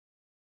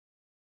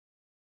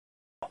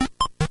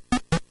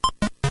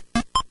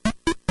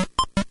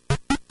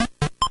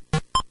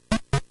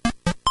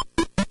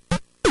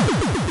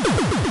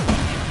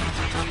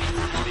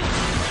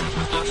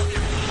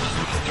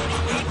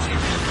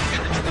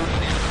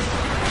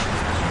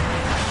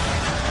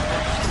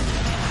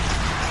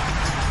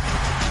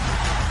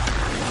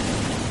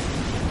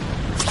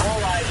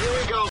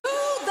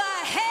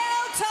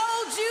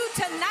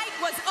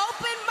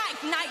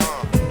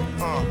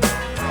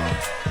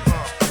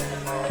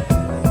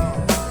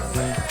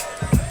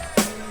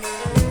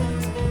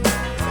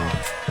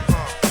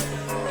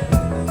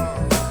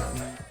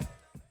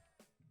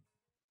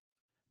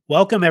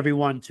Welcome,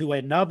 everyone, to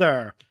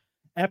another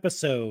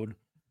episode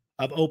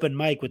of Open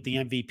Mic with the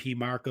MVP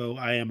Marco.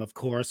 I am, of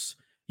course,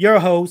 your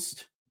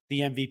host, the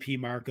MVP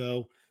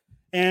Marco.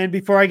 And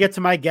before I get to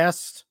my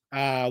guest,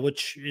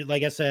 which,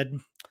 like I said,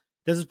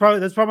 this is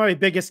probably my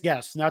biggest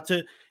guest. Not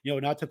to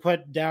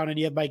put down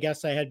any of my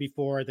guests I had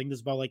before. I think this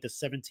is about like the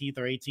 17th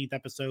or 18th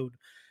episode.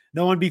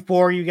 No one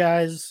before you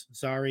guys.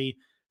 Sorry,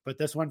 but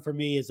this one for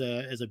me is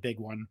a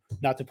big one.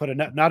 Not to put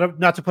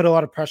a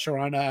lot of pressure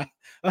on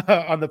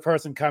on the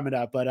person coming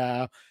up,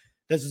 but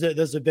this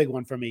is a big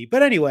one for me.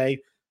 But anyway,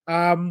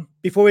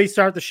 before we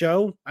start the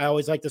show, I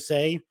always like to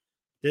say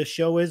this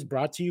show is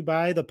brought to you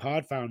by the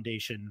Pod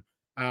Foundation.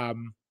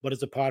 What is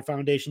the Pod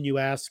Foundation, you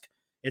ask?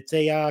 It's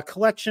a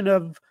collection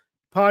of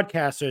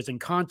podcasters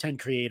and content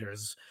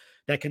creators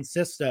that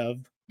consist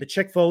of the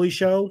Chick Foley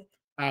Show,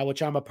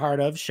 which I'm a part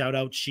of. Shout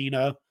out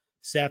Sheena,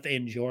 Seth,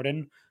 and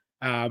Jordan.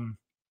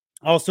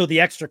 Also the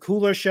Extra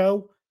Cooler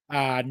Show,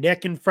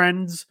 Nick and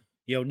friends.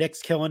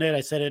 Nick's killing it. I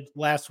said it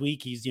last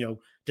week. He's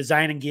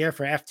designing gear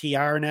for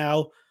FTR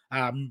now.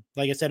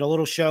 Like I said, a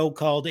little show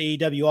called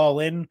AEW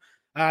All In.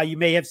 You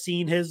may have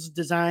seen his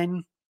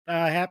design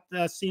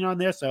seen on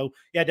there. So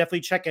yeah,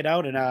 definitely check it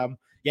out. And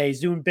yeah,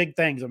 he's doing big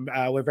things.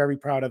 We're very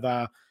proud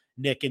of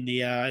Nick in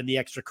the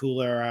Extra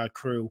Cooler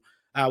crew.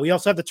 We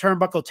also have the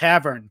Turnbuckle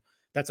Tavern.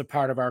 That's a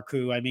part of our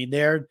crew. I mean,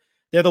 they're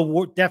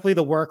definitely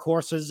the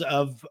workhorses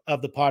of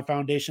the Pod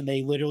Foundation.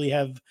 They literally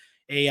have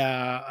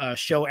a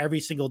show every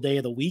single day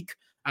of the week.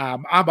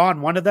 I'm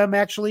on one of them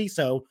actually,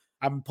 so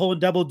I'm pulling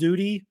double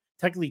duty,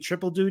 technically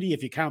triple duty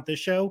if you count this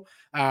show.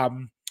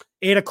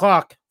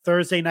 8:00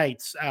 Thursday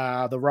nights,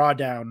 the Raw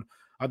Down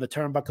on the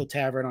Turnbuckle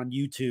Tavern on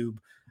YouTube.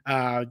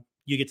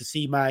 You get to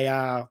see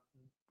my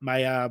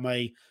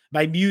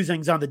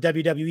musings on the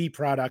WWE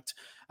product,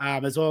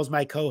 as well as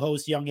my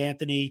co-host Young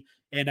Anthony,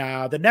 and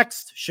the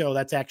next show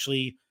that's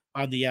actually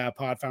on the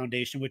Pod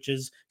Foundation, which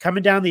is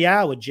coming down the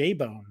aisle with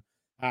J-Bone.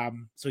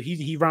 So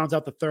he rounds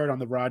out the third on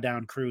the Raw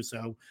Down crew.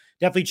 So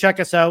definitely check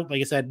us out. Like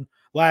I said,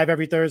 live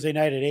every Thursday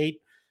night at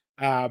 8.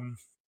 And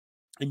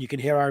you can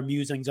hear our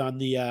musings on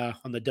the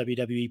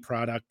WWE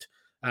product,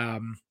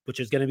 which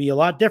is going to be a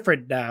lot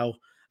different now.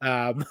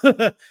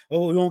 Well,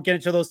 we won't get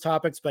into those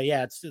topics, but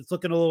yeah, it's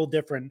looking a little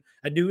different.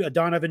 A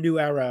dawn of a new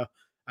era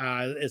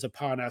is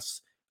upon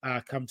us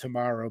come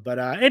tomorrow. But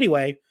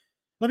anyway,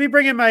 let me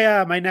bring in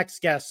my my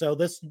next guest. So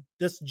this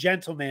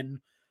gentleman,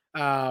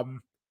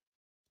 to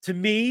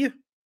me,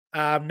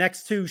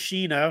 next to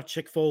Sheena,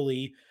 Chick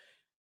Foley,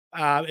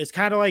 is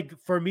kind of like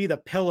for me the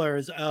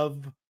pillars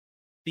of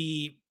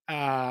the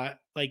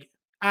like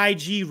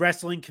IG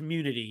wrestling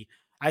community.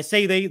 I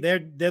say they're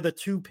the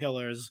two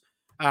pillars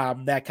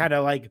that kind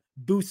of like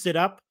boosted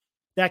up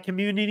that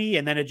community,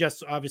 and then it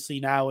just obviously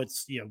now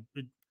it's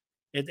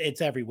it's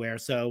everywhere.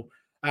 So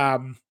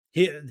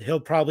he'll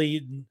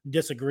probably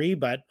disagree,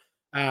 but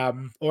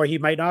or he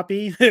might not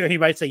be. He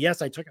might say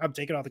yes, I'm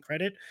taking all the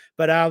credit.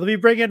 But let me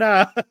bring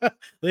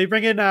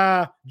in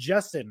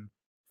Justin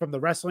from the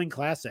Wrestling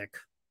Classic.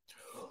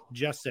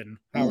 Justin,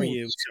 how are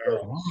you, sir?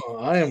 Oh,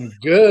 I am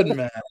good,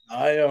 man.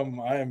 I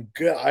am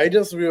good. I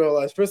just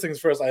realized, first things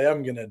first, I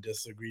am gonna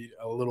disagree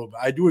a little bit.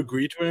 I do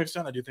agree to an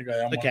extent. I do think I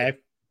am okay.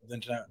 The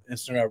internet,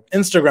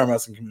 Instagram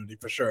wrestling community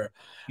for sure.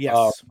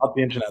 Yes, not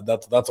the internet.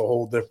 That's a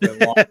whole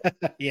different one.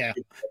 Yeah.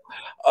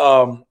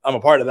 I'm a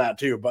part of that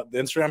too, but the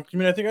Instagram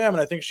community, I think I am,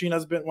 and I think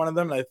Sheena's been one of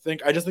them. And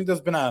I just think there's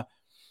been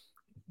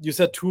you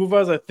said two of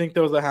us. I think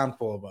there was a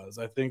handful of us.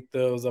 I think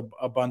there was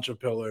a bunch of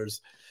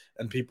pillars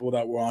and people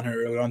that were on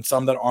here earlier on,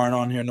 some that aren't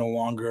on here no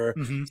longer.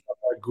 Mm-hmm. Some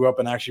that grew up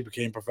and actually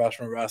became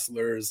professional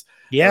wrestlers.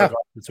 Yeah,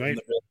 that's right. In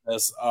the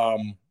business.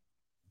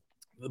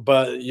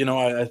 But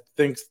I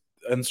think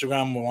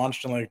Instagram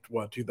launched in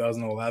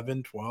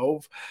 2011,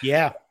 12.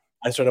 Yeah.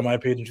 I started my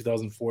page in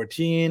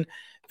 2014,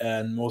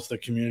 and most of the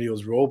community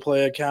was role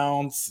play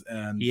accounts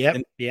and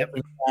fans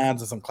and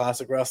some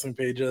classic wrestling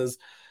pages.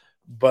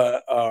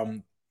 But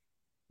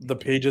the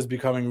pages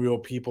becoming real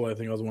people, I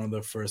think I was one of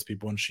the first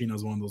people, and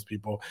Sheena's one of those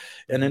people.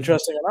 And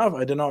interesting enough,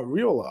 I did not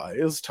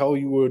realize till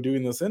you were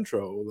doing this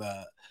intro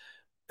that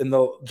in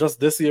just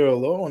this year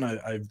alone,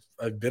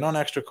 I've been on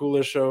Extra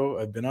Cooler Show,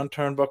 I've been on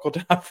Turnbuckle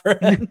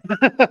Tavern.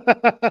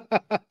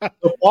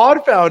 The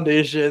Pod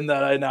Foundation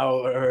that I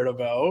now heard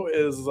about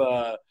is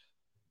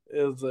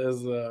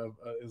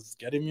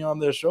getting me on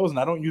their shows, and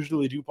I don't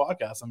usually do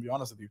podcasts. I'll be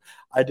honest with you.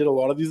 I did a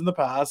lot of these in the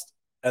past,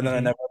 and then I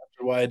never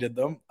understood why I did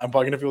them. I'm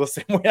probably gonna feel the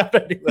same way after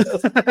I do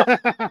this.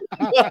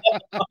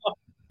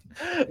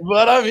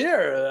 But I'm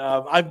here.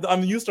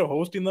 I'm used to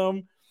hosting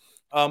them.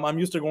 I'm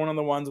used to going on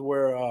the ones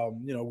where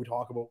we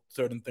talk about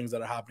certain ththings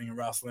that are happening in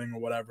wrestling or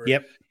whatever.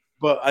 Yep.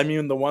 But I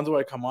mean, the ones where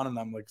I come on and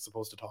I'm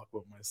supposed to talk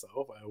about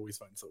myself, I always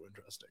find so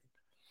interesting.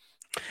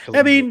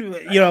 I mean,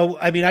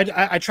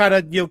 I try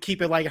to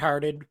keep it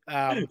lighthearted.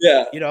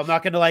 Yeah. I'm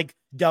not gonna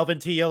delve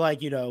into your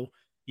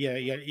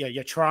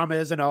your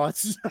traumas and all that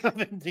stuff. I'm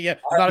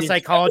not a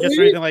psychologist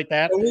or anything like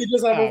that. Can we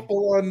just have a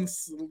full-on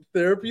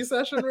therapy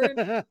session right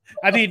now?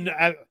 I mean,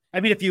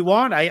 if you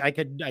want, I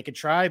could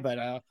try,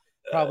 but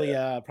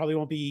probably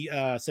won't be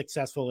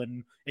successful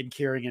in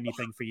curing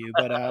anything for you.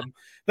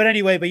 But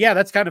anyway, but yeah,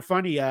 that's kind of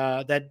funny.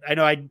 That I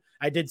know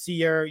I did see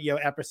your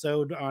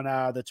episode on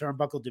the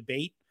turnbuckle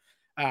debate,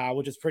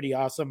 which is pretty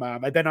awesome.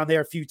 I've been on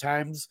there a few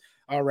times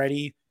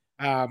already.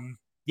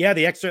 Yeah,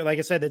 the extra, like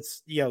I said,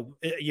 it's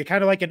you're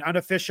kind of like an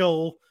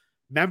unofficial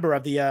member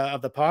of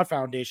the Pod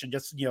Foundation,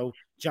 just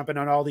jumping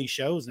on all these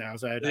shows now.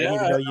 So I didn't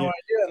even know you. No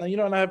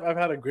idea. And I've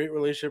had a great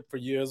relationship for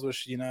years with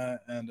Sheena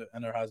and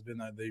her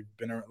husband. They've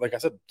been, like I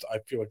said, I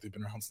feel like they've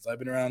been around since I've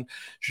been around.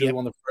 She was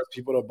one of the first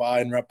people to buy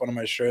and rep one of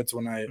my shirts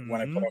when I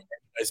put up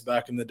merchandise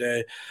back in the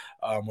day,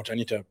 which I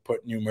need to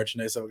put new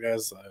merchandise out,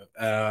 guys.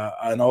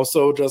 And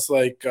also just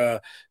like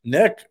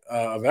Nick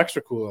of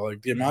Extra Cool,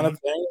 like the amount of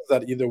things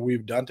that either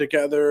we've done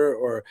together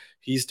or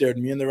he steered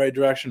me in the right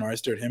direction or I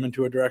steered him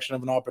into a direction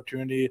of an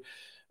opportunity.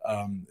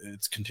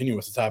 It's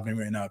continuous. It's happening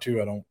right now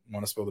too. I don't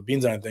want to spill the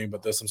beans or anything,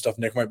 but there's some stuff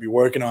Nick might be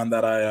working on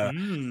that I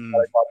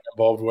got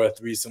involved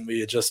with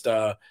recently. It just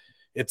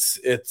it's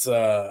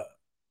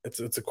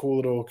a cool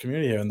little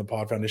community here in the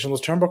Pod Foundation.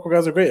 Those Turnbuckle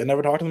guys are great. I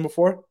never talked to them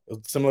before.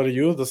 It's similar to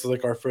you. This is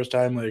like our first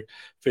time like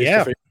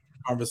face-to-face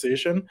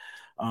conversation.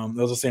 That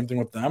was the same thing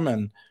with them,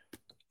 and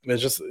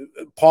it's just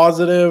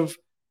positive.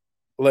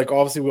 Like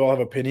obviously we all have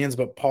opinions,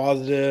 but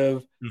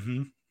positive,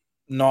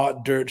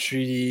 not dirt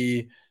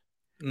sheety,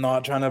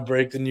 not trying to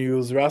break the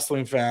news,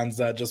 wrestling fans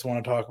that just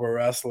want to talk about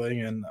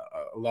wrestling and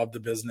love the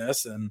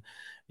business. And,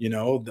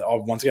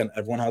 once again,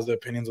 everyone has their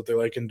opinions, what they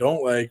like and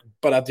don't like,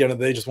 but at the end of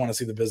the day, just want to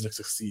see the business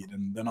succeed.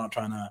 And they're not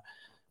trying to,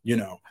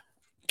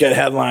 get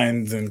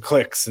headlines and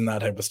clicks and that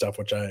type of stuff,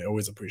 which I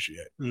always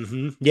appreciate.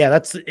 Yeah,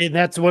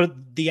 that's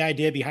what the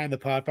idea behind the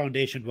Pod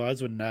Foundation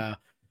was when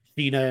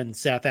Sheena and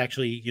Seth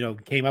actually,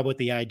 came up with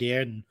the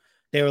idea, and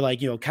they were like,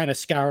 kind of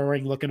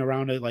scouring, looking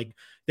around at like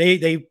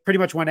they pretty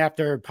much went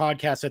after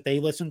podcasts that they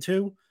listened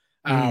to.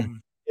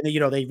 And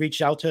they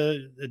reached out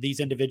to these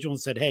individuals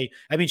and said, hey,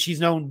 I mean, she's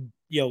known,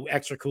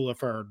 Extra Cooler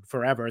for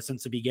forever,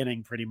 since the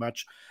beginning, pretty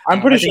much.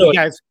 I'm pretty sure you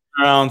guys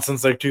around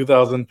since like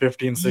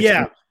 2015, 16.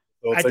 Yeah.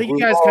 So I think you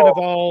guys kind of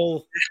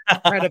all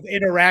kind of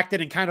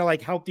interacted and kind of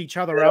like helped each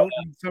other out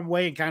in some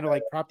way and kind of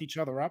like propped each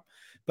other up.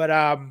 But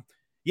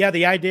yeah,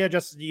 the idea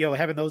just,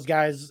 having those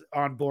guys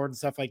on board and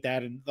stuff like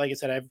that. And like I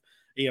said,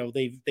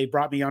 they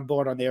brought me on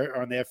board on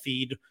their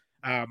feed,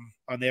 on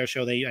their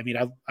show.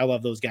 I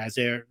love those guys.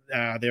 They're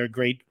a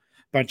great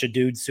bunch of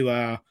dudes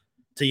to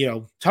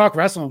talk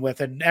wrestling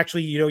with. And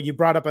actually, you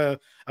brought up a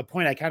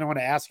point I kind of want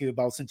to ask you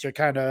about, since you're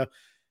kind of,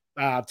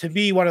 to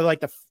me, one of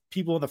like the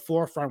people in the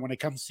forefront when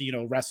it comes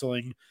to,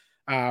 wrestling,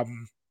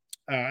 in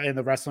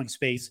the wrestling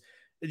space,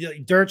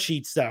 dirt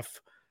sheet stuff.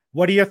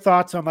 What are your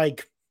thoughts on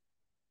like,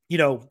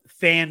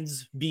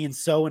 fans being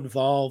so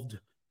involved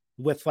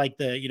with like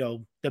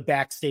the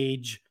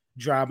backstage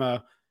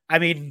drama? I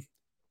mean,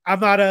 I'm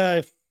not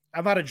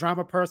a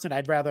drama person.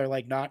 I'd rather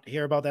like not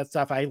hear about that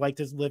stuff. I like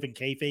to live in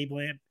kayfabe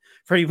land,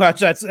 pretty much.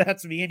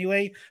 That's me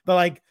anyway. But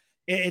like,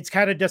 it's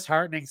kind of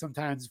disheartening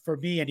sometimes for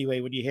me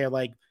anyway, when you hear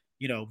like,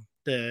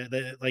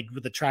 the like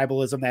with the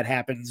tribalism that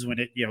happens when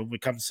when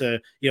it comes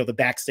to, the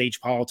backstage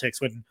politics,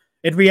 when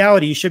in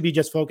reality, you should be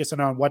just focusing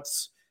on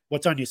what's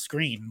on your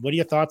screen. What are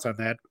your thoughts on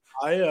that?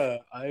 I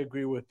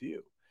agree with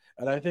you.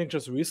 And I think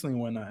just recently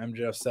when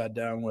MJF sat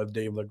down with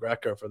Dave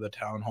LaGreca for the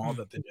town hall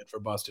that they did for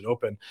Busted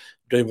Open,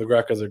 Dave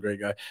LaGreca is a great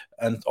guy.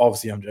 And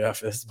obviously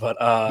MJF is,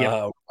 but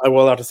I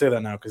will have to say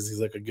that now because he's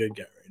like a good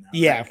guy right now.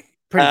 Yeah,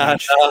 pretty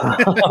much.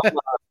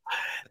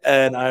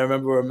 And I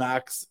remember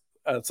Max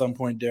at some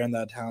point during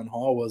that town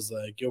hall was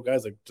like, yo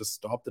guys, like just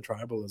stop the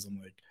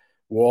tribalism. Like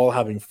we're all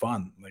having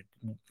fun. Like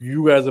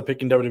you guys are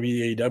picking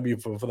WWE,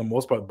 AEW for the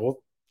most part, both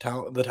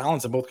the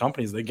talents in both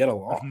companies, they get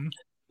along.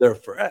 They're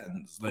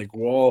friends. Like,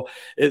 well,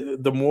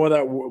 the more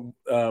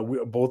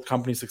that both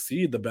companies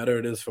succeed, the better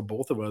it is for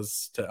both of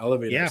us to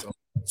elevate ourselves.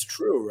 It's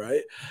true,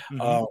 right?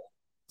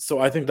 So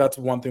I think that's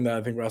one thing that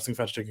I think wrestling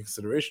fans take in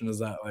consideration is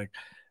that like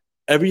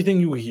everything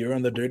you hear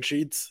on the dirt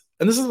sheets,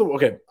 and this is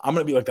okay. I'm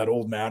gonna be like that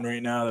old man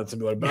right now that's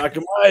gonna be like, back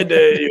in my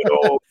day,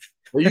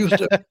 they used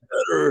to be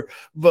better,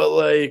 but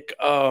like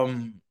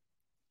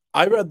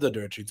I read the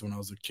dirt sheets when I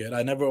was a kid.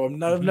 I've never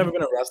been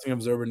a Wrestling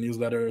Observer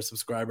newsletter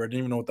subscriber. I didn't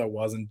even know what that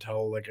was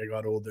until like I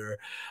got older.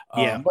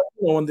 But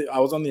when I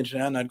was on the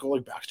internet, and I'd go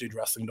like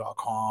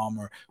BackstageWrestling.com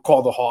or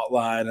call the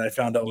hotline, and I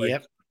found out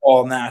like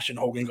Paul Nash and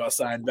Hogan got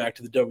signed back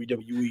to the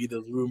WWE.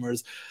 Those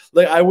rumors,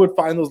 like I would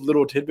find those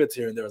little tidbits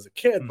here and there as a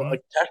kid, but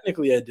like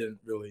technically, I didn't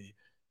really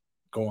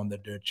go on the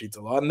dirt sheets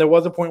a lot. And there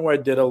was a point where I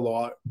did a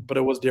lot, but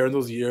it was during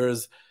those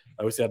years.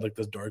 I always had like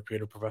this dark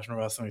period of professional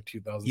wrestling, like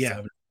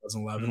 2007,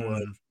 2011,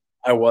 where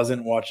I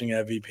wasn't watching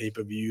every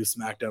pay-per-view.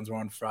 SmackDowns were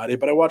on Friday,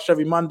 but I watched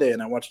every Monday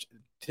and I watched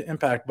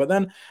Impact. But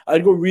then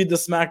I'd go read the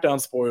SmackDown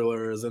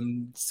spoilers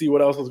and see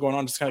what else was going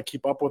on, just kind of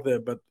keep up with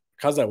it. But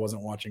because I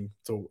wasn't watching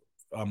so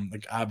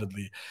like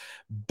avidly.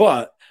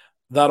 But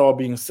that all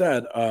being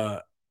said,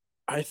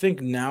 I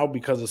think now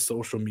because of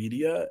social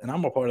media, and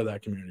I'm a part of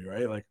that community,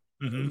 right? Like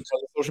because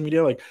of social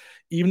media, like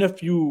even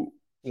if you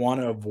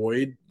want to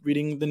avoid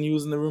reading the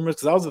news and the rumors,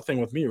 because that was the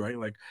thing with me, right?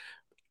 Like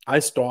I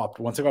stopped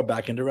once I got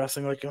back into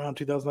wrestling, like around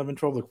 2011,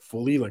 12, like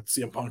fully, like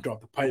CM Punk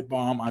dropped the pipe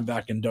bomb. I'm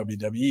back in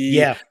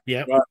WWE.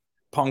 Yeah.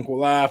 Punk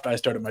left. I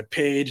started my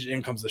page.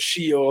 In comes the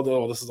Shield.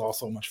 Oh, this is all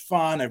so much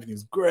fun.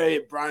 Everything's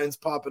great. Brian's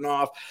popping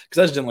off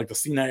because I just didn't like the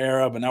Cena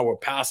era, but now we're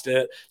past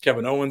it.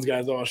 Kevin Owens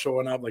guys all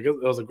showing up. Like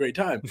it was a great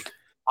time.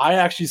 I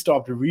actually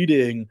stopped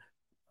reading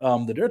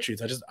the dirt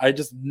sheets. I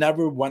just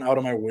never went out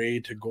of my way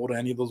to go to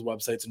any of those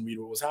websites and read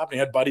what was happening.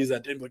 I had buddies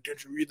that did, like,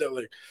 didn't you read that?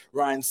 Like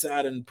Ryan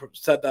said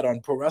that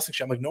on Pro Wrestling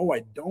Show. I'm like, no, I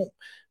don't,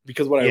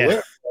 because what I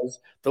learned was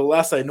the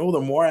less I know,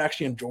 the more I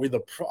actually enjoy the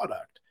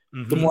product.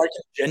 The more I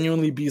can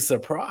genuinely be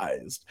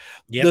surprised.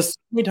 There's so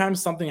many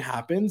times something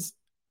happens,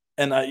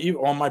 and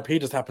on my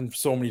page has happened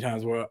so many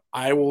times where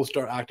I will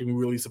start acting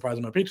really surprised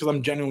on my page because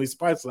I'm genuinely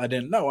surprised. I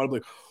didn't know. I'd be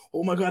like,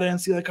 oh my God, I didn't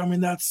see that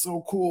coming. That's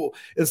so cool.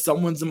 And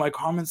someone's in my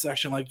comment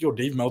section like, yo,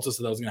 Dave Meltzer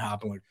said that was going to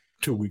happen like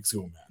 2 weeks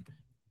ago, man.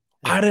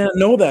 I didn't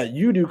know that.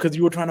 You do, because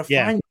you were trying to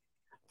find it.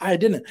 I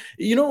didn't.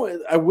 You know,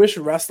 I wish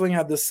wrestling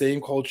had the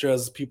same culture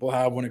as people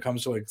have when it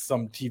comes to like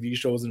some TV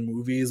shows and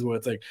movies where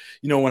it's like,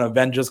 you know, when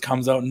Avengers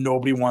comes out,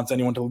 nobody wants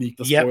anyone to leak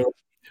the spoilers.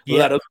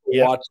 Let us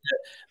watch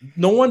it.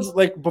 No one's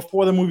like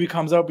before the movie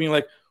comes out being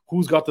like,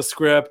 who's got the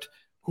script?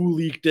 Who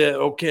leaked it?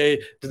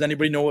 Okay. Does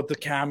anybody know what the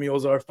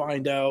cameos are?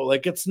 Find out.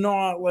 Like, it's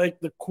not like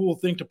the cool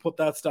thing to put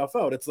that stuff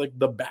out. It's like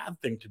the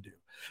bad thing to do.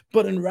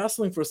 But in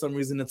wrestling, for some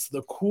reason, it's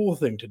the cool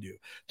thing to do,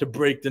 to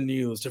break the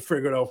news, to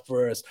figure it out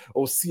first.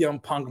 Oh,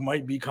 CM Punk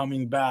might be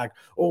coming back.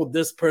 Oh,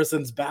 this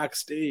person's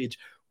backstage.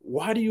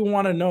 Why do you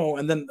want to know?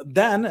 And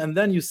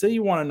then you say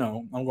you want to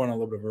know. I'm going on a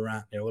little bit of a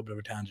rant here, a little bit of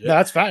a tangent. No,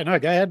 that's fine. No,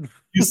 go ahead.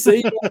 You say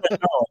you want to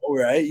know,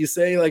 right? You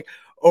say like,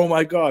 oh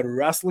my God,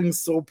 wrestling's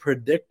so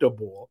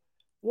predictable.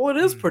 Well,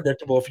 it is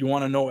predictable if you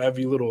want to know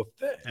every little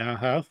thing.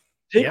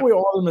 Take away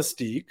all the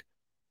mystique.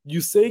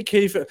 You say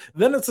kayfabe.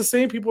 Then it's the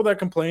same people that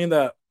complain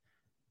that,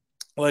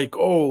 like,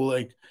 oh,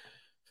 like,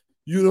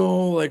 you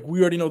know, like, we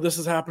already know this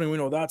is happening. We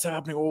know that's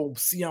happening. Oh,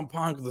 CM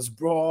Punk, this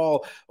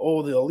brawl.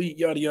 Oh, the Elite,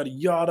 yada, yada,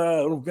 yada.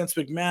 Oh, Vince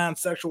McMahon,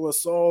 sexual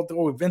assault.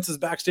 Oh, Vince is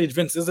backstage.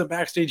 Vince isn't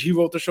backstage. He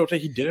wrote the show today.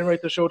 He didn't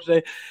write the show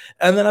today.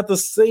 And then at the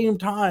same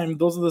time,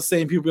 those are the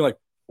same people being like,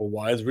 well,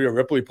 why is Rhea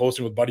Ripley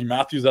posting with Buddy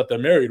Matthews that they're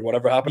married?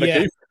 Whatever happened to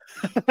Kayfabe?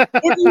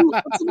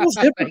 What's the most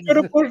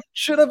hypocritical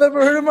shit I've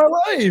ever heard in my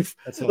life?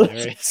 That's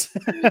hilarious.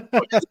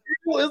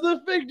 Is it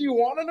fake? Do you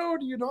want to know?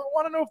 Do you not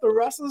want to know? If the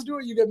wrestlers do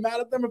it, you get mad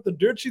at them. If the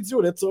dirt sheets do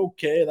it, it's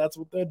okay. That's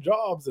what their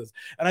jobs is.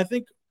 And I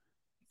think,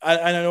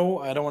 I know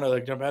I don't want to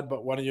like jump ahead,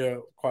 but one of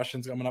your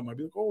questions coming up might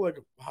be like, oh, like,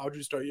 how did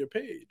you start your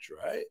page,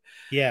 right?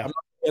 Yeah. I'm not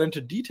going to get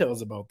into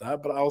details about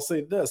that, but I'll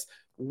say this.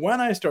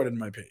 When I started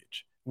my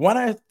page, when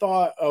I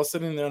thought I was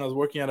sitting there and I was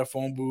working at a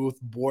phone booth,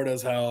 bored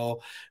as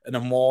hell, in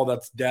a mall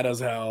that's dead as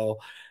hell,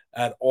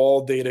 at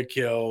all day to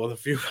kill with a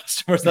few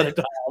customers at a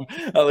time,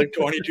 at like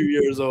 22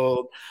 years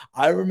old,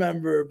 I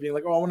remember being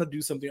like, oh, I want to do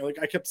something. Like,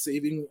 I kept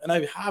saving, and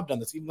I have done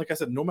this. Even like I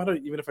said,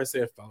 even if I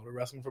say I fell out of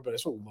wrestling for a bit, I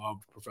still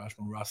loved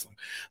professional wrestling.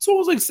 So I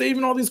was like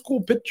saving all these cool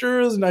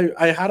pictures, and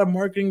I had a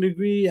marketing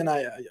degree, and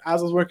as I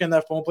was working in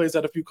that phone place, I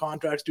had a few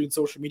contracts doing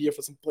social media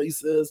for some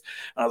places.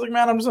 And I was like,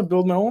 man, I'm just gonna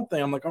build my own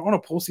thing. I'm like, I want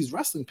to post these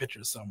wrestling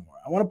pictures somewhere.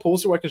 I want to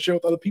post it where I can share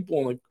with other people,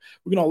 and like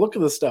we can all look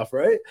at this stuff,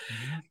 right?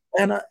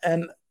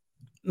 And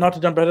not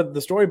to jump ahead of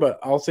the story, but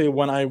I'll say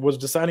when I was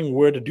deciding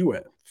where to do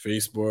it,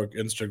 Facebook,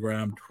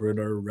 Instagram,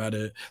 Twitter,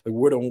 Reddit, like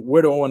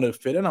where do I want to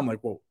fit in? I'm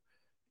like, well,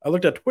 I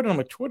looked at Twitter. I'm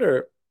like,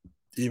 Twitter,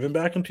 even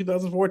back in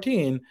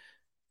 2014,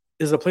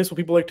 is a place where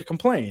people like to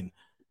complain.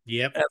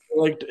 Yep. And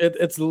like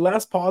it's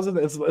less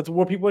positive. It's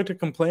where people like to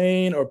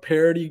complain or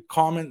parody,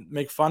 comment,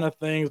 make fun of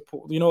things.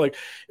 You know, like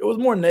it was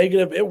more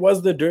negative. It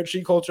was the dirt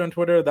sheet culture on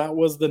Twitter. That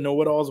was the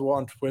know-it-alls were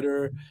on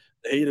Twitter.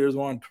 The haters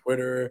were on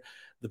Twitter.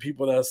 The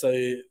people that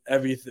say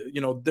everything, you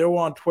know, they were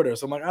on Twitter.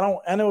 So I'm like,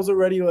 and it was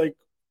already like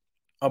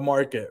a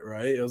market,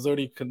 right? It was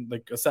already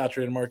like a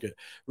saturated market.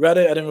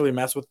 Reddit, I didn't really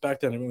mess with back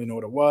then. I didn't really know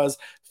what it was.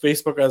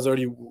 Facebook, I was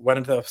already went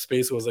into that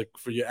space. It was like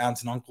for your aunts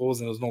and uncles,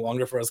 and it was no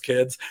longer for us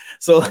kids.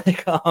 So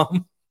like,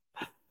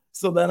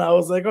 so then I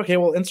was like, okay,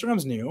 well,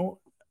 Instagram's new.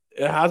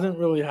 It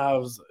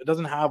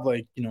doesn't have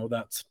like, you know,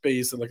 that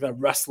space, like that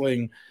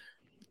wrestling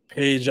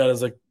page that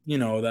is like, you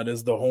know, that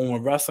is the home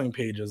of wrestling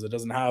pages. It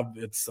doesn't have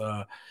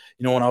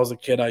you know, when I was a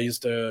kid, I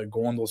used to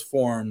go on those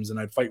forums and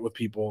I'd fight with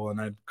people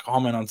and I'd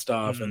comment on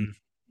stuff and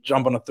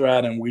jump on a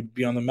thread and we'd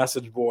be on the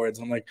message boards.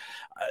 And I'm like,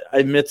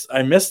 I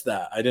missed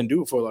that. I didn't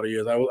do it for a lot of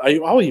years.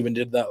 I even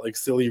did that like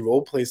silly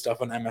role play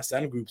stuff on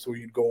MSN groups where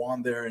you'd go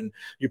on there and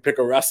you pick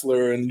a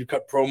wrestler and you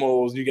cut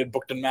promos and you get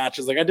booked in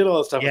matches. Like I did all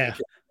that stuff. Yeah.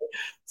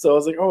 So I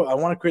was like, oh, I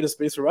want to create a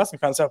space for wrestling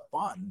fans to have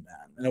fun, man.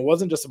 And it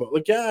wasn't just about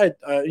like,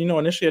 you know,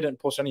 initially I didn't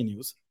post any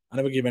news. I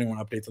never gave anyone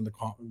updates on the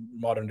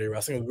modern day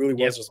wrestling. It really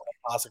was just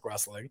classic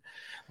wrestling.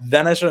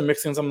 Then I started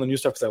mixing some of the new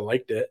stuff because I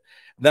liked it.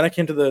 Then I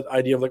came to the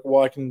idea of like,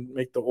 well, I can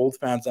make the old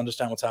fans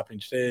understand what's happening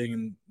today,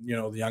 and you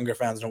know, the younger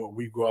fans know what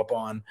we grew up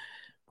on.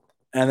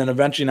 And then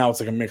eventually now it's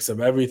like a mix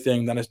of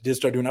everything. Then I did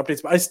start doing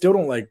updates, but I still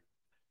don't like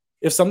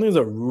if something's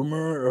a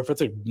rumor or if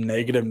it's like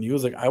negative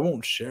news, like I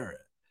won't share it.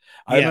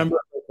 I remember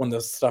when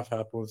this stuff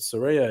happened with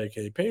Saraya,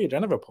 aka Paige, I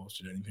never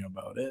posted anything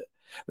about it.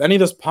 Any of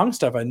this Punk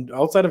stuff,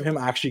 outside of him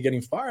actually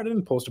getting fired, I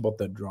didn't post about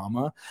that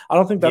drama. I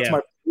don't think that's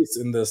my place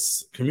in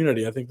this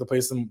community. I think the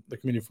place in the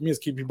community for me is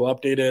keep people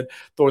updated,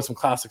 throwing some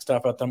classic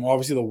stuff at them.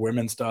 Obviously, the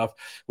women stuff,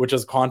 which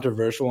is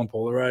controversial and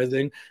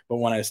polarizing. But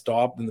when I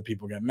stop, then the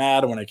people get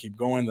mad. And when I keep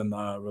going, then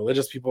the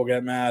religious people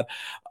get mad.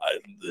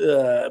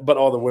 But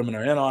all the women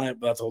are in on it.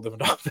 But that's a whole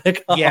different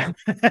topic. Yeah.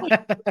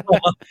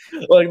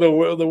 Like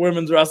the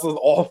women's wrestlers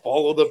all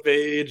follow the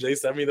page. They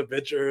send me the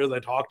pictures. I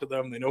talk to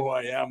them. They know who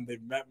I am.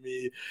 They've met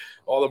me.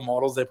 All the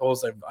models they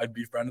post, I've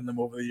befriended them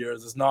over the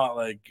years. It's not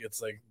like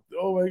it's like,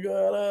 oh my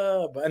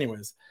god. But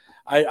anyways,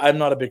 I'm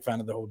not a big fan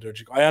of the whole dirt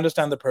sheet. I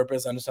understand the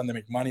purpose. I understand they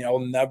make money. I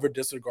will never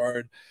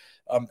disregard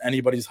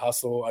anybody's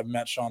hustle. I've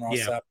met Sean Ross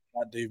Sapp,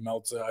 met Dave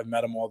Meltzer. I've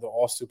met them all. They're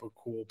all super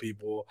cool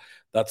people.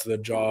 That's their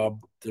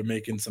job. They're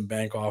making some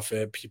bank off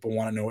it. People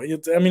want to know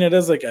it. I mean, it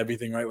is like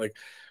everything, right? Like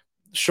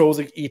shows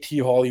like ET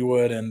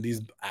Hollywood and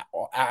these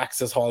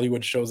Access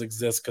Hollywood shows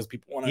exist because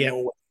people want to know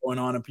what's going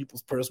on in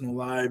people's personal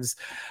lives.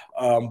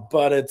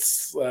 But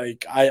it's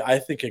like I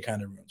think it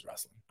kind of ruins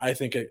wrestling. I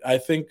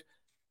think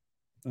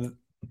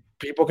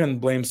people can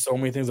blame so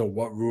many things on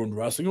what ruined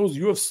wrestling. It was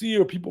UFC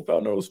or people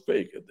found out it was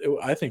fake.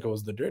 I think it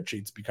was the dirt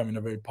sheets becoming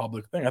a very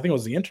public thing. I think it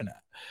was the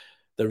internet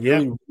that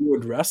really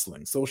ruined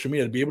wrestling. Social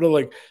media, to be able to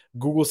like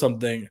Google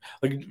something,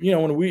 like, you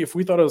know, if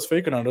we thought it was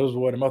fake or not, it was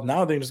word of mouth.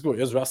 Now they can just go,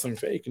 is wrestling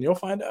fake? And you'll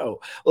find out.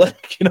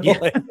 Like, you know,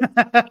 like,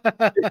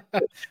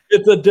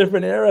 it's a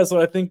different era.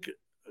 So I think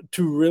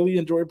to really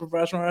enjoy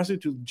professional wrestling,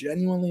 to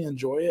genuinely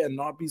enjoy it and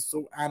not be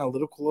so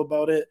analytical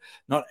about it.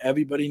 Not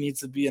everybody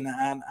needs to be an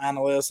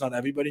analyst. Not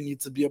everybody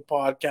needs to be a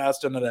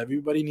podcaster. Not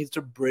everybody needs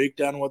to break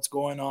down what's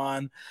going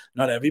on.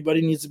 Not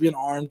everybody needs to be an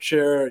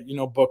armchair, you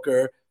know,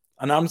 booker.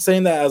 And I'm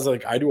saying that as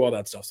like I do all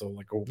that stuff. So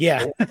like,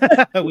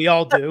 we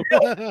all do.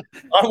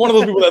 I'm one of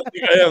those people that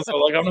think I am. So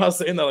like, I'm not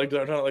saying that like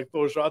they're trying to like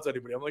throw shots at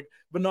anybody. I'm like,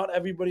 but not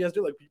everybody has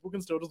to. Like, people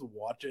can still just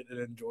watch it and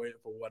enjoy it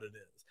for what it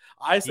is.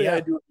 I say I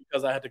do it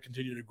because I had to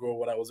continue to grow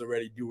what I was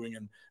already doing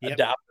and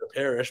adapt or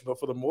perish. But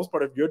for the most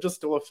part, if you're just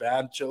still a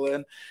fan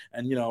chilling,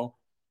 and you know,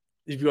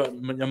 if you got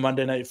a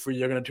Monday night free,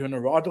 you're gonna tune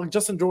in Raw. Like,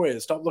 just enjoy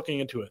it. Stop looking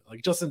into it.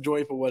 Like, just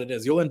enjoy it for what it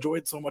is. You'll enjoy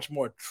it so much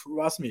more.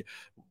 Trust me.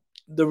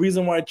 The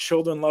reason why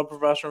children love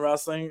professional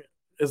wrestling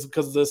is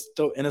because they're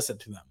still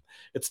innocent to them.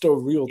 It's still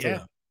real to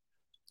them.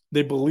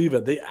 They believe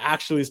it. They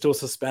actually still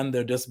suspend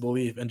their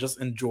disbelief and just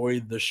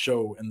enjoy the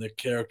show and the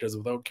characters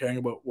without caring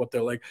about what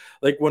they're like.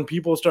 Like when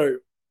people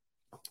start,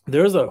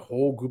 there's a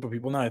whole group of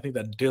people now, I think,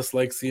 that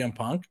dislike CM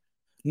Punk.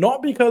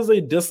 Not because they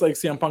dislike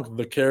CM Punk,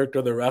 the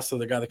character, the wrestler,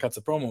 the guy that cuts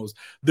the promos.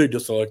 They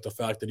dislike the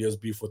fact that he has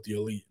beef with the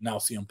elite. Now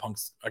CM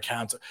Punk's a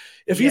cancer.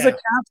 If he's a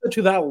cancer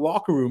to that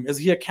locker room, is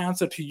he a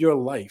cancer to your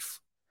life?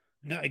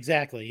 No,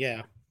 exactly.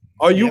 Yeah.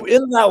 Are you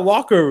in that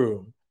locker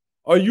room?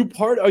 Are you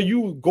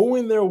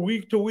going there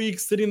week to week,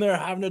 sitting there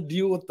having to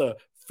deal with the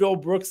Phil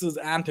Brooks's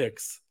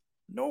antics?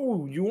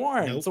 No, you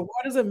aren't. Nope. So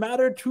why does it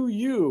matter to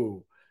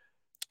you?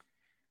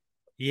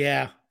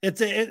 Yeah.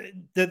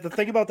 The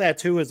thing about that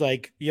too is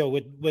like, you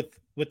know,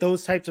 with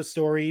those types of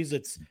stories,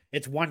 it's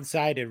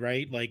one-sided,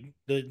 right? Like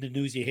the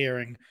news you're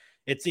hearing,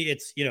 it's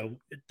you know,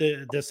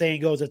 the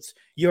saying goes, it's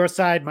your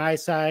side, my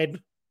side,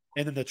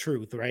 and then the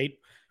truth, right?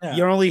 Yeah.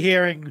 You're only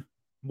hearing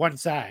one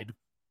side.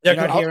 Yeah,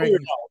 you're not hearing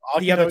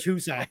the other two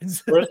sides.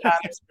 Firsthand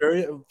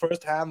experience,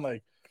 firsthand,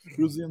 like,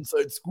 who's the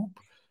inside scoop?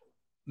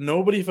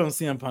 Nobody from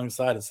CM Punk's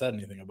side has said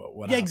anything about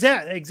what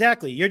happened.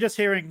 Exactly. You're just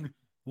hearing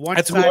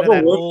one side of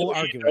that whole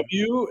argument.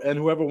 And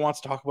whoever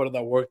wants to talk about it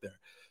that work there.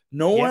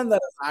 No one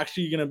that is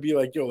actually going to be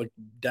like, yo, like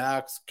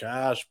Dax,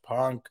 Cash,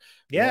 Punk.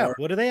 Yeah,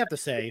 what do they have to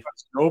say?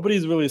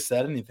 Nobody's really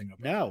said anything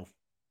about it. No.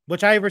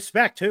 Which I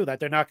respect, too, that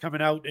they're not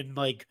coming out and,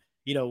 like,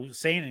 you know,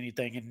 saying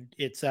anything. And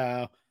it's,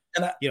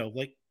 you know,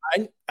 like,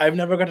 I've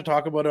never got to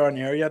talk about it on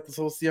air yet, this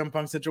whole CM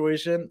Punk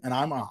situation, and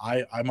I'm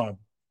a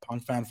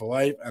Punk fan for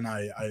life, and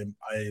I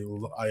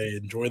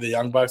enjoy the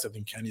Young Bucks. I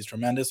think Kenny's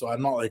tremendous, so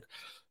I'm not like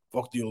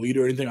fuck the elite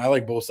or anything. I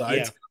like both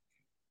sides,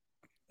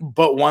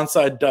 but one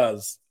side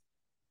does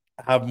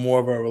have more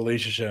of a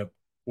relationship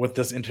with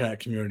this internet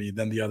community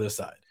than the other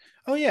side.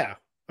 Oh yeah,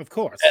 of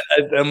course.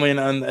 I mean,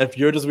 and if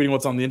you're just reading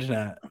what's on the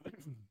internet,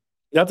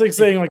 that's like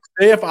saying, like,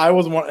 say if I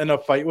was in a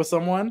fight with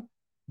someone,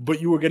 but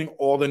you were getting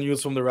all the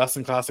news from the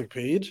Wrestling Classic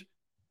page.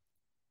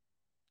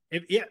 I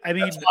mean,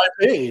 that's my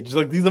page.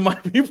 Like, these are my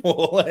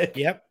people. Like,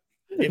 yep.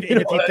 And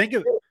if you think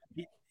of,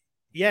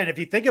 and if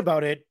you think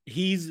about it,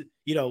 he's,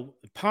 you know,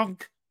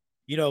 Punk,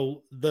 you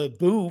know,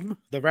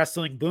 the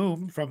wrestling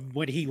boom from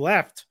when he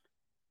left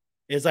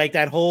is like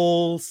that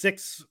whole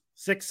 6-7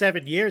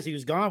 years he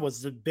was gone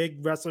was the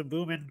big wrestling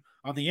booming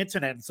on the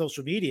internet and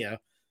social media.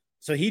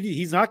 So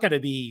he's not going to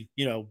be,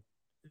 you know,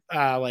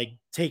 like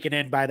taken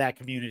in by that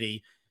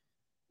community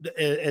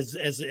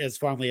as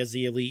fondly as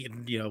the elite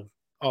and, you know,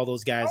 all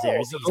those guys there.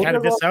 He's kind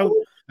of missed out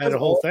at the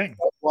whole thing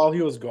while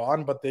he was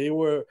gone, but they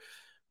were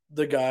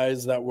the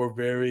guys that were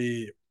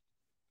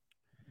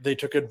they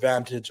took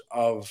advantage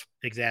of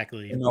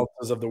exactly the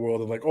Meltzers of the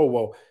world of like, oh,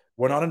 well,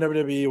 we're not in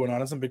WWE, we're not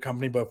in some big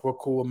company, but if we're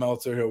cool with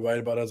Meltzer, he'll write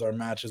about us, our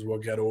matches, we'll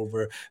get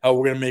over.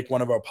 We're gonna make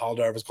one of our pile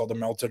drivers called the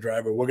Meltzer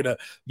driver. We're gonna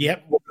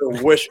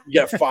wish we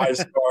get 5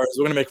 stars.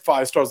 We're gonna make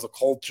 5 stars the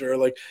culture.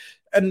 Like,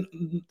 and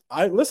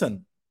I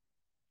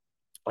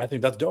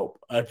think that's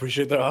dope. I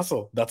appreciate the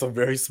hustle. That's a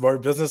very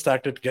smart business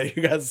tactic to get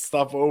you guys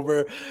stuff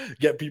over,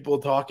 get people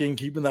talking,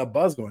 keeping that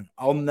buzz going.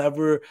 I'll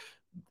never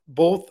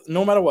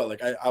no matter what,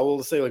 like I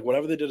will say, like,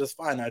 whatever they did is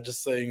fine. I'm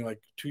just saying,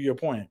 like, to your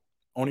point,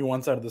 only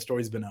one side of the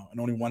story's been out and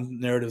only one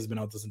narrative has been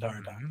out this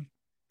entire time.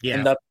 Yeah.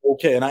 And that's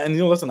okay.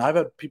 And listen, I've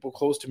had people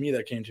close to me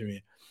that came to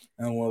me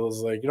and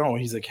was like,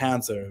 he's a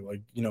cancer,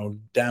 like,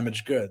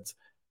 damaged goods.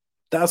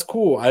 That's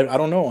cool. I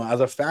don't know. As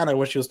a fan, I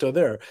wish he was still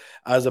there.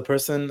 As a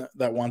person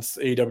that wants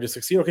AEW to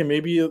succeed, okay,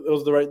 maybe it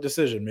was the right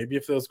decision. Maybe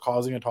if it was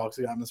causing a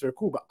toxic atmosphere,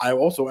 cool. But I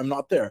also am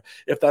not there.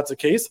 If that's the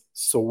case,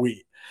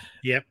 sweet.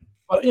 Yep.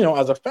 But,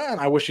 as a fan,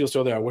 I wish he was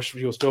still there. I wish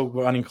he was still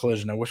running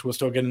Collision. I wish we were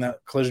still getting that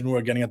Collision we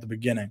were getting at the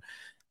beginning.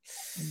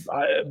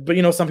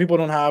 But, some people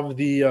don't have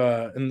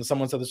and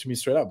someone said this to me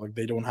straight up, like,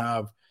 they don't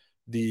have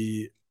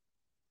the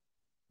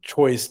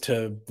choice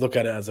to look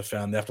at it as a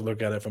fan. They have to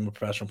look at it from a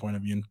professional point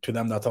of view. And to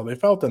them, that's how they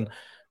felt. And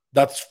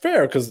that's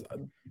fair because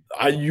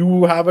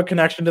you have a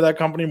connection to that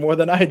company more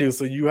than I do.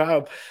 So you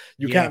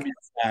can't be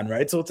a fan,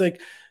 right? So it's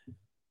like,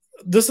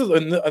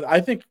 I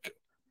think,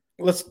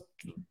 let's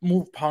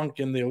move Punk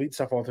and the Elite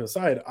stuff all to the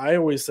side. I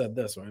always said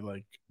this, right?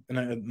 Like,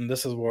 and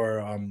this is where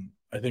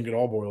I think it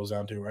all boils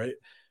down to, right?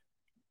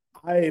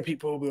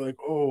 People will be like,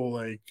 oh,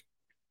 like,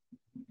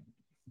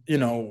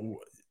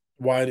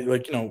 why,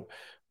 like,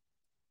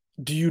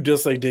 do you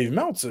dislike Dave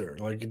Meltzer?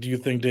 Like, do you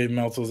think Dave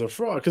Meltzer's a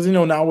fraud? Because,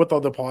 now with all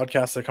the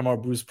podcasts that come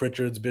out, Bruce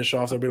Pritchard's,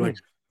 Bischoff's, they'll be like,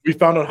 we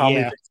found out how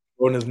many things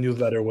in his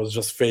newsletter was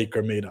just fake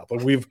or made up.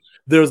 Like,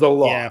 there's a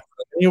lot. Yeah.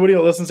 Anybody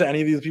that listens to any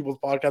of these people's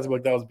podcasts,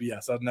 like, that was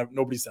BS.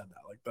 Nobody said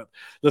that. Like, that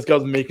this guy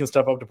was making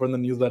stuff up to put in the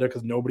newsletter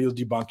because nobody was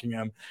debunking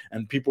him,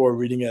 and people were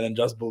reading it and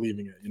just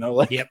believing it.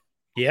 Like, yep.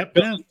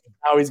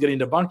 Now he's getting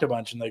debunked a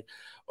bunch, and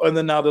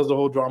then now there's the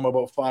whole drama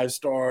about 5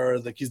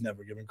 stars. Like, he's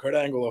never given Kurt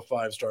Angle a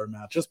 5-star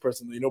match, just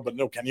personally, but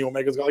no, Kenny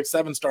Omega's got like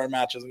 7-star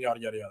matches and yada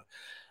yada yada.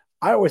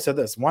 I always said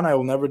this: one, I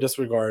will never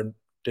disregard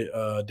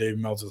Dave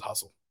Meltzer's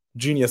hustle.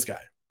 Genius guy.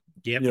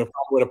 Yep.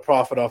 Would have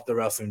profit off the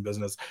wrestling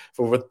business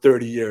for over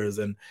 30 years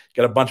and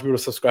get a bunch of people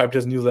to subscribe to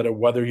his newsletter,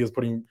 whether he was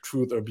putting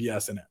truth or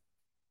BS in it.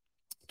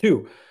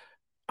 2,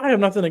 I have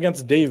nothing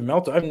against Dave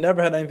Meltzer. I've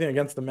never had anything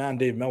against the man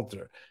Dave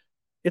Meltzer.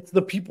 It's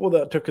the people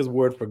that took his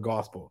word for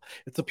gospel.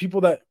 It's the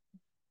people that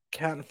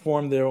can't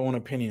form their own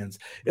opinions.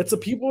 It's the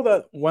people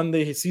that when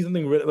they see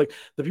something, like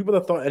the people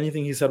that thought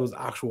anything he said was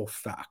actual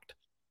fact.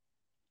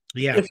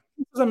 Yeah. If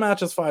a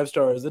match is 5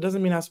 stars, it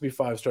doesn't mean it has to be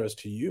 5 stars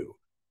to you.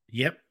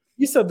 Yep.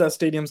 He said that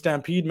Stadium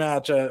Stampede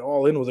match at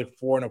All In was like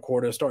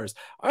 4.25 stars.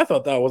 I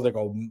thought that was like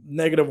a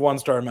negative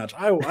 1-star match.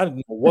 I didn't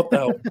know what the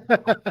hell.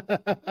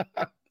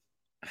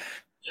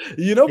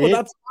 But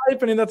that's my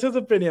opinion. That's his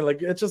opinion.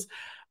 Like, it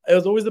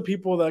was always the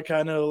people that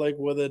kind of like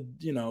were the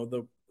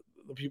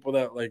people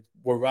that like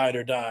were ride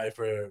or die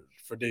for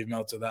Dave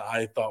Meltzer that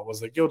I thought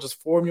was like,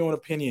 just form your own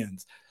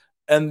opinions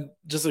and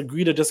just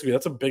agree to disagree.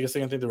 That's the biggest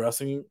thing I think the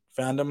wrestling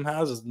fandom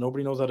has is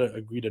nobody knows how to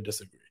agree to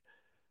disagree.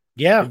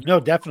 Yeah, no,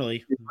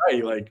 definitely.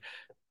 Right. Like,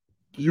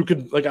 you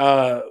could, like,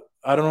 I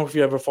don't know if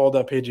you ever followed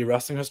that page,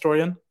 Wrestling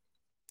Historian.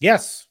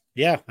 Yes.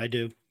 Yeah, I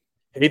do.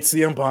 Hates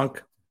CM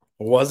Punk.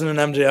 Wasn't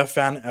an MJF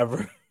fan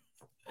ever.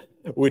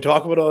 We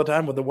talk about it all the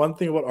time, but the one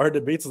thing about our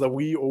debates is that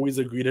we always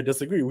agree to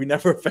disagree. We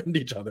never offend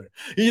each other.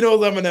 He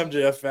knows I'm an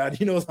MJF fan.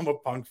 He knows I'm a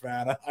Punk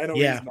fan. I know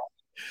he's not.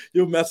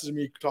 He'll message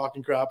me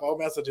talking crap. I'll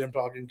message him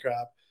talking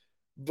crap.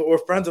 But we're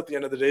friends at the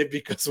end of the day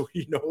because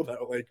we know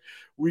that, like,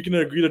 we can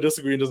agree to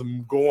disagree and just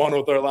go on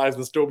with our lives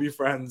and still be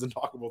friends and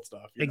talk about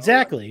stuff.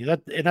 Exactly.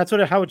 And that's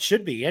how it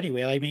should be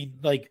anyway. I mean,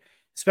 like,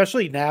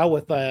 especially now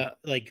with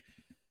like,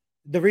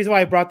 the reason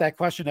why I brought that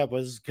question up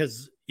was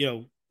because,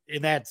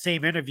 in that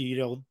same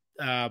interview,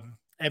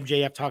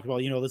 MJF talked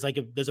about,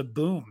 there's a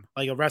boom,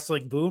 like a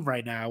wrestling boom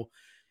right now.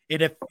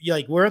 And if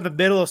we're in the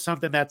middle of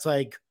something that's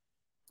like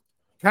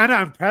kind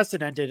of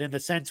unprecedented in the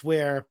sense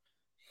where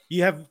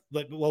you have,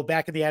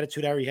 back in the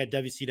Attitude Era, you had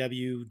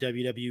WCW,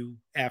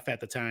 WWF at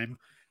the time.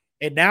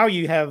 And now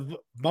you have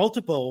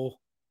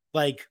multiple,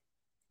 like,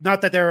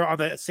 not that they're on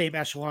the same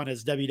echelon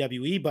as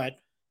WWE, but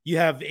you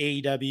have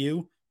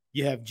AEW,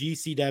 you have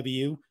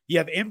GCW, you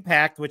have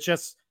Impact, which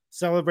just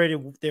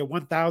celebrated their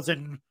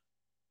 1,000.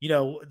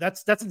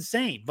 That's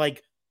insane.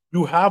 Like,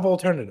 you have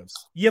alternatives.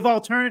 You have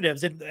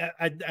alternatives, and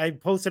I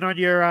posted on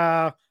your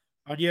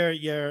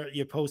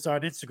post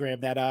on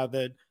Instagram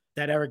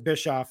that Eric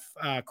Bischoff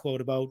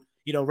quote about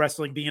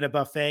wrestling being a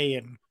buffet,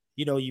 and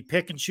you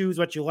pick and choose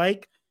what you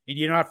like, and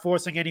you're not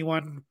forcing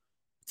anyone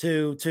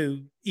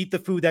to eat the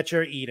food that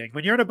you're eating.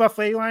 When you're in a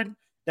buffet line,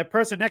 that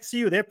person next to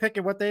you, they're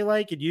picking what they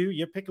like, and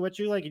you're picking what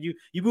you like, and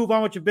you move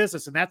on with your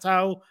business, and that's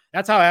how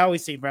I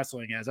always seen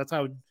wrestling as. That's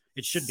how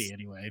it should be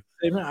anyway.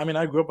 I mean,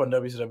 I grew up on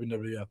WCW and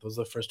WWF. Those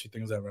are the first 2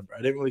 things I remember.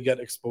 I didn't really get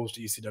exposed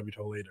to ECW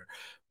till later.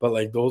 But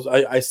like those,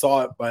 I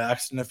saw it by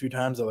accident a few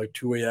times at like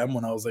 2 a.m.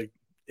 when I was like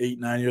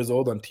 8-9 years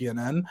old on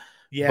TNN.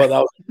 Yeah. But that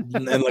was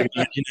in like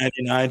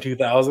 1999,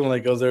 2000.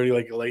 Like, it was already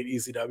like late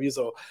ECW.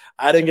 So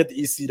I didn't get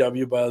the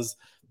ECW buzz.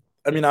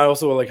 I mean, I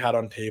also like had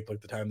on tape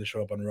like the time they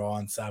showed up on Raw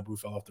and Sabu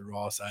fell off the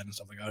Raw side and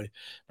stuff like that.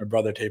 My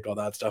brother taped all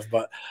that stuff.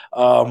 But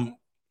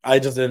I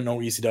just didn't know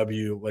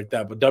ECW like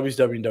that. But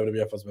WCW and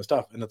WWF was my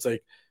stuff. And it's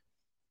like,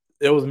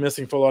 it was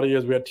missing for a lot of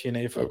years. We had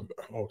TNA for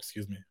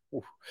excuse me.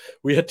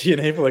 We had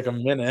TNA for like a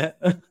minute.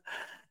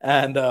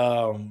 And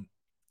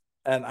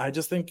I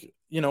just think,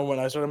 you know, when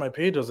I started my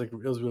page, I was like,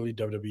 it was really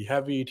WWE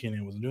heavy.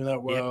 TNA wasn't doing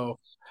that well.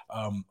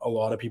 Yep. A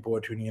lot of people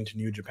were tuning into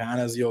New Japan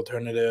as the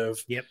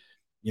alternative. Yep.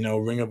 You know,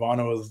 Ring of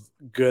Honor was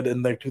good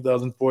in like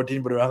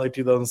 2014, but around like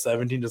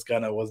 2017 just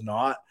kind of was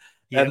not.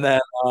 Yep. And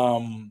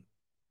then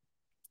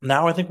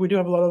now I think we do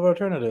have a lot of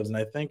alternatives. And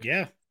I think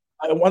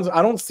I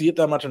don't see it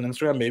that much on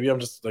Instagram. Maybe I'm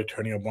just like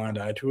turning a blind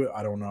eye to it.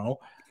 I don't know.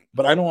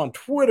 But I know on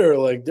Twitter,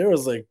 like there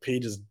was like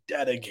pages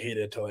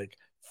dedicated to like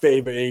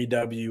favorite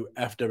AEW,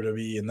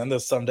 FWW, and then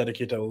there's some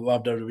dedicated to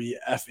love WWE,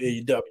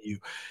 FAW.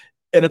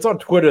 And it's on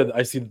Twitter that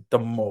I see the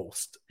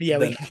most. Yeah.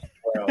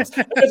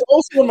 It's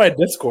also in my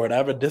Discord. I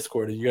have a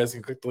Discord, and you guys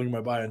can click the link in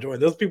my bio and join.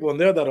 There's people in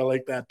there that are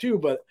like that too,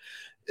 but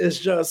it's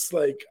just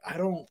like I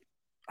don't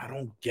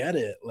get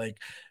it. Like,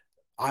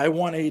 I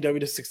want AEW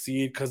to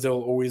succeed because they'll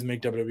always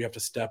make WWE have to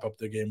step up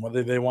their game,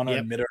 whether they want to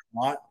admit it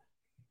or not.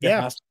 It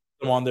has to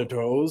put them on their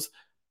toes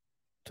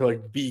to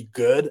like be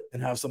good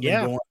and have something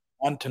going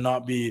on, to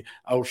not be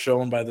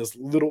outshone by this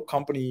little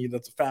company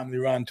that's a family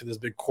run to this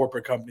big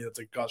corporate company that's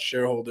like got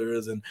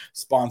shareholders and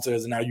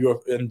sponsors, and now your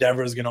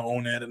Endeavor is going to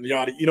own it and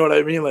yada. You know what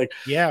I mean? Like,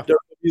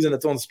 WWE's in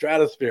its own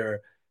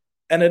stratosphere.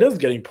 And it is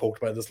getting poked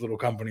by this little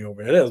company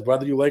over. It is,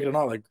 whether you like it or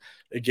not. Like,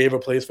 it gave a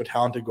place for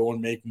talent to go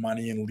and make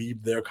money and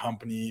leave their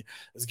company.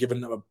 It's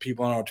given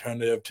people an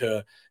alternative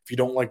to, if you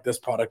don't like this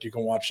product, you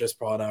can watch this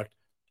product.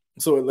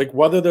 So, like,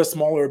 whether they're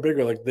smaller or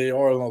bigger, like, they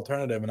are an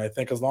alternative. And I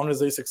think as long as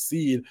they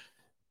succeed,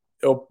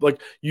 like,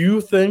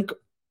 you think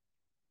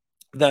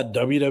that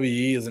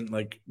WWE isn't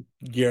like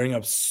gearing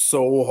up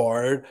so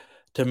hard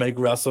to make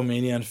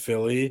WrestleMania in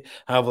Philly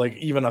have like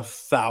even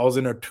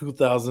 1,000 or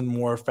 2,000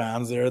 more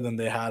fans there than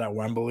they had at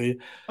Wembley.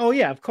 Oh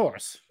yeah, of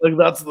course. Like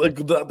that's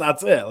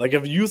it. Like,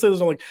 if you say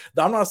there's no, like,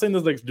 I'm not saying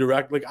there's like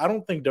direct, like, I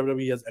don't think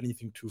WWE has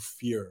anything to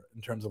fear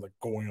in terms of like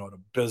going out of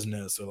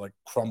business or like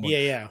crumbling.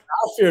 Yeah.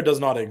 That fear does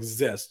not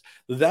exist.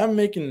 Them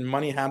making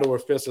money hand over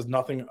fist is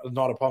not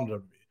a problem to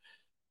WWE.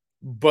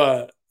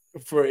 But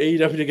for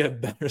AEW to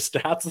get better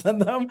stats than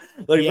them,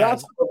 like,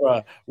 that's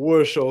a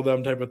we'll show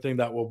them type of thing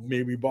that will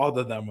maybe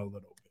bother them a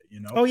little bit,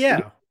 you know? Oh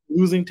yeah.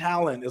 Losing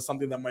talent is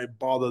something that might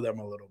bother them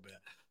a little bit.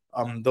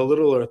 The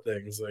littler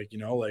things, like, you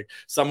know, like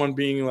someone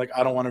being like,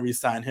 I don't want to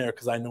resign here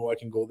because I know I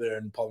can go there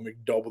and probably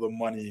make double the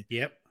money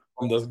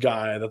from this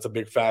guy that's a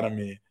big fan of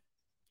me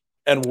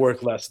and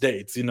work less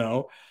dates, you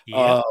know?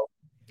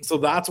 So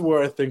that's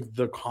where I think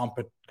the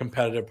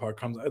competitive part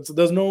comes.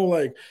 There's no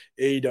like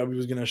AEW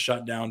is going to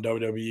shut down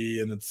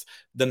WWE and it's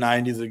the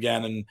 90s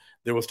again and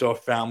there was still a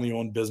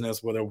family-owned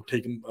business where they're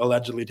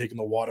allegedly taking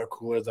the water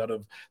coolers out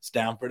of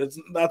Stamford. That's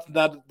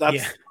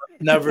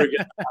never going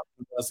to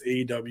happen unless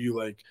AEW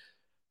like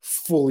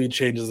fully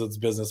changes its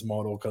business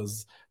model,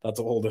 because that's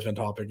a whole different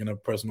topic in a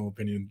personal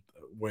opinion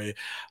way.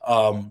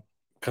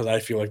 Because I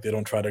feel like they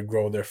don't try to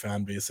grow their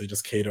fan base; they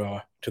just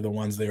cater to the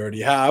ones they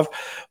already have.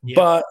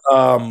 But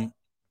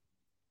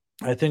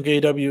I think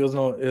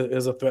AEW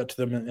is a threat to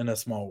them in a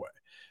small way.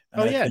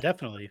 And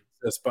definitely.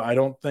 But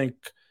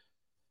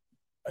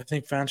I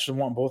think fans should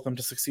want both of them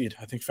to succeed.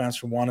 I think fans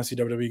should want to see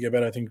WWE get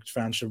better. I think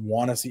fans should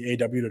want to see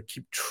AEW to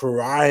keep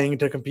trying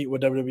to compete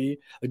with WWE.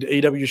 Like, the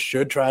AEW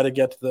should try to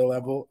get to the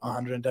level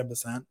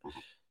 110%.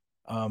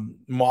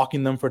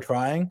 Mocking them for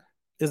trying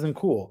isn't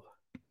cool.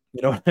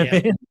 You know what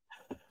I mean?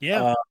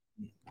 Yeah.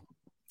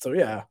 So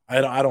yeah,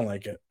 I don't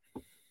like it.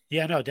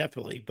 Yeah, no,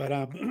 definitely. But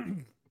I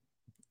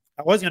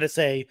was gonna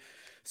say,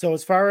 so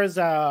as far as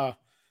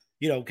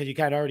you know, because you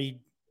kind of already,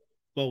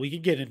 well, we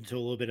could get into a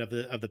little bit of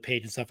the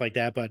page and stuff like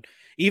that, but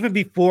even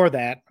before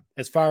that,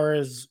 as far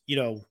as, you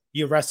know,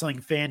 your wrestling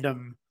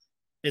fandom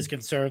is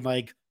concerned,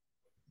 like,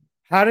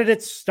 how did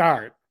it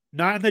start?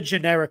 Not in the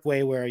generic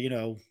way where, you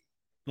know,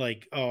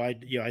 like, oh,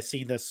 I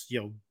seen this,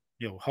 you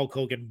know, Hulk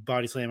Hogan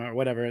body slam or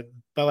whatever,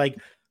 but like,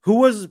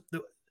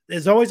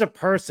 there's always a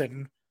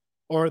person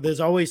or there's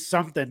always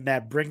something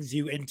that brings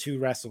you into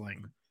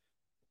wrestling.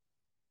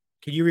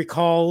 Can you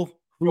recall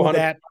who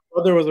that?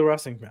 My brother was a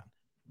wrestling fan.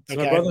 So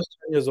my brother's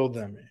 10 years older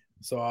than me.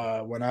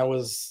 So when I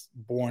was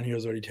born, he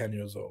was already 10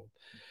 years old.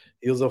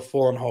 He was a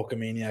full-on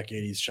Hulkamaniac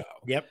 80s child.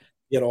 Yep.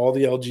 He had all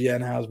the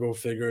LGN Hasbro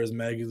figures,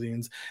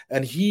 magazines,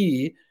 and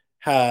he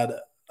had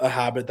a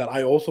habit that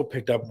I also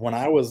picked up when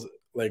I was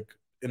like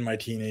in my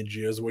teenage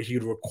years, where he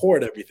would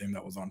record everything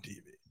that was on TV.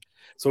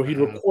 So he'd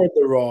record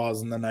the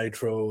Raws and the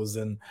Nitros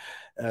and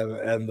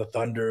the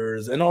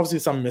Thunders, and obviously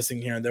some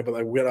missing here and there. But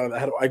like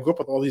I grew up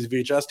with all these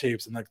VHS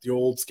tapes and like the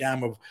old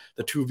scam of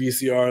the 2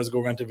 VCRs,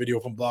 go rent a video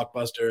from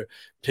Blockbuster,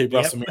 tape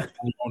WrestleMania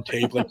on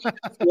tape.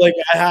 Like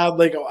I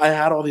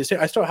had all these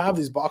tapes. I still have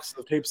these boxes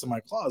of tapes in my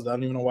closet. I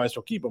don't even know why I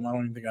still keep them. I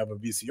don't even think I have a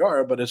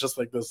VCR, but it's just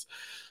like this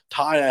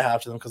tie I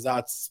have to them because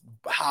that's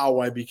how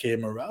I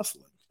became a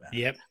wrestling fan.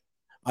 Yep.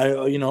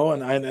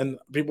 And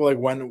people like,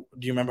 when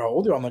do you remember how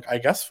old you are? I'm like, I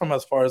guess from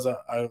as far as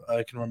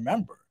I can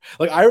remember.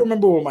 Like, I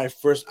remember when my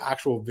first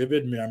actual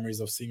vivid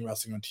memories of seeing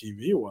wrestling on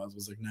TV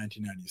was like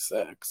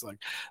 1996. Like,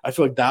 I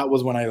feel like that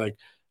was when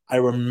I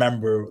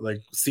remember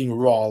like seeing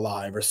Raw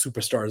live or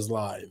Superstars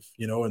live,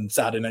 and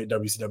Saturday Night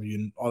WCW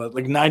and all that.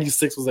 Like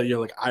 96 was that year.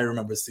 Like, I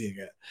remember seeing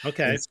it.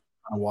 Okay.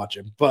 And watch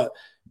it. But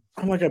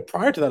I'm like,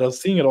 prior to that, I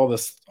was seeing it all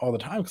the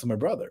time because of my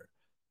brother.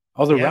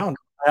 I was around.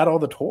 I had all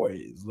the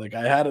toys. Like,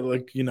 I had it,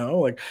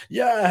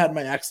 I had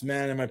my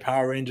X-Men and my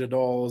Power Ranger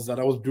dolls that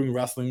I was doing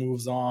wrestling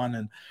moves on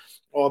and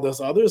all this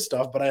other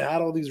stuff. But I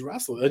had all these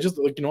wrestlers. I just,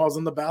 I was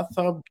in the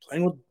bathtub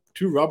playing with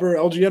 2 rubber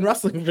LGN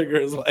wrestling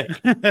figures. Like,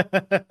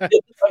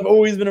 I've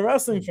always been a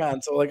wrestling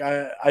fan. So, like,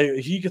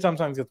 he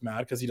sometimes gets mad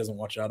because he doesn't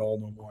watch it at all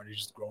no more. And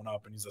he's just grown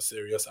up and he's a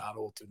serious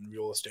adult in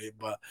real estate.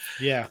 But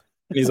yeah.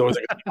 He's always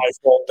like, it's my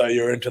fault that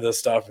you're into this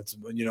stuff. It's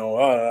but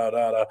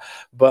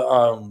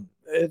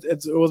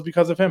it was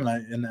because of him,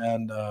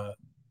 and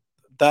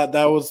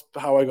that was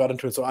how I got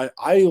into it. So I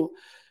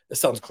it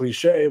sounds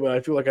cliche, but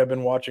I feel like I've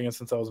been watching it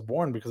since I was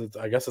born because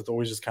I guess it's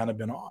always just kind of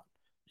been on.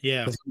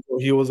 Yeah,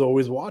 he was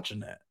always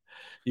watching it.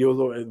 He was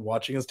always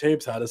watching his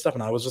tapes, had his stuff,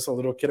 and I was just a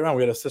little kid around.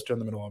 We had a sister in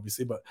the middle,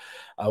 obviously, but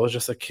I was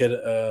just a kid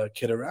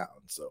around.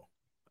 So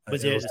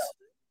was your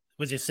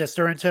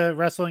sister into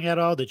wrestling at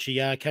all? Did she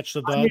catch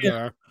the bug?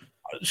 Or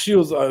she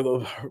was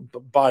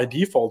by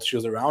default, she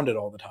was around it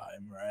all the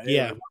time, right?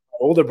 Yeah. Like, my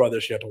older brother,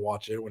 she had to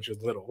watch it when she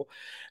was little,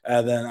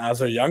 and then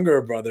as a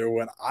younger brother,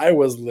 when I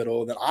was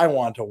little, then I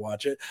wanted to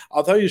watch it.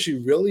 I'll tell you, she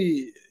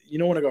really,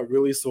 when it got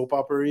really soap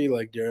opera-y,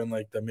 like during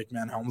like the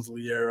McMahon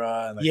Helmsley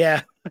era, and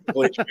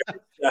like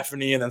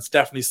Stephanie, and then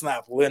Stephanie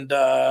slapped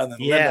Linda, and then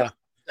Linda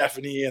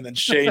Stephanie, and then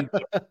Shane.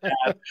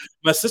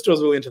 My sister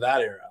was really into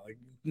that era, like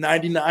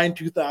 99,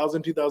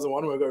 2000,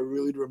 2001, where it got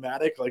really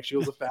dramatic. Like, she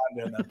was a fan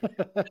in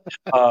that.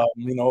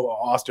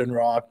 Austin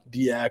Rock,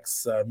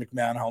 DX,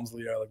 McMahon,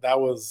 Helmsley, like that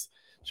was.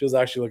 She was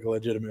actually like a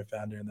legitimate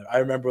fan during there. I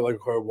remember like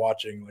her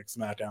watching like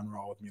SmackDown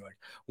Raw with me, like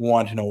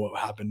wanting to know what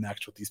happened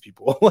next with these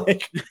people.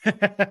 Like,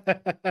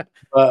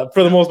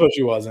 for the most part,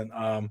 she wasn't.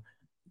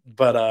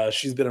 But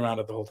she's been around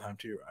it the whole time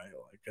too, right?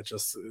 Like, it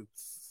just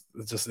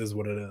is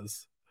what it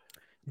is.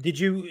 Did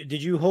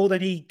you hold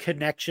any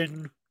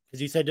connection?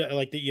 Because you said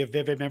like that your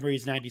vivid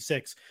memories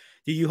 96.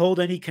 Do you hold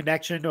any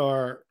connection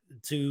or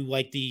to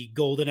like the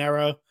golden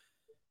era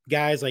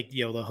guys, like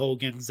the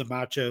Hogans, the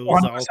Machos,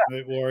 100%. The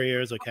Ultimate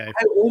Warriors? Okay,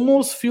 I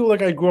almost feel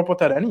like I grew up with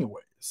that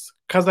anyways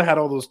because I had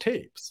all those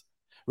tapes,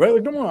 right?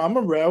 Like,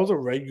 I was a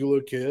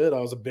regular kid. I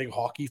was a big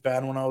hockey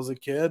fan when I was a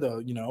kid.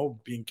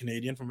 Being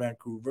Canadian from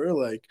Vancouver,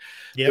 like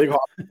big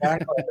hockey fan.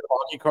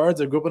 Hockey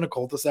cards. I grew up in a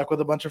cul-de-sac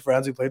with a bunch of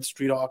friends. We played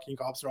street hockey and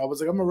cops. And I was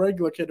like, I'm a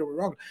regular kid. Don't get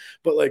me wrong,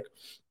 but like.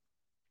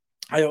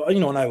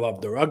 And I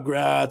loved the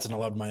Rugrats, and I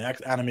loved my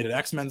animated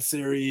X-Men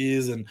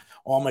series, and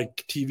all my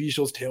TV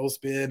shows,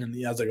 Tailspin, and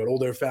as I got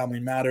older, Family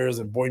Matters,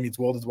 and Boy Meets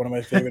World is one of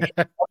my favorite.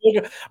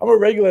 I'm a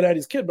regular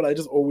 90s kid, but I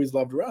just always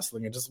loved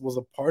wrestling. It just was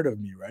a part of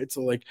me, right?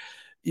 So, like,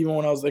 even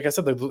when I was, like I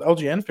said, the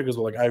LGN figures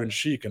were like Iron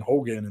Sheik and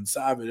Hogan and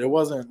Savage. It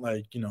wasn't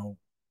like,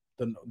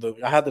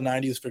 I had the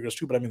 90s figures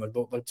too, but I mean,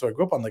 so I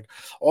grew up on like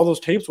all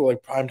those tapes were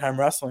like primetime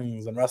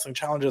wrestlings and wrestling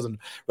challenges and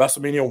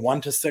WrestleMania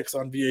 1 to 6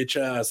 on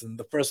VHS and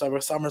the first ever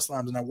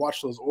SummerSlams, and I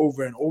watched those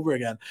over and over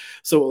again.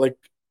 So like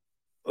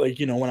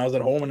when I was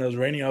at home and it was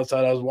raining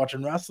outside, I was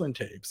watching wrestling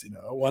tapes.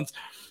 Once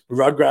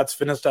Rugrats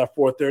finished at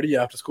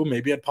 4:30 after school,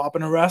 maybe I'd pop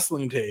in a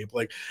wrestling tape.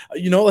 Like,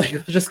 like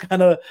it was just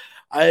kind of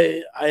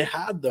I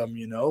had them,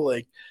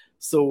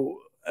 so.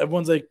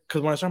 Everyone's like,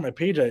 because when I started my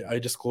page, I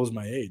disclosed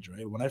my age,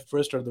 right? When I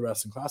first started the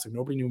Wrestling Classic,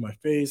 nobody knew my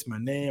face, my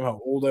name, how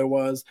old I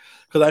was,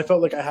 because I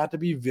felt like I had to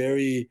be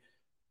very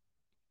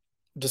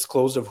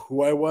disclosed of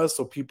who I was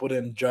so people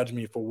didn't judge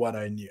me for what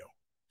I knew.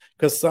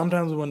 Because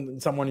sometimes when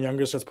someone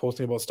younger starts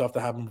posting about stuff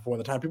that happened before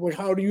the time, people are like,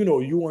 how do you know?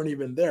 You weren't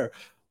even there.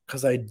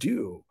 Because I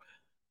do.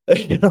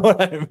 You know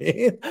what I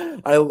mean?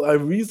 I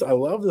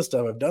love this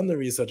stuff. I've done the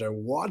research. I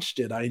watched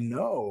it. I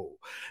know,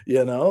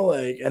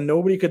 and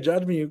nobody could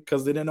judge me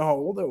because they didn't know how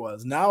old I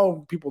was.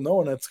 Now people know,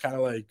 and it's kind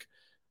of like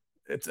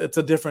it's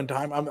a different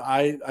time.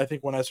 I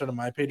think when I started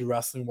my page,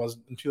 wrestling was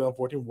in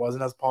 2014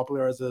 wasn't as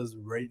popular as it is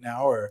right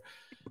now, or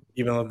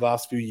even in the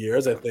last few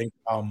years. I think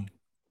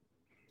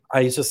I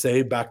used to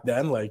say back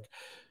then, like,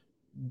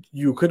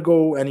 you could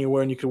go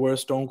anywhere and you could wear a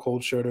Stone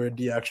Cold shirt or a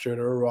DX shirt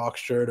or a Rock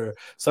shirt or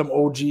some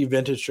OG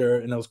vintage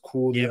shirt, and it was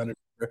cool. Yep.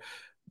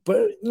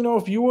 But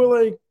if you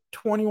were like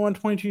 21,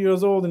 22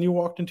 years old and you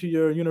walked into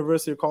your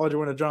university or college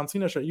wearing a John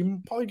Cena shirt,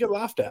 you probably get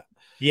laughed at.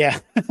 Yeah,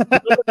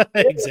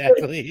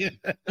 exactly.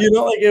 Like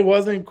it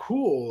wasn't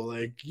cool.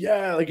 Like,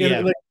 yeah, like,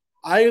 yeah.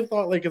 I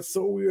thought like it's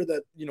so weird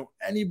that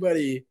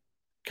anybody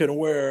can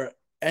wear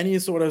any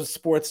sort of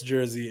sports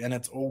jersey and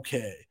it's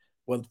okay.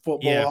 With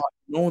football,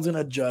 no one's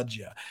gonna judge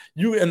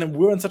you. And then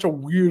we're in such a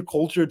weird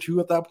culture too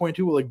at that point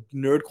too. Like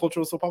nerd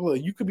culture was so popular.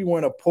 Like, you could be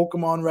wearing a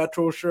Pokemon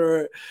retro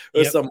shirt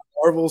or some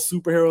Marvel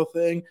superhero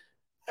thing,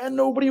 and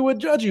nobody would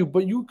judge you.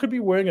 But you could be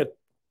wearing a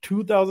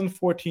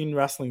 2014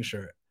 wrestling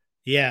shirt.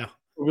 Yeah.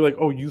 We'll be like,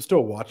 oh, you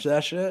still watch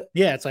that shit?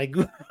 Yeah, it's like,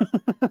 you know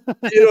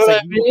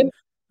what I mean?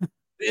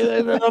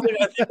 I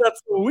think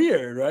that's so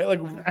weird, right?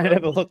 Like I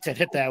never looked at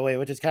it that way,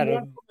 which is kind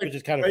of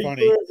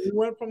funny. We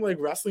went from like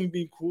wrestling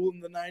being cool in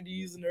the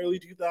 90s and early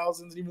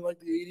 2000s, even like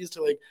the 80s,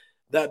 to like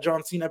that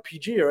John Cena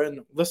PG.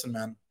 And listen,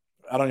 man,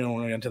 I don't even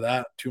want to get into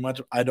that too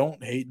much. I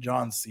don't hate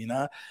John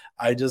Cena.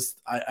 I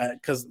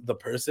because the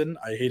person,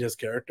 I hate his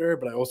character,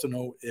 but I also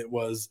know it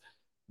was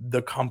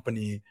the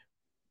company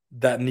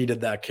that needed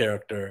that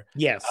character.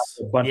 Yes,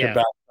 a bunch of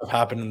bad stuff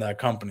happened in that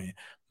company,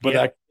 but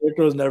that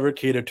character was never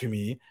catered to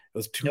me. It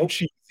was too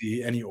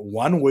cheesy, and he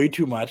won way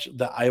too much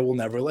that I will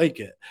never like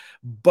it.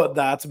 But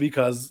that's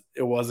because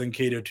it wasn't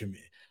catered to me.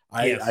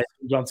 I think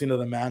John Cena,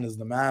 the man, is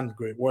the man.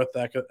 Great work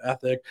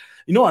ethic.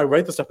 I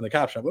write the stuff in the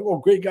caption. I'm like, oh,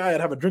 great guy.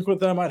 I'd have a drink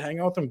with him. I'd hang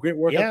out with him. Great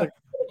work ethic.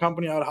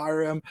 Company, I'd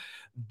hire him.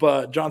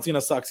 But John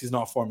Cena sucks. He's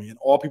not for me. And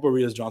all people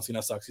read is John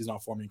Cena sucks. He's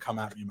not for me. Come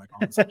at me in my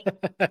comments.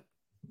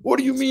 What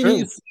do you mean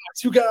he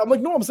sucks? I'm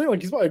like, no, I'm saying like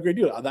he's probably a great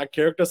dude. That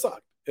character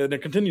sucked. And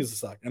it continues to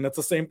suck. And it's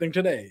the same thing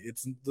today.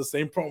 It's the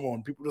same promo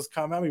and people just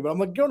come at me. But I'm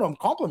like, no, I'm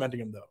complimenting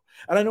him though.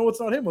 And I know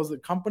it's not him. It was the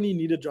company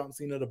needed John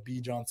Cena to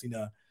be John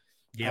Cena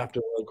after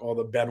like all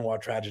the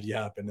Benoit tragedy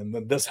happened. And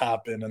then this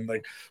happened. And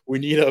like we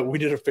need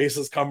a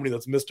faceless company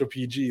that's Mr.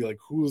 PG. Like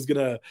who's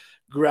gonna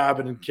grab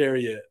it and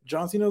carry it?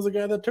 John Cena was the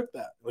guy that took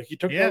that. Like he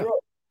took that road.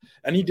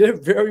 And he did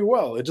it very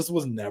well. It just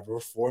was never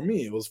for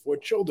me. It was for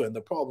children. The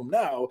problem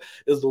now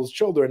is those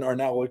children are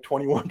now like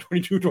 21,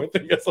 22,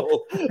 23 years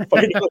old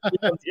fighting on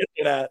the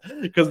internet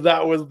because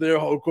that was their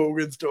Hulk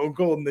Hogan Stone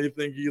Cold. And they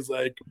think he's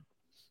like,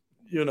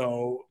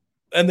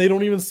 and they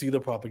don't even see the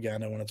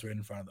propaganda when it's right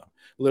in front of them.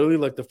 Literally,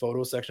 like the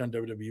photo section on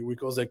WWE Week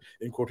goes like,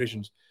 in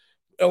quotations,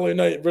 LA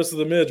Knight versus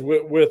The Miz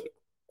with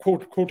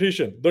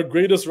quotation, the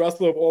greatest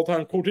wrestler of all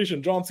time,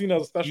 quotation, John Cena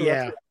as a special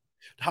wrestler.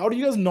 How do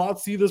you guys not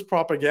see this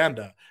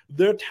propaganda?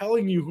 They're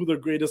telling you who the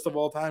greatest of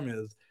all time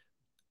is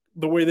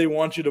the way they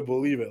want you to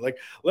believe it. Like,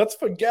 let's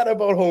forget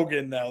about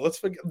Hogan now. Let's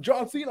forget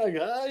John Cena,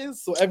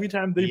 guys. So every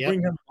time they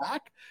bring him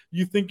back,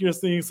 you think you're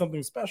seeing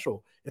something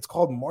special. It's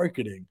called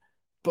marketing.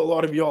 But a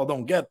lot of y'all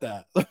don't get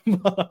that.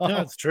 No,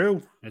 it's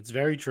true. It's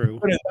very true.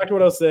 But back to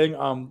what I was saying.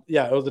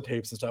 It was the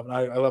tapes and stuff. And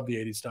I love the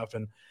 80s stuff.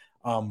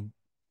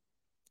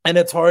 And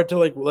it's hard to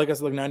like I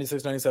said, like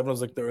 96, 97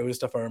 was like the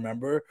earliest stuff I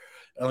remember.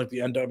 And like the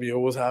NWO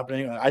was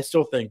happening. I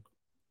still think,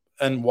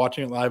 and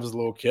watching it live as a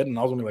little kid, and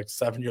I was only like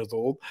 7 years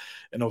old,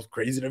 and it was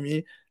crazy to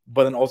me.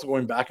 But then also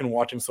going back and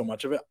watching so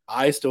much of it,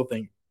 I still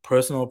think,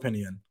 personal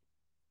opinion.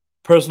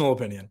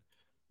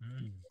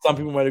 Some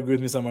people might agree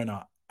with me, some might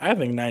not. I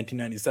think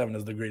 1997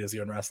 is the greatest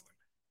year in wrestling.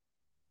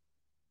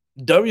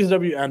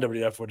 WCW and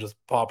WWF were just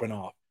popping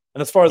off.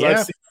 And as far as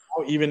I've seen,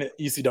 even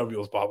ECW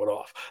was popping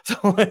off. So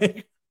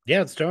like,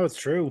 it's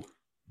true.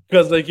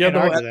 Because like you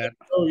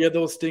had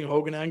those Sting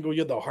Hogan angle,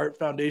 you had the Hart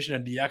Foundation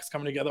and DX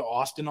coming together,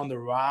 Austin on the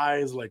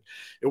rise. Like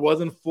it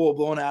wasn't full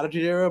blown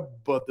Attitude Era,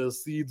 but the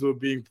seeds were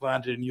being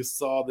planted, and you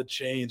saw the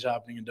change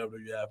happening in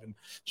WWF. And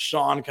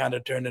Shawn kind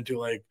of turned into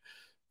like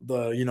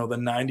the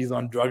 90s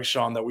on drug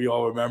Shawn that we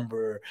all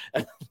remember.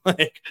 And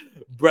like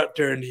Brett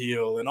turned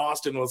heel, and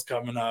Austin was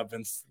coming up,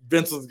 and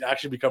Vince was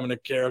actually becoming a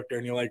character.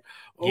 And you're like,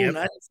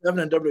 97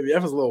 and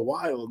WWF is a little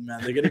wild, man.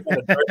 They're getting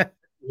kind of dark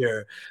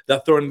here.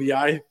 That Thorn in the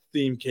Eye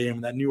theme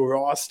came, that new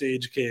Raw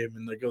stage came,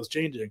 and like it was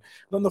changing.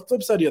 And on the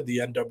flip side, you had the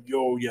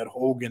NWO, you had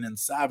Hogan and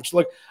Savage.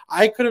 Like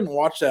I couldn't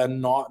watch that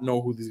and not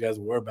know who these guys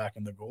were back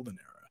in the golden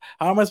era.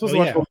 How am I supposed to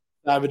watch Hogan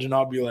and Savage and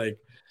not be like,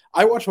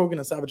 I watched Hogan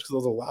and Savage because I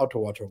was allowed to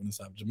watch Hogan and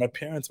Savage. And my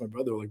parents, my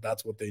brother were like,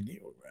 that's what they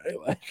knew, right?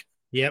 Like,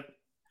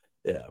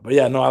 but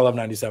I love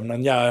 97.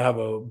 And I have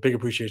a big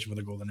appreciation for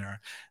the golden era.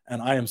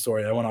 And I am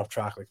sorry, I went off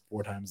track like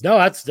 4 times. No,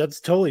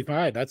 that's totally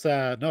fine. That's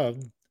no,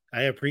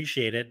 I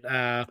appreciate it.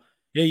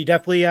 You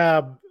definitely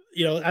the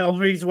only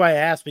reason why I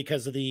asked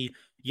because of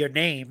your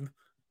name,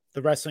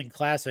 the Wrestling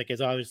Classic,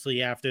 is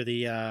obviously after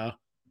the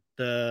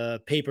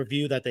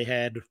pay-per-view that they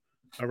had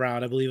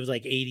around, I believe it was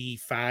like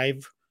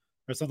 85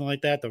 or something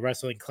like that. The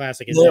Wrestling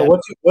Classic is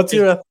what's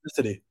your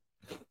ethnicity?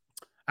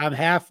 I'm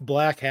half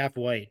black, half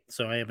white,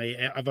 so I'm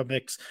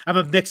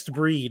a mixed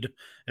breed,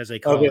 as they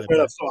call it.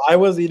 So I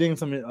was eating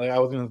something. Like I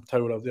was going to tell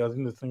you what I was eating. I was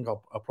eating this thing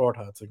called a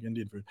paratha. It's like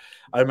Indian food.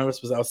 I remember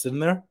I was sitting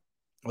there.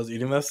 I was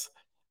eating this.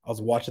 I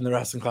was watching the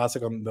Wrestling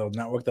Classic on the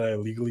network that I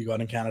illegally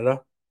got in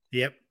Canada.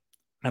 Yep.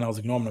 And I was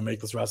like, no, I'm going to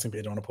make this wrestling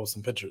page. I want to post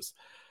some pictures.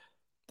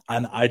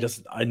 And I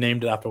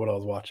named it after what I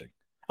was watching.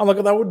 I'm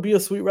like, that would be a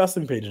sweet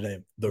wrestling page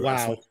name.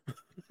 Wow.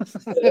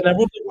 And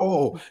everyone's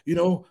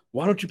like,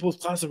 why don't you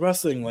post classic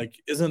wrestling? Like,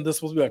 isn't this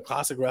supposed to be a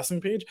classic wrestling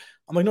page?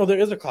 I'm like, no, there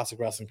is a classic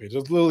wrestling page.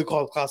 It's literally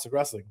called Classic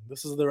Wrestling.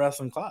 This is the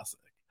Wrestling Classic.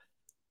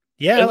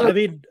 Yeah, I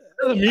mean,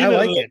 I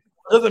like it.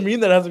 doesn't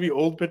mean that it has to be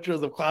old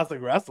pictures of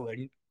classic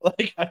wrestling.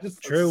 Like I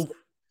just true.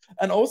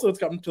 And also it's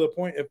gotten to the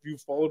point, if you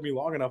followed me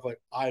long enough, like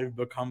I've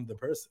become the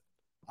person.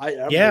 I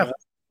am the wrestling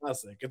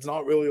classic. It's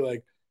not really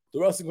like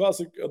the wrestling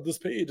classic of this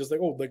page. It's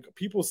like, oh, like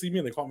people see me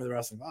and they call me the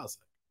wrestling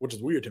classic, which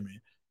is weird to me.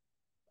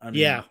 I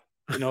mean, that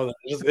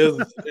just is,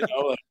 like,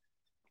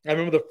 I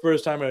remember the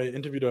first time I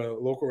interviewed a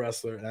local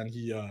wrestler and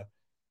he I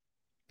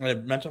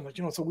mentioned, like,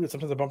 it's so weird.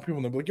 Sometimes I bump people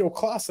and they're like, yo,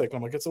 classic. And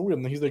I'm like, it's so weird.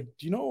 And he's like,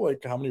 do you know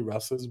like how many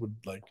wrestlers would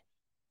like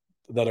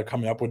that are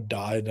coming up would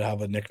die to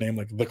have a nickname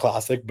like the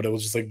classic, but it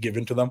was just like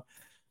given to them?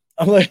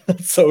 I'm like,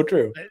 that's so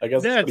true. I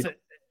guess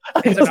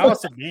it's an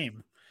awesome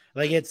name.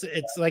 Like it's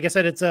like I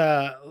said, it's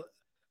it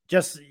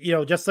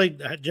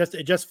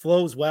just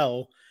flows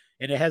well,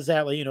 and it has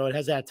that, it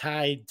has that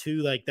tied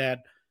to like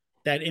that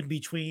in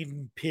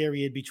between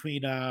period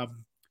between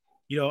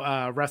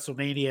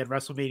WrestleMania and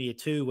WrestleMania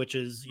 2, which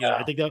is,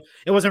 I think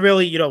it wasn't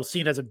really,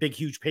 seen as a big,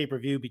 huge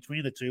pay-per-view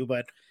between the two,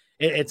 but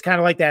it's kind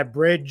of like that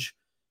bridge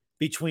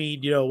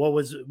between, what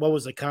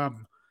was to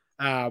come.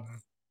 It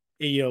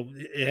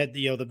had,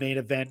 the main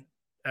event,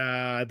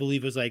 I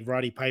believe it was like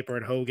Roddy Piper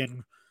and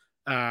Hogan,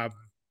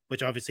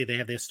 which obviously they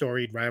have their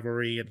storied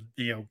rivalry, and,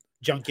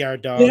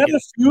 Junkyard Dog. They had a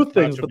few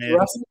things, but the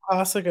Wrestling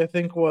Classic, I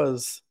think,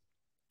 was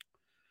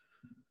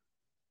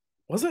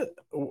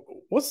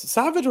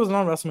Savage was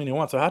on WrestleMania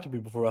 1, so it had to be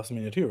before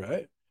WrestleMania 2,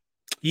 right?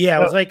 Yeah,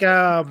 it was like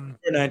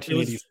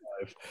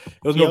 1985.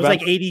 It was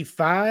like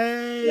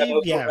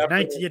 85. Yeah,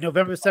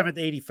 November 7th,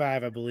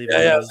 85, I believe.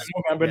 Yeah,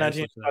 November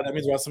 1985. That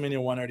means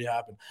WrestleMania 1 already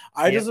happened.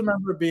 I just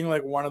remember being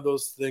like one of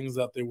those things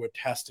that they were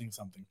testing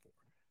something for.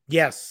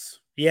 Yes.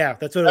 Yeah,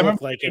 that's what it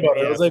looked like.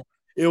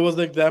 It was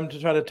like them to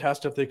try to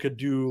test if they could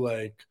do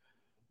like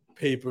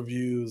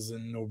pay-per-views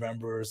in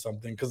November or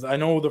something. Because I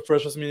know the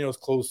first WrestleMania was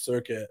closed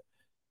circuit.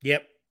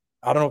 Yep.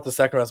 I don't know if the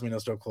second WrestleMania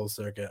was still closed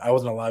circuit. I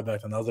wasn't alive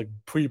back then. I was like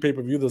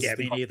pre-pay-per-view.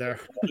 Me neither.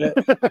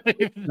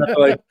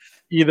 Like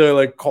either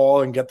like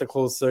call and get the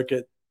closed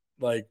circuit,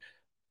 like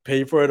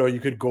pay for it, or you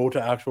could go to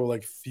actual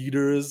like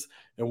theaters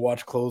and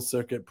watch closed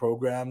circuit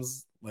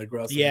programs like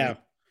WrestleMania. Yeah,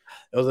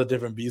 it was a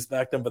different beast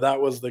back then, but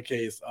that was the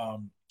case.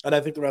 And I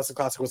think the Wrestling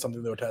Classic was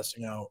something they were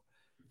testing out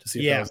to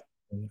see if that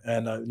was,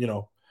 and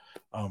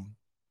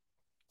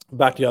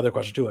back to the other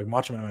question too, like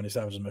Macho Man Randy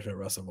Savage is my favorite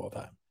wrestler of all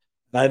time.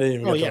 And I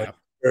didn't even get to like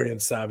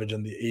experience Savage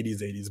in the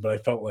 80s, but I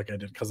felt like I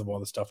did because of all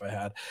the stuff I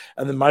had.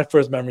 And then my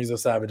first memories of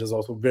Savage is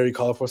also very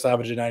colorful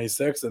Savage in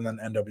 96 and then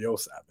NWO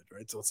Savage,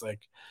 right? So it's like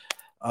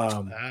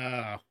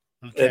okay.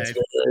 It's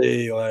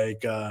very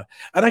like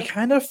and I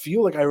kind of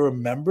feel like I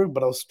remember,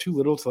 but I was too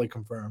little to like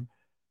confirm.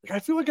 Like I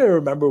feel like I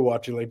remember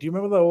watching, like, do you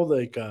remember the old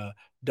like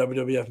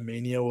WWF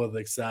Mania with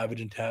like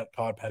Savage and Todd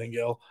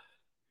Pettingill?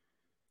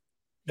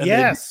 And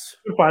yes,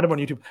 you can find him on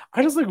YouTube.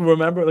 I just like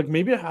remember, like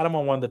maybe I had him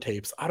on one of the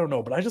tapes. I don't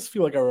know, but I just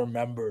feel like I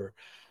remember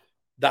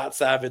that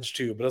Savage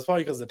too. But it's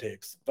probably because of the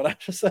tapes. But I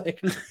just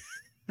like,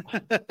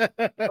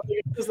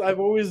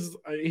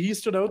 he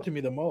stood out to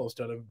me the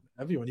most out of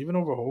everyone, even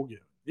over Hogan.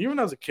 Even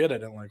as a kid, I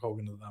didn't like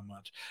Hogan that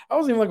much. I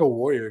wasn't even like a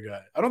Warrior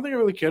guy. I don't think I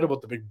really cared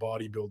about the big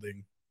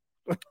bodybuilding.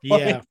 Like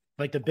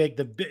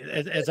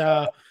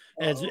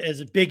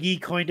as Big E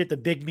coined it, the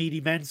big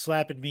meaty men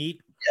slapping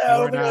meat. Yeah,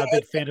 I'm not a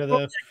big fan of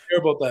the. Care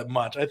about that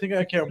much. I think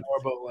I care more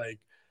about like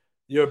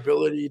your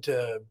ability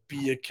to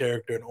be a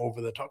character and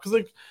over the top. Because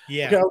like,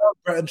 I love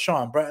Brett and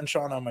Sean. Brett and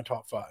Sean are my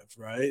top 5,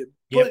 right?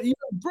 But even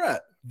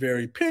Brett,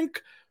 very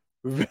pink,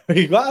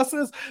 very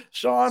glasses.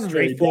 Sean,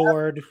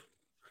 straightforward.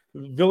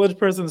 Village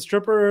person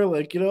stripper,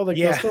 like like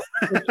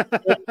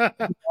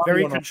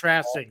very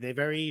contrasting. They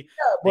very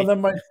well then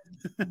my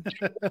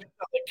that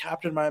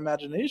captured my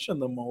imagination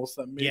the most.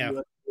 That made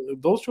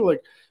those two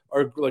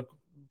are like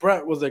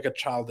Bret was like a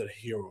childhood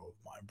hero of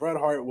mine. Bret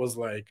Hart was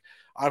like,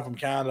 I'm from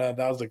Canada.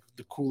 That was like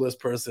the coolest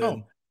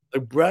person.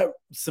 Like Bret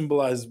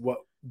symbolized what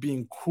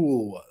being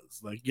cool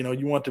was. Like,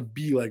 you want to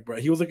be like Bret.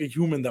 He was like a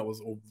human that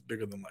was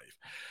bigger than life.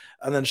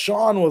 And then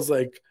Sean was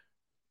like,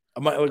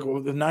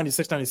 the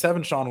 96,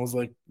 97, Sean was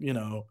like,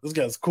 this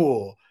guy's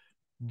cool,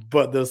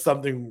 but there's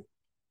something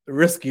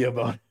risky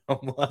about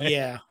him.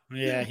 Like,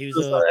 he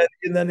was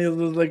and then he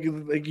was like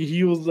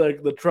he was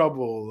like the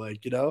trouble,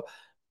 like,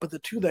 but the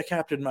two that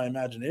captured my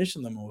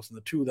imagination the most, and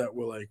the two that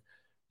were like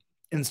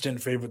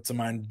instant favorites of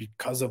mine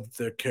because of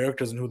their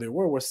characters and who they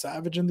were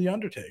Savage and The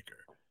Undertaker.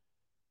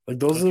 Like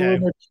those are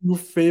my two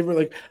favorite.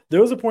 Like there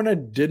was a point I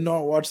did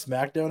not watch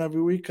SmackDown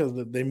every week because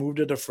they moved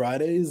it to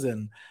Fridays,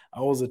 and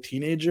I was a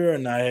teenager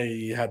and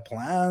I had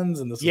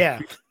plans, and this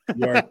and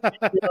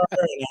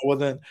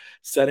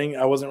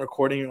I wasn't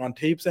recording on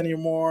tapes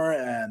anymore,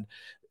 and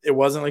it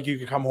wasn't like you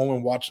could come home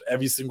and watch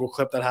every single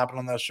clip that happened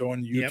on that show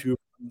on YouTube,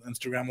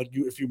 Instagram. Like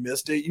if you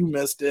missed it, you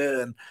missed it,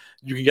 and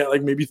you can get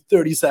like maybe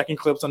 30-second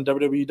clips on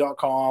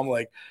WWE.com.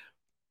 Like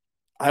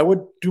I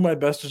would do my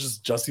best to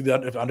just see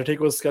if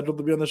Undertaker was scheduled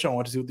to be on the show. I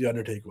want to see what the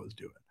Undertaker was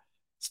doing.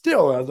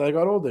 Still, as I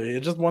got older,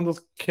 it's just one of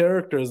those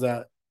characters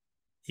that.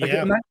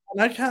 And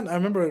I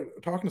remember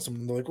talking to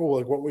someone, they're like, "Oh,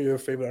 like what were your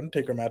favorite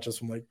Undertaker matches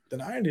from like the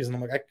 '90s?" And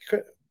I'm like,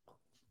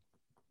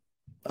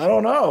 I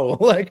don't know.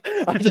 Like,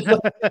 I don't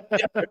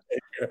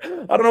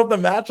know if the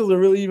matches are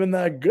really even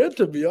that good,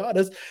 to be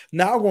honest.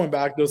 Now going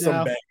back, there's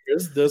some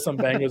bangers. There's some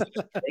bangers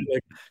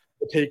like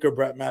the Taker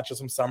Brett matches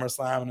from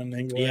SummerSlam in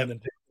England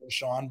and Taker and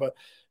Shawn. But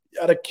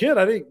as a kid,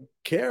 I didn't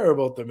care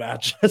about the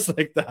matches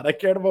like that. I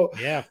cared about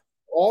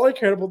all I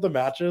cared about the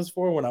matches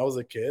for when I was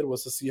a kid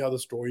was to see how the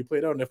story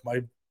played out and if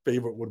my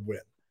favorite would win.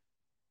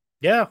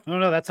 Yeah,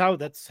 no, that's how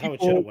it should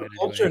have went. The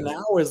culture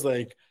now is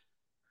like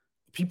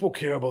people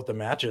care about the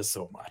matches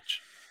so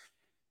much.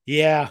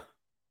 Yeah.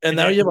 And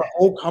now you have a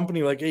whole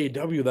company like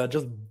AEW that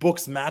just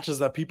books matches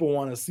that people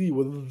want to see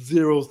with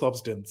zero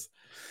substance,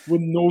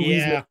 with no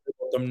reason to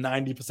about them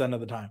 90% of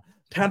the time.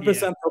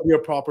 10% will be a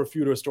proper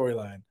feud or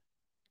storyline.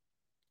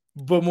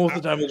 But most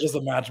of the time, it's just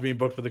a match being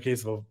booked for the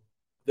case of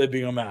it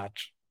being a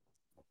match.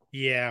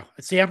 Yeah.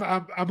 See,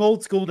 I'm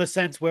old school in the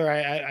sense where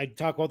I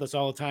talk about this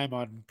all the time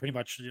on pretty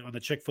much on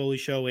the Chick Foley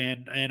show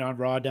and on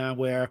Raw Down,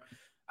 where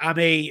I'm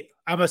a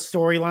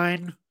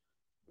storyline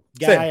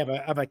guy.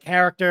 I'm a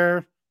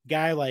character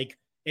guy. Like,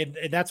 and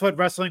that's what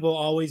wrestling will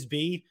always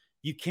be.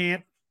 You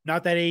can't,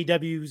 not that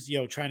AEW's,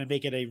 trying to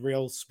make it a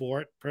real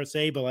sport per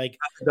se, but like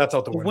that's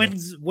out the window.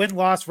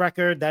 Win-loss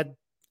record that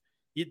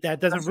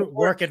doesn't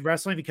work in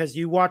wrestling, because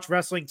you watch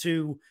wrestling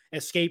to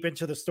escape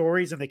into the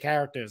stories and the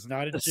characters,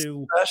 not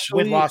into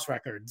win-loss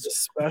records.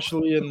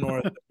 Especially in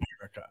North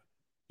America.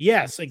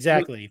 Yes,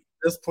 exactly.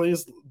 This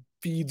place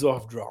feeds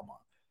off drama.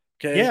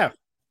 Okay. Yeah.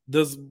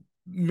 There's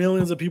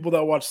millions of people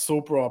that watch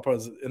soap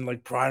operas in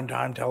like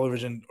primetime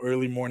television,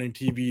 early morning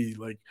TV.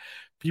 Like,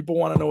 people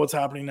want to know what's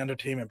happening in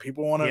entertainment.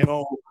 People want to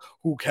know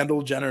who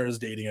Kendall Jenner is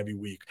dating every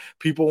week.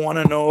 People want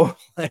to know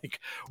like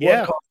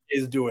what Kanye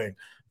is doing.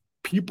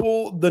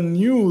 People, the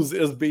news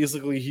is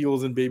basically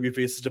heels and baby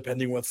faces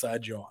depending what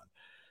side you're on.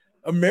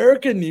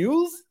 American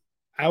news,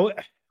 I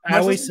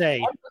always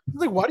say,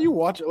 like, why do you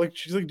watch it? Like,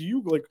 she's like, do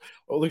you like,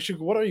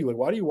 what are you like?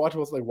 Why do you watch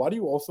what's like? Why do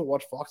you also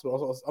watch Fox? But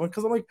also,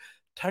 because I'm like,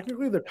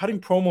 technically they're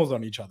cutting promos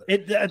on each other.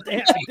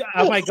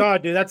 Oh my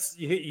god, dude, that's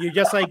you're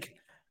just like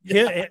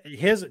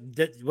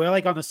we're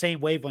like on the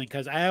same wavelength,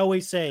 because I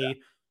always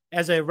say,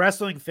 as a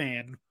wrestling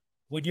fan,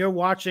 when you're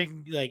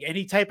watching like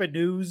any type of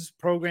news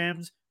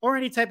programs or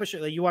any type of show,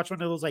 like you watch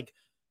one of those like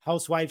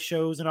housewife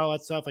shows and all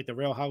that stuff, like the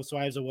Real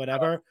Housewives or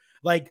whatever,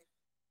 like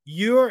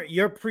your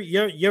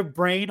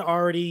brain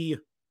already,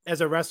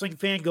 as a wrestling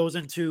fan, goes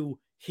into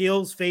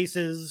heels,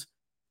 faces,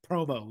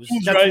 promos.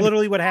 That's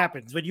literally what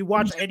happens when you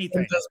watch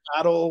anything. This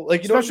battle,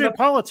 like, especially in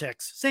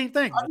politics, same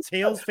thing. It's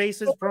heels,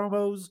 faces,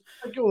 promos.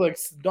 Like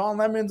Don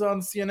Lemon's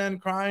on CNN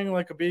crying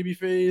like a baby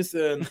face,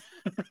 and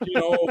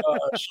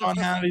Sean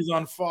Hannity's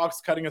on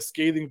Fox cutting a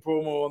scathing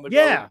promo on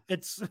the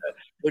it's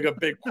like a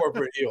big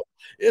corporate heel.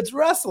 It's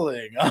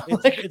wrestling.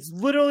 It's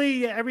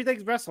literally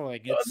everything's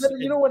wrestling.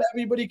 When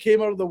everybody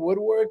came out of the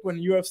woodwork when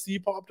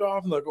UFC popped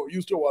off and like, oh,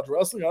 you still watch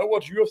wrestling? I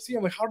watch UFC.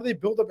 I'm like, how do they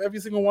build up every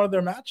single one of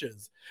their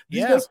matches?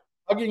 These guys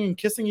hugging and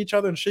kissing each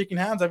other and shaking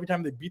hands every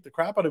time they beat the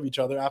crap out of each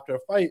other after a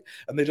fight,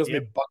 and they just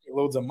make bucket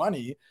loads of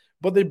money.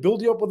 But they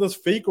build you up with this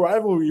fake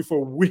rivalry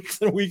for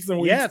weeks and weeks and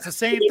weeks. Yeah, it's the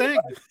same thing.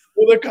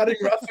 They're cutting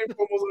wrestling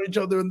promos on each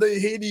other and they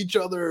hate each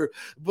other.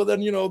 But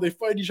then, they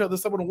fight each other.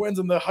 Someone wins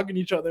and they're hugging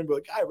each other and be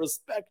like, I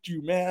respect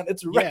you, man.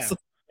 It's wrestling.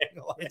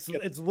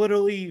 It's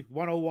literally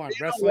 101.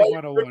 Wrestling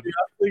 101.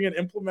 Wrestling, and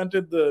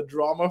implemented the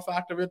drama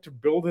fact of it to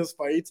build his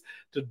fights,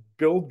 to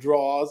build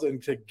draws,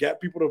 and to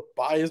get people to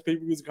buy his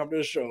pay-per-views and come to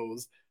his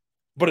shows.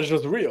 But it's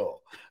just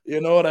real.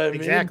 You know what I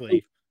mean?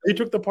 Exactly. They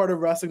took the part of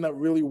wrestling that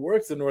really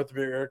works in North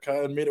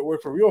America and made it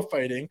work for real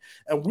fighting.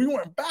 And we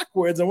went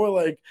backwards and we're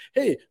like,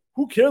 hey,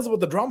 who cares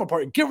about the drama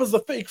part? Give us the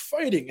fake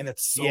fighting. And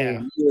it's so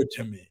weird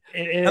to me.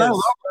 It is.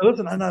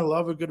 I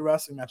love a good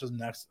wrestling match as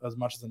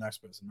much as the next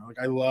person. Like,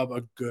 I love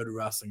a good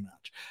wrestling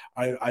match.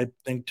 I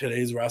think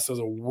today's wrestlers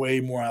are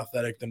way more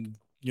athletic than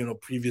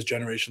previous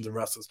generations of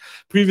wrestlers.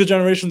 Previous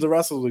generations of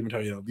wrestlers will even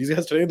tell you, these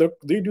guys today,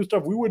 they do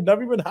stuff we would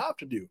never even have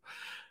to do.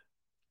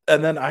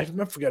 And then I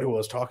forget who I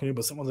was talking to,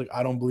 but someone's like,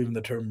 I don't believe in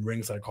the term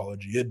ring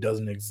psychology. It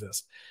doesn't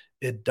exist.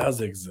 It does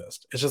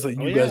exist. It's just like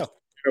you guys don't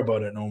care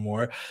about it no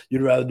more.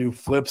 You'd rather do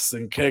flips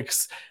and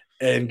kicks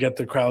and get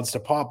the crowds to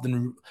pop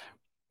than.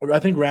 I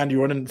think Randy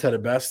Orton said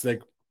it best.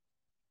 Like,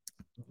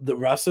 the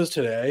wrestlers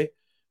today,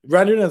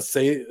 Randy didn't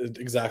say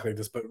exactly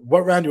this, but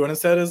what Randy Orton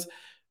said is,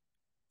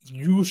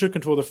 you should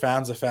control the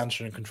fans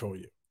shouldn't control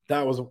you.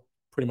 That was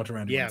pretty much what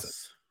Randy Orton said.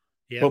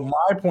 Yeah. But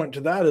my point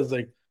to that is,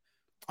 like,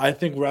 I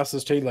think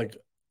wrestlers today, like,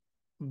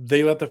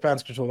 they let the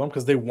fans control them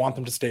because they want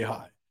them to stay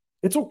high.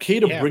 It's okay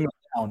to bring them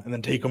down and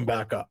then take them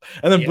back up,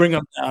 and then bring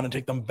them down and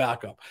take them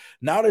back up.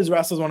 Nowadays,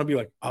 wrestlers want to be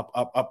like up,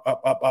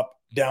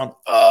 down,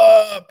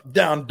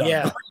 down.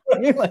 Yeah. I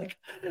mean, like,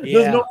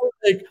 there's no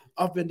like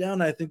up and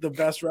down. I think the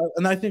best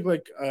and I think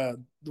like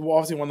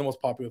obviously one of the most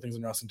popular things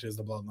in wrestling today is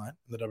the Bloodline,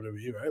 the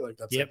WWE, right? Like,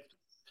 that's like,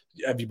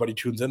 everybody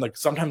tunes in. Like,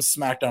 sometimes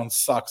SmackDown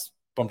sucks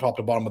from top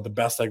to bottom, but the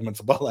best segment's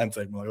a Bloodline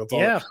segment. Like, that's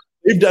all.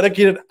 They've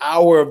dedicated an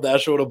hour of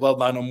that show to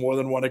Bloodline on more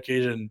than one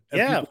occasion.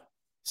 And people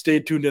stay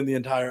tuned in the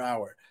entire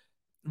hour.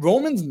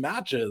 Roman's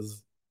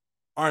matches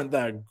aren't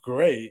that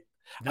great,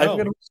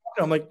 No.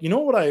 I'm like, you know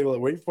what I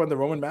wait for in the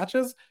Roman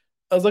matches?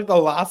 I was like the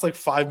last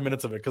 5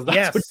 minutes of it, because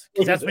that's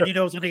when you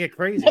know it's going to get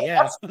crazy.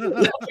 Yeah, that's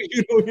what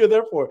you know you're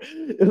there for.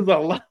 It's the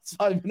last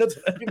 5 minutes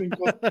of everything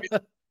goes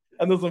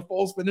and there's some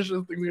false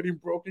finishes, things getting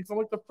broken. So I'm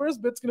like, the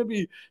first bit's gonna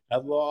be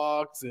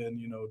headlocks and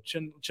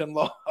chin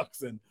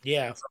locks and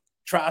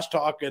trash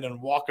talking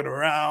and walking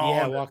around.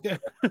 Yeah, walking.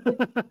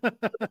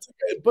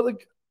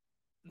 But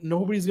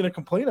nobody's gonna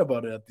complain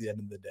about it at the end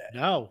of the day.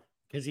 No,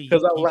 because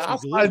the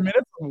last 5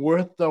 minutes are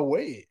worth the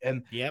wait,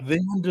 and they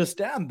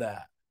understand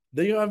that.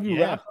 They have you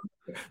wrap.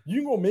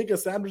 You go make a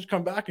sandwich,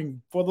 come back,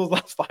 and for those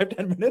last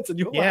 5-10 minutes, and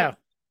you'll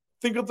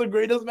think it's the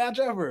greatest match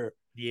ever.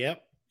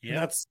 Yep. And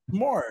that's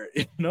smart,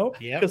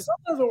 Because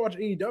sometimes I watch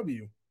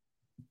AEW.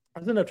 I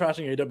was in a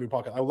trashing AEW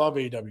podcast. I love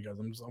AEW,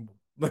 guys.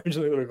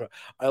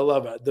 I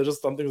love it. There's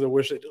just some things I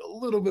wish they did a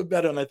little bit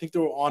better, and I think they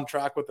were on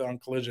track with it on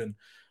Collision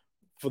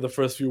for the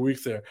first few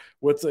weeks there.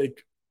 Where it's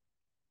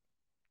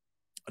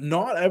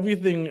not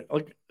everything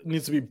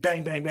needs to be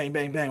bang, bang, bang,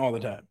 bang, bang all the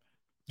time.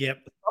 Yep.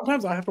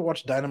 Sometimes I have to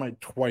watch Dynamite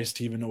twice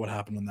to even know what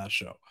happened in that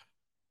show.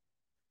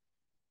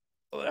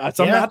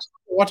 Some matches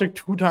I watch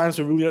 2 times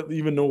to really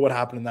even know what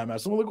happened in that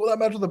match. Someone's like, that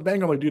match was a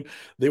bang. I'm like, dude,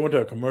 they went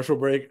to a commercial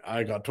break.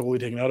 I got totally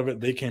taken out of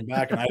it. They came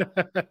back, and I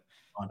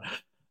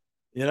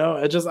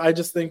I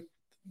just think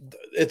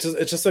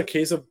it's just a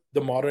case of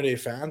the modern day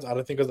fans.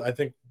 I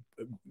think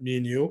me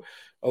and you,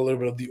 a little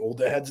bit of the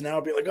older heads now,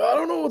 be like, I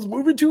don't know, it's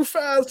moving too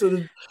fast,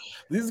 and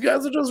these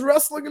guys are just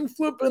wrestling and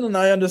flipping. And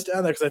I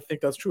understand that, because I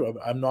think that's true.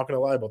 I'm not gonna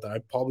lie about that. I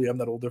probably am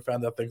that older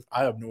fan that thinks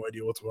I have no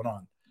idea what's going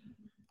on.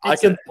 I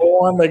can go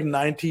on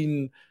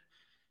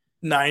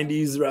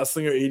 1990s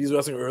wrestling or 80s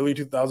wrestling, early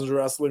 2000s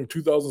wrestling,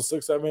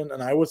 2006, 2007,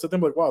 and I would sit there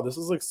and be like, wow, this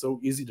is so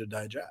easy to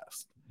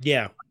digest.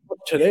 Yeah.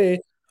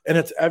 Today, and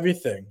it's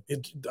everything.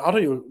 I'll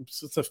tell you,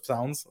 since it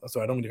sounds,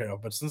 so I don't mean to cut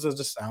off, but since it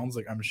just sounds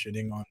like I'm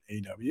shitting on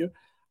AEW,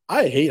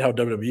 I hate how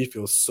WWE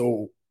feels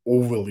so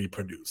overly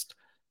produced.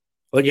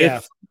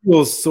 It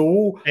feels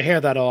so. I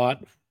hear that a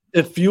lot.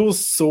 It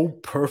feels so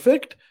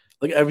perfect.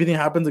 Everything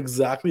happens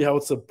exactly how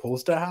it's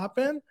supposed to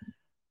happen.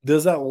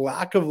 There's that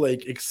lack of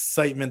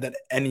excitement that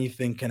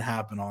anything can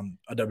happen on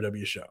a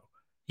WWE show.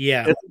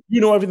 Yeah.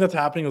 Everything that's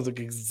happening is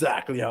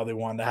exactly how they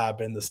want to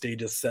happen. The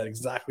stage is set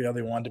exactly how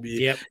they want to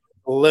be. Yep.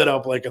 Lit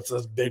up like it's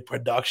this big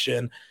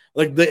production.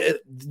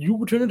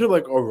 You turn into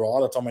a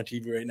Raw that's on my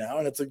TV right now,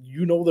 and it's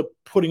they're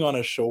putting on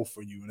a show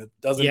for you, and it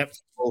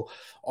doesn't feel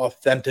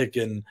authentic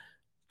and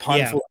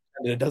punful.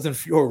 It doesn't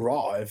feel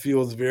raw. It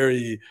feels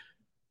very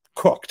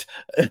cooked.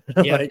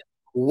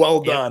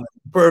 Well done,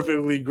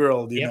 perfectly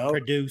grilled,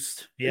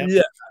 produced. Yeah.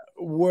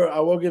 I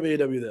will give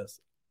AEW this.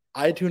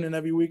 I tune in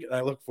every week, and I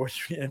look forward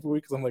to it every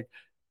week, because I'm like,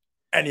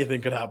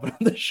 anything could happen on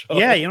the show.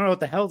 Yeah, you don't know what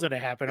the hell's going to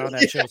happen on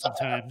that show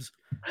sometimes.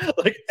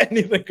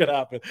 Anything could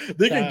happen.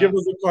 They can give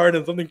us a card,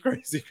 and something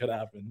crazy could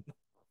happen.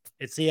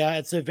 It's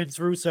a Vince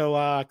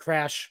Russo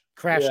crash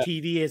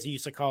TV, as he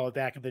used to call it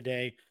back in the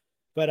day.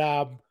 But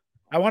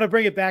I want to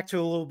bring it back to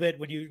a little bit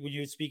when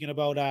you're speaking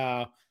about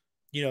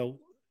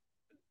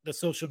the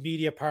social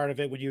media part of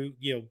it, when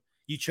you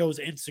chose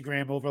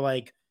Instagram over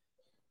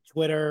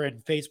Twitter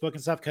and Facebook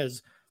and stuff,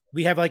 because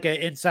we have an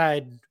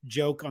inside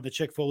joke on the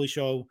Chick Foley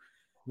show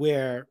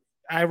where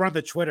I run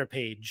the Twitter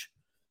page,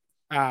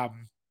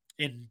 and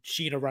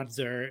Sheena runs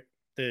the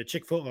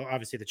Chick Foley,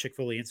 obviously the Chick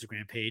Foley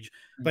Instagram page,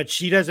 but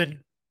she doesn't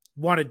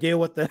want to deal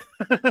with the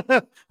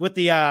with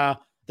the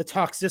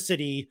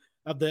toxicity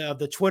of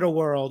the Twitter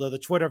world, or the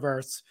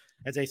Twitterverse,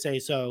 as they say.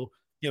 So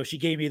she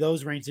gave me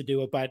those reins to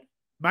do it, but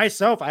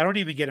myself, I don't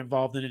even get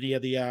involved in any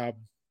of the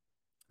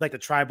the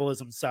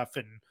tribalism stuff,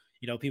 and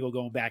people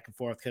going back and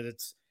forth, because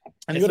it's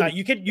not.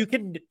 You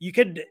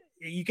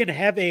can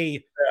have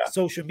a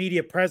social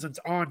media presence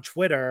on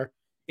Twitter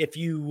if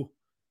you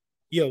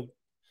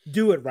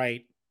do it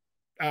right,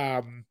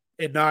 and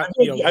not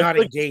not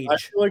engage. I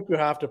feel like you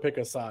have to pick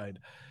a side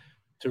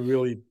to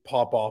really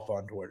pop off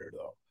on Twitter,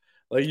 though.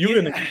 You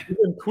can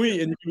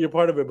tweet and you can be a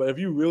part of it, but if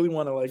you really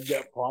want to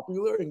get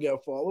popular and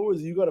get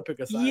followers, you got to pick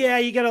a side. Yeah,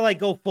 you got to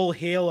go full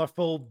heel or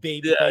full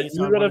baby face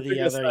on one or the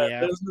other.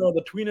 Yeah,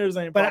 the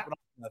tweeners ain't popping up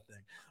on that thing.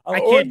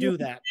 I can't do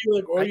that. You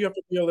have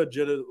to be a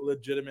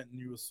legitimate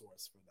news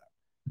source for that.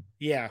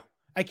 Yeah,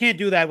 I can't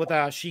do that with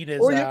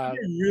Sheena's. Or you have to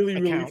be really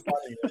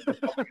funny.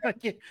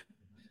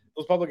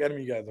 Those Public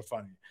Enemy guys are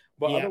funny.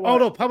 But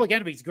no, Public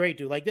Enemy's great,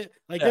 dude.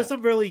 There's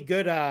some really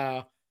good.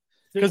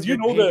 Because the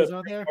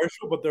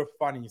commercial, but they're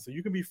funny, so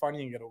you can be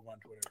funny and get over on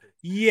Twitter too.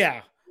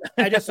 Yeah,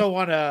 I just don't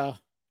want to.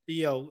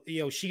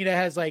 Sheena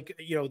has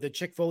the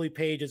Chick Foley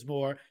page is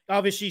more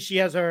obviously. She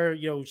has her.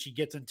 She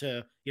gets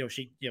into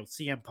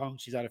CM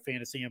Punk. She's not a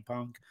fan of CM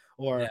Punk.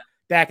 Or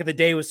back in the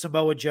day with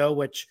Samoa Joe,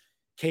 which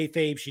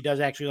kayfabe, she does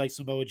actually like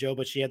Samoa Joe,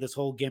 but she had this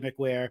whole gimmick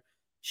where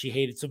she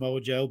hated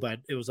Samoa Joe. But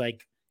it was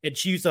and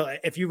she used to.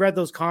 If you read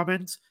those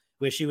comments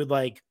where she would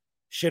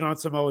shit on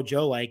Samoa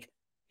Joe,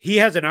 he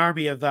has an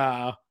army of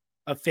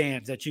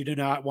fans that you do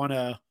not want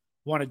to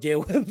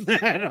deal with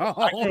at all.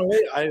 I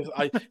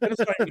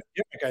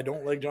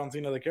don't like John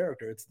Cena the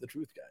character. It's the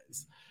truth,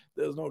 guys.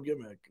 there's no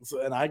gimmick.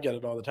 So, and I get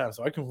it all the time,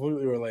 so I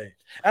completely relate.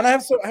 And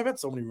I've had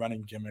so many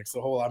running gimmicks.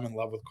 The whole I'm in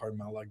love with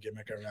Carmella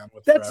gimmick I ran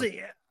with. That's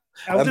it.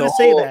 I was going to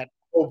say that.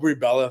 Whole Brie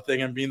Bella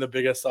thing and being the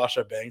biggest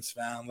Sasha Banks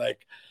fan,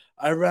 like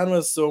I ran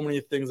with so many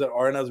things that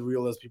aren't as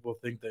real as people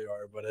think they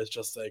are, but it's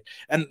just like,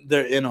 and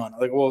they're in on it.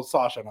 Like, well,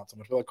 Sasha not so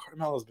much, but like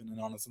Carmella's been in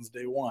on it since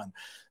day one.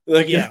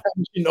 Like, yeah,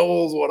 she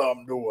knows what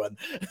I'm doing.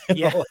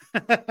 Yeah.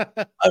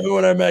 I mean,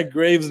 when I met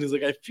Graves and he's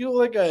like, I feel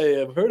like I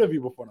have heard of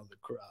you before, and I was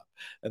like, crap.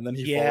 And then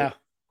he followed,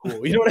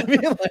 cool. You know what I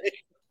mean?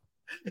 Like,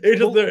 it's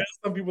just, there is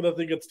some people that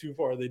think it's too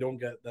far. They don't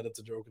get that it's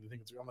a joke. And they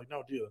think it's real. I'm like,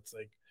 no, dude, it's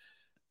like,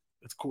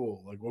 it's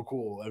cool. Like, we're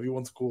cool.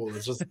 Everyone's cool.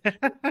 It's just,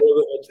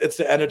 it's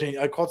to entertain.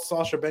 I called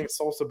Sasha Banks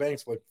Salsa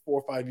Banks for like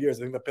 4 or 5 years.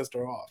 I think that pissed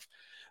her off.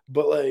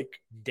 But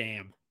like,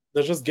 damn,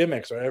 there's just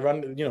gimmicks, right? I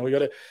run, we got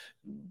to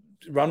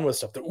run with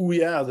stuff. I've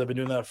been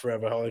doing that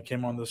forever. How I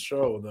came on this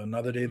show, the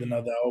Another Day, the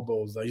Another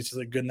Elbows. I used to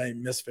say Good Night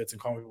Misfits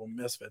and call people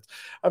Misfits.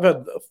 I've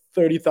had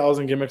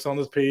 30,000 gimmicks on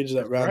this page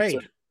that ran. Right.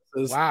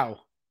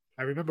 Wow.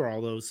 I remember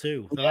all those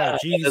too. Yeah,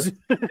 and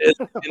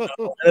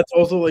it's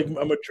also like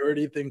a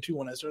maturity thing too.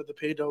 When I started the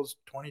page, I was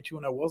 22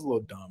 and I was a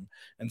little dumb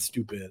and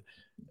stupid,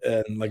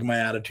 and like my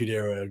attitude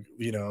era,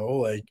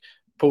 like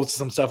posted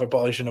some stuff I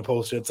probably shouldn't have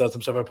posted, said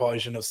some stuff I probably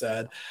shouldn't have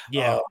said.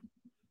 Yeah.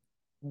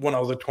 When I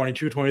was like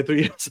 22,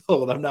 23 years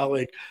old, I'm now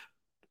like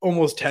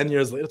almost 10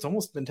 years later. It's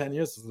almost been 10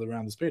 years since I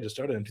ran this page. It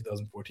started in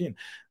 2014.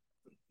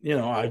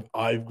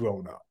 I've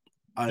grown up.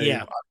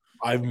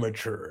 I've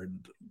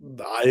matured.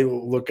 I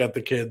look at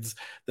the kids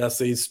that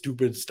say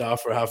stupid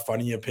stuff or have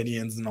funny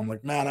opinions, and I'm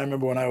like, man, I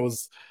remember when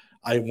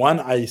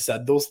I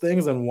said those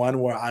things, and one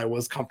where I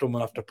was comfortable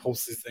enough to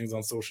post these things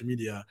on social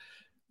media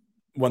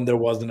when there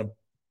wasn't a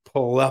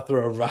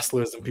plethora of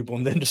wrestlers and people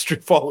in the industry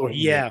following.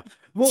 Yeah.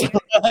 Me.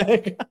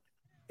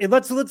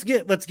 Well, let's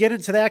get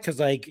into that, because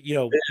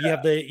you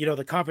have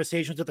the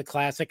conversations at the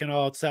Classic and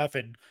all that stuff.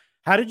 And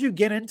how did you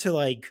get into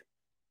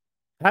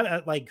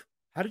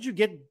how did you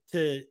get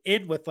to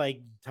in with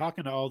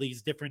talking to all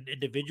these different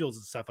individuals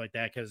and stuff like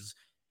that? Because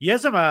he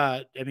has some,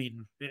 I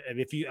mean,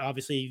 if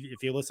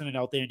you're listening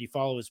out there and you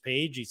follow his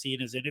page, you see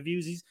in his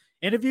interviews, he's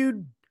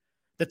interviewed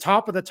the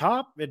top of the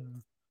top,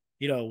 and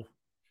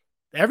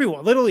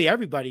everyone, literally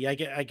everybody I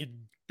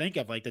can think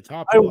of, like the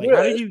top. I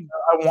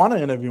want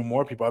to interview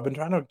more people. I've been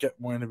trying to get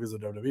more interviews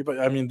with WWE,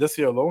 but I mean, this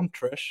year alone,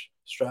 Trish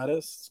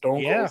Stratus,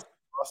 Stone Cold,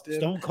 Austin.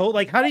 Stone Cold.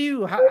 Like, how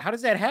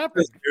does that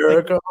happen?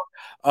 Jericho.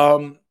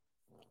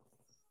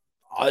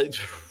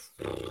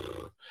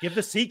 Give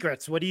the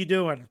secrets. What are you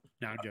doing?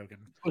 No, I'm joking.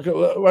 Okay,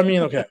 I mean,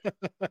 okay.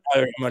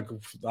 I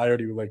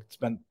already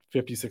spent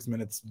 56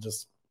 minutes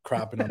just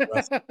crapping on the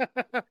rest,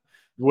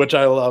 which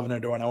I love and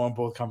adore, and I want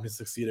both companies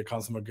to succeed. It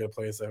comes from a good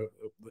place.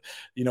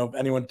 If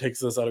anyone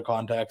takes this out of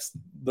context,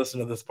 listen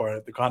to this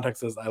part. The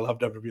context is I love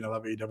WWE and I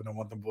love AEW and I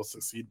want them both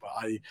to succeed, but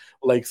I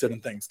like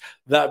certain things.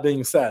 That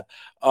being said,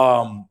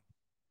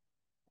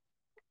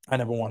 I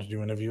never wanted to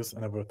do interviews.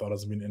 I never thought I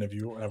was going to be an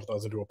interview. I never thought I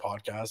was going to do a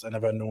podcast. I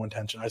never had no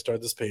intention. I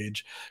started this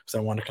page because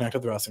I wanted to connect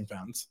with wrestling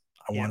fans.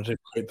 I wanted to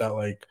create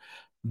that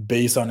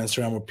base on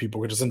Instagram where people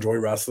could just enjoy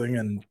wrestling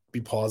and be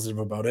positive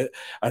about it.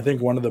 I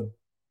think one of the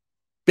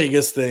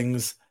biggest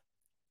things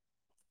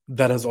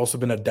that has also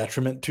been a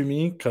detriment to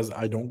me, because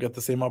I don't get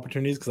the same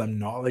opportunities, because I'm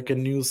not like a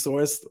news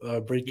source,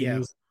 breaking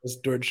news,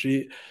 dirt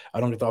sheet. I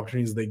don't get the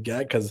opportunities they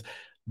get because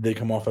they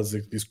come off as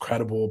these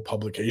credible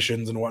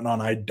publications and whatnot.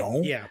 And I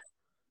don't. Yeah.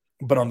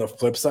 But on the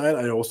flip side,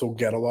 I also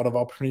get a lot of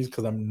opportunities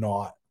because I'm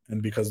not.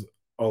 And because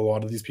a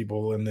lot of these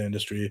people in the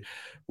industry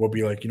will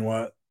be like, you know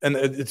what? And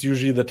it's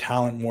usually the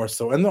talent more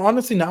so. And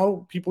honestly,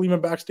 now people even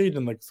backstage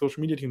and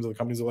social media teams of the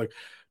companies are like,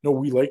 no,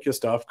 we like your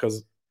stuff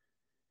because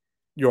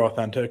you're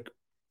authentic.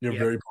 You're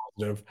very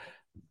positive.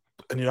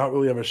 And you're not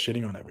really ever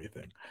shitting on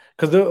everything.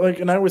 Because they're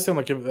and I always say,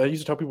 if I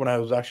used to tell people when I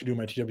was actually doing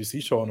my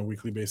TWC show on a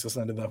weekly basis,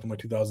 and I did that from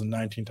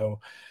 2019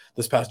 till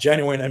this past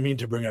January, and I mean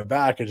to bring it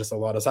back. It just a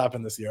lot has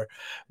happened this year.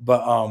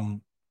 But I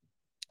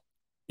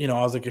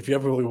was like, if you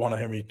ever really want to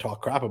hear me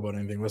talk crap about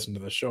anything, listen to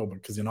the show,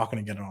 because you're not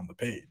going to get it on the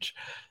page.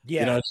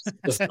 Yeah. It's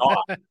just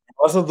not.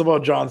 Unless it's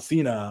about John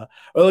Cena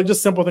or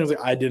just simple things like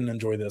I didn't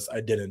enjoy this,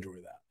 I did enjoy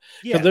that.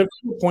 Yeah, there's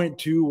a point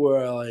too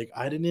where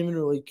I didn't even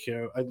really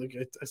care.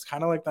 It's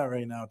kind of like that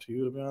right now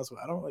too. To be honest,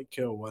 I don't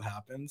care what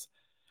happens.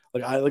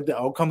 The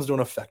outcomes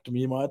don't affect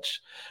me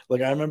much.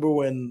 I remember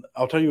when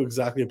I'll tell you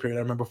exactly a period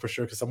I remember for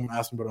sure, because someone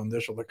asked me about it on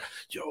this show,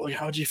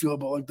 how'd you feel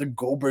about the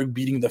Goldberg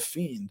beating the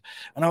Fiend?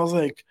 And I was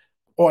like,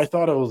 oh, I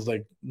thought it was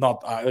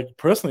not.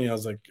 Personally, I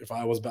was like, if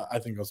I was bad, I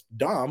think it was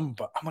dumb.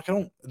 But I'm I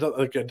don't.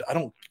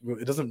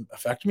 It doesn't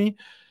affect me.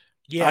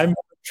 Yeah, I'm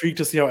intrigued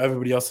to see how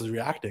everybody else is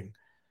reacting.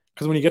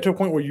 Because when you get to a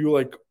point where you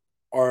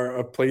are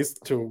a place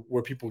to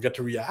where people get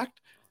to react,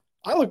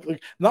 I look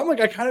like, not like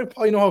I kind of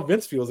probably know how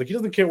Vince feels. Like he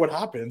doesn't care what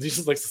happens. He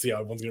just likes to see how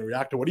everyone's gonna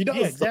react to what he does.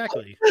 Yeah,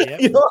 exactly.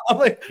 You know, I'm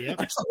like,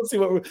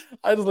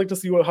 I just like to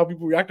see how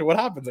people react to what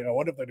happens. Like, I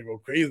wonder if they're gonna go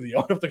crazy. I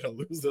wonder if they're gonna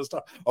lose this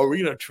stuff. Are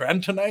we gonna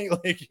trend tonight?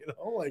 Like, you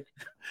know, like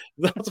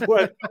that's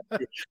what I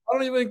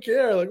don't even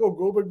care. Like, oh,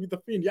 Goldberg beat the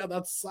Fiend. Yeah,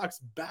 that sucks.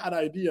 Bad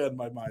idea in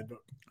my mind. But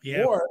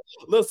more,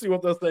 let's see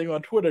what they're saying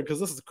on Twitter because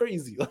this is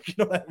crazy. Like, you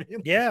know what I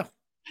mean? Yeah.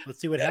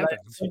 Let's see what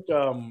happens.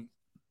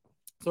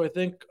 So I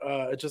think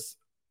it just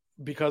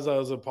because I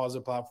was a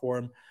positive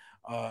platform,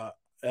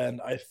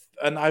 and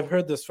I've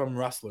heard this from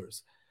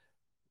wrestlers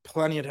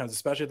plenty of times,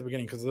 especially at the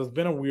beginning, because there's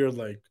been a weird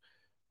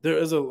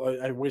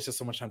I wasted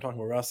so much time talking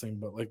about wrestling,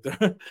 but like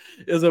there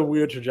is a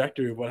weird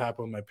trajectory of what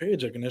happened with my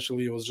page. Like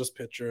initially it was just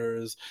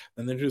pictures,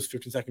 then they introduced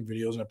 15-second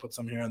videos and I put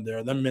some here and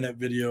there, then minute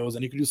videos,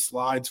 and you could do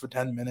slides for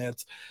 10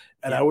 minutes.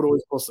 And I would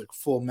always post like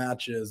full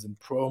matches and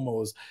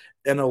promos.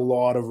 And a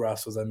lot of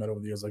wrestlers I met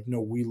over the years, like,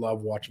 no, we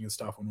love watching his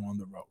stuff when we're on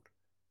the road.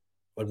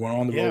 Like when we're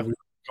on the road, we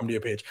come to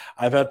your page.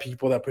 I've had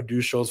people that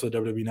produce shows for the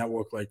WWE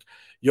Network, like,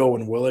 yo,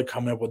 when we're like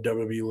coming up with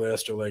WWE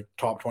list or like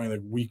top 20,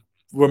 like we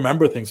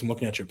remember things from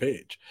looking at your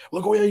page.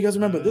 Like, oh yeah, you guys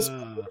remember this?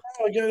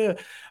 Yeah.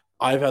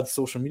 I've had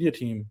social media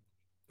team,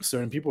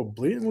 certain people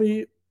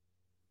blatantly,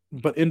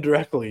 but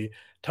indirectly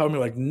tell me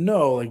like,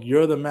 no, like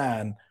you're the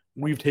man.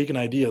 We've taken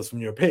ideas from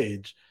your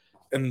page.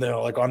 And they're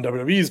like on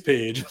WWE's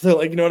page. They're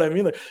like, you know what I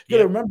mean? Like, you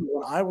gotta remember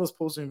when I was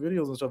posting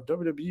videos and stuff,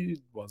 WWE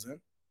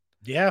wasn't.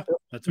 Yeah,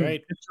 that's right.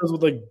 Pictures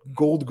with like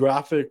gold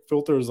graphic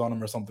filters on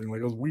them or something.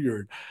 Like it was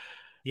weird.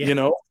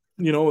 Yeah.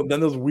 You know, then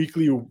there's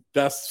weekly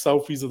best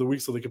selfies of the week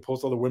so they could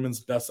post all the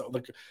women's best.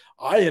 Like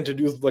I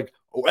introduced like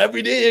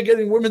every day you're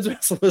getting women's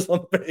wrestlers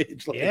on the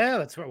page. Like, yeah,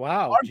 that's right.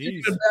 Wow. I'm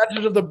taking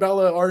advantage of the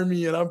Bella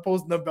army and I'm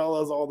posting the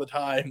Bellas all the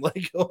time.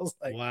 Like it was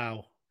like,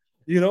 wow.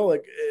 You know,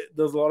 like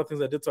there's a lot of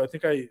things I did. So I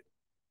think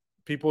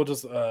people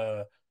just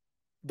the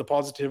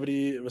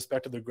positivity,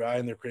 respected their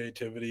grind, their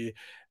creativity,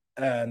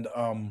 and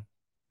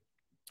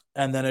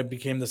then it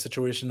became the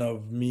situation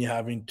of me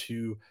having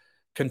to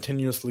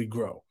continuously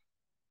grow.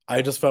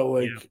 I just felt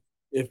like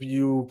if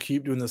you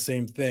keep doing the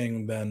same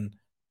thing, then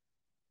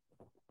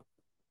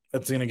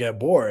it's gonna get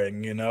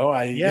boring, you know.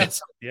 I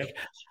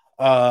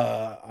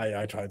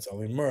tried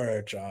selling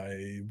merch.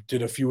 I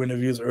did a few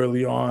interviews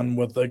early on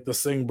with like the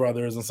Singh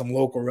brothers and some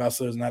local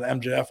wrestlers, and had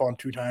MJF on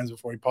 2 times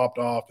before he popped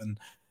off, and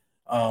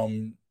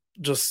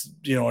just,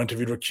 you know,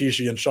 interviewed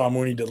Rikishi and Sean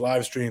Mooney, did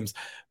live streams.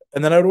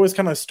 And then I would always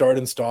kind of start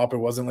and stop. It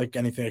wasn't like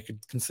anything I could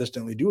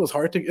consistently do. It's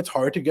hard to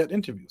get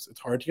interviews. It's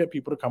hard to get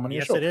people to come on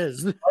your show.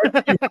 Yes,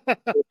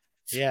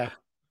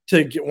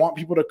 it is. Want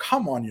people to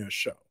come on your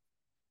show.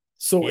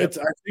 So I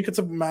think it's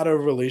a matter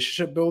of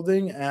relationship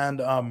building. And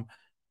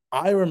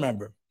I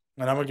remember,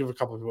 and I'm gonna give a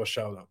couple of people a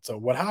shout out. So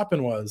what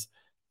happened was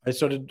I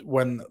started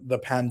when the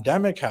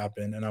pandemic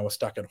happened and I was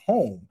stuck at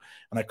home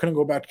and I couldn't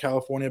go back to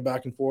California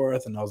back and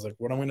forth. And I was like,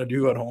 what am I going to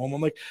do at home?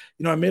 I'm like,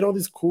 you know, I made all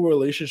these cool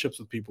relationships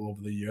with people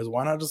over the years.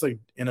 Why not just like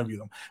interview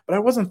them? But I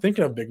wasn't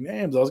thinking of big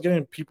names. I was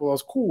getting people I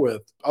was cool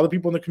with, other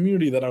people in the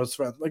community that I was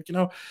friends, like, you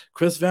know,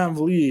 Chris Van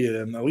Vliet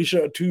and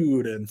Alicia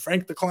Atude and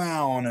Frank the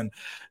Clown. And,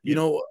 you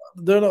know,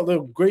 they're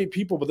great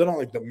people, but they're not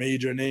like the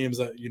major names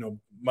that, you know,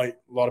 a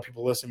lot of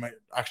people listening might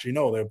actually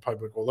know. They'd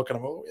probably go look at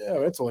them. Oh yeah,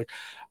 right. So like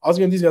I was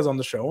getting these guys on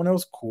the show and it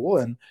was cool.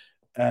 And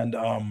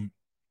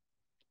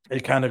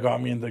it kind of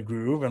got me in the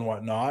groove and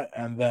whatnot.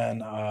 And then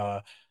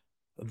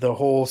the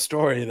whole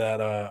story that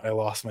I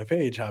lost my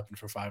page happened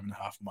for 5.5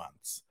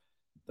 months.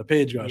 The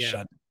page got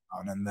shut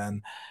down. And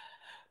then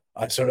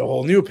I started a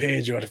whole new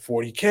page, got to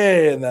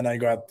 40K, and then I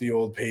got the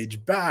old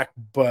page back.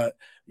 But,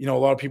 you know, a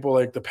lot of people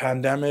like the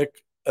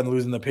pandemic and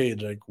losing the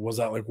page, like, was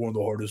that like one of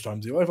the hardest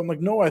times of your life? I'm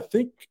like, no, I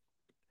think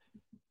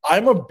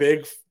I'm a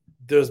big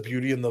there's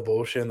beauty in the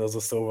bullshit and there's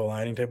a silver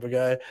lining type of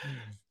guy.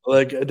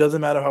 Like it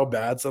doesn't matter how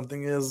bad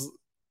something is,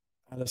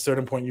 at a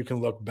certain point you can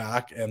look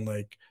back and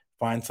like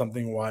find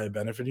something why it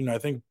benefited you. And I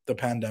think the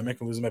pandemic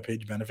and losing my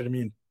page benefited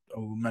me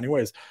in many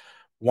ways.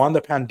 One,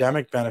 the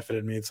pandemic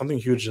benefited me. Something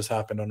huge just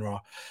happened on Raw.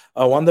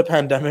 One, the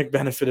pandemic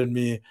benefited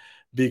me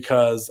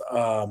because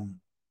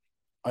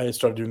I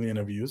started doing the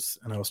interviews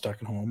and I was stuck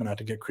at home and I had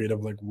to get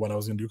creative, like what I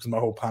was going to do. Because my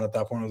whole plan at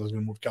that point was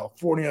going to move to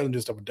California and do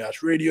stuff with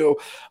Dash Radio.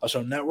 I was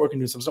trying to network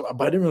and do some stuff,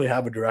 but I didn't really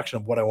have a direction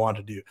of what I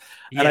wanted to do.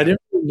 And I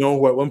didn't really know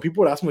when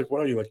people would ask me, like,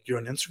 what are you? Like, you're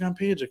an Instagram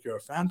page? Like, you're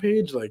a fan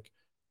page? Like,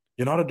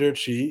 you're not a dirt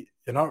sheet.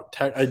 You're not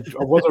tech. I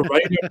was a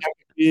writer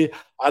technically.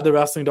 I had the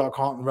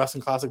wrestling.com,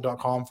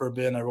 wrestlingclassic.com for a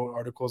bit, and I wrote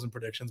articles and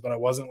predictions, but I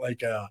wasn't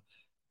like I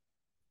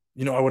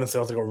wouldn't say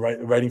I was like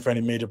writing for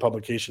any major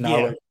publication.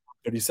 Now,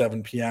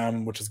 37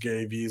 p.m., which is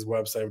Gary V's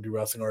website. We do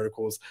wrestling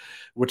articles,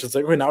 which is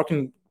like, okay, now I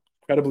can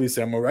credibly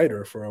say I'm a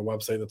writer for a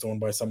website that's owned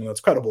by someone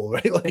that's credible,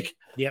 right? Like,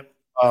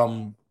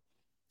 and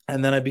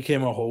then I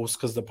became a host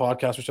because the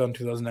podcast was started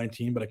in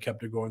 2019, but I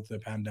kept it going through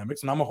the pandemic.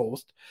 So now I'm a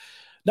host.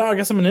 Now I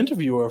guess I'm an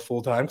interviewer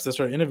full time because I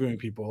started interviewing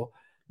people.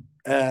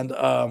 And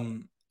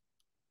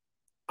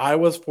I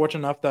was fortunate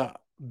enough that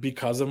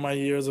because of my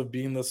years of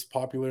being this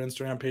popular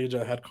Instagram page,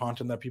 I had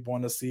content that people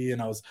want to see,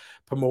 and I was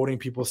promoting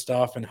people's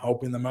stuff and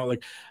helping them out.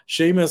 Like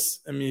Seamus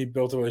and me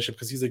built a relationship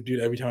because he's like, dude,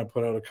 every time I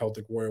put out a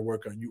Celtic Warrior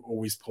workout, you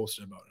always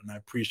posted about it, and I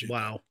appreciate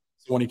that.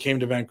 So when he came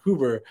to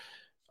Vancouver,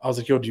 I was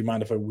like, yo, do you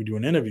mind if we do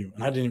an interview?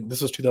 And I didn't,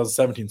 this was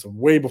 2017, so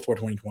way before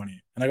 2020.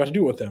 And I got to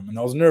do it with him. And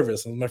I was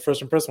nervous. It was my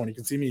first in-person one. You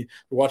can see me,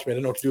 watch me. I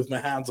didn't know what to do with my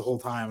hands the whole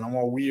time. And I'm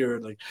all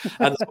weird. Like,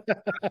 I had this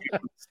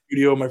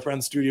studio, my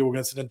friend's studio, we're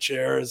going to sit in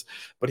chairs,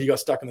 but he got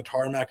stuck in the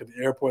tarmac at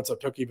the airport, so it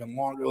took even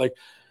longer. Like,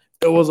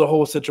 it was a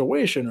whole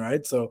situation,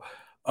 right? So,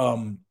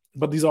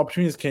 but these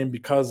opportunities came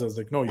because I was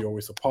like, no, you're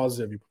always so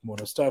positive. You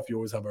promote our stuff. You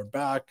always have our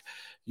back.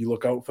 You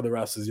look out for the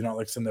rest. You're not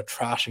like sitting there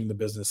trashing the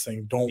business,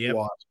 saying, don't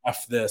watch,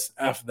 F this,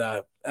 F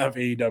that, F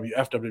AEW,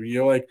 FW.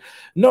 You're like,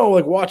 no,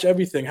 like watch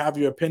everything, have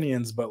your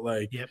opinions, but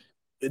like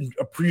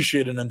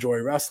appreciate and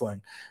enjoy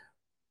wrestling.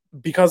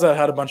 Because I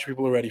had a bunch of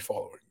people already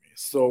following me.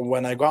 So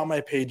when I got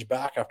my page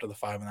back after the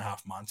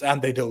 5.5 months, and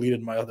they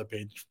deleted my other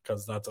page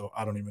because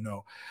I don't even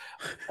know.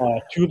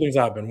 Two things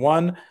happened.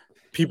 One,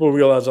 people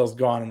realized I was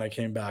gone and I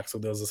came back. So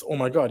there's this, oh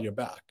my God, you're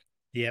back.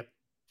 Yep.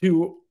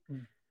 Two,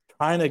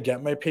 trying to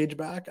get my page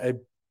back, I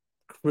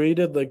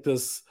created like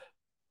this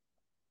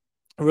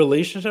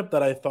relationship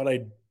that I thought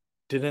I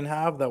didn't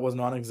have, that was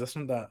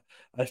non-existent, that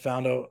I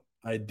found out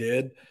I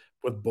did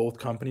with both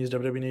companies,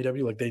 WWE and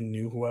AEW. Like they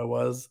knew who I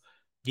was.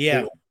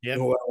 Yeah. Knew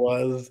who I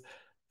was.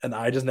 And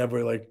I just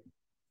never like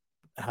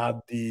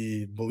had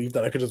the belief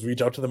that I could just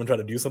reach out to them and try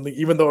to do something,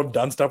 even though I've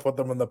done stuff with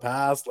them in the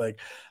past.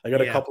 Like I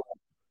got a couple of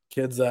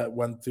kids that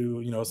went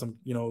through,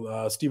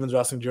 Steven's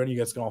wrestling journey. You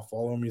guys can all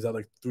follow him. He's had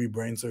like 3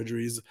 brain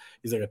surgeries.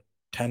 He's like a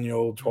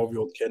 10-year-old,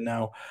 12-year-old kid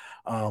now.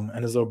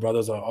 And his little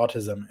brother's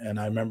autism. And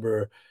I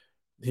remember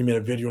he made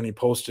a video and he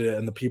posted it,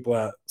 and the people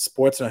at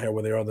Sportsnet here,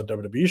 where they are on the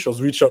WWE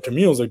shows, reached out to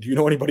me. I was like, do you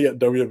know anybody at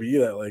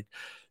WWE that like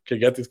could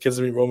get these kids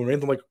to meet Roman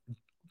Reigns? I'm like,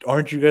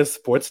 aren't you guys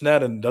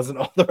Sportsnet? And doesn't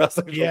all the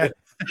wrestling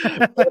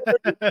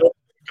a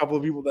couple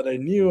of people that I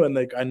knew, and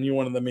like I knew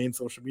one of the main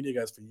social media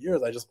guys for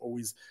years. I just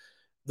always,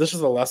 this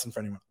is a lesson for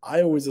anyone.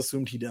 I always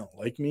assumed he didn't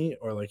like me,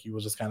 or like he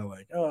was just kind of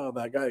like, oh,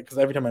 that guy. Because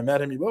every time I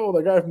met him, he'd go, oh,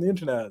 that guy from the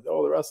internet,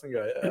 oh, the wrestling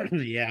guy.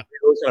 Yeah. He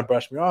always kind of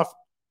brushed me off.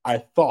 I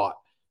thought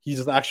he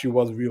just actually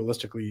was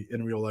realistically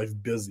in real life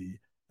busy.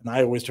 And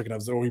I always took it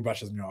as, oh, he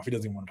brushes me off. He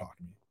doesn't even want to talk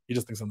to me. He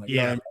just thinks I'm like,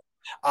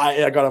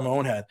 I got in my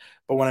own head.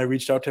 But when I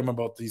reached out to him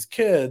about these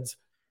kids,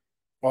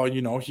 well,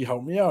 he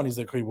helped me out. And he's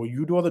like, hey, well,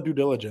 you do all the due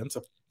diligence.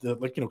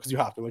 Because you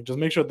have to, like, just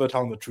make sure they're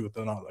telling the truth.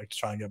 They're not like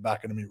trying to get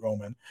back into meet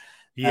Roman.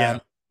 Yeah.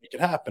 And make it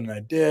happen. And I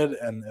did.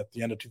 And at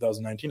the end of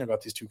 2019, I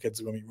got these 2 kids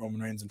to go meet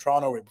Roman Reigns in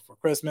Toronto right before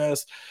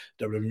Christmas.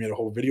 WWE made a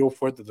whole video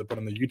for it that they put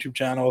on the YouTube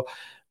channel.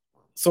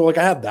 So like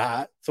I had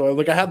that. So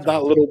like I had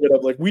that little bit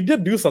of like, we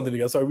did do something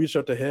together. So I reached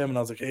out to him and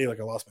I was like, hey, like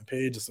I lost my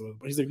page. So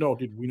but he's like, no,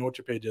 dude, we know what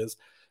your page is.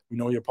 We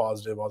know you're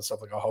positive, all this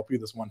stuff. Like I'll help you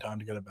this one time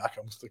to get it back.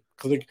 I'm just like,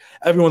 because like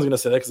everyone's gonna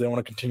say that because they want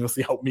to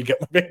continuously help me get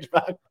my page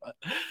back. But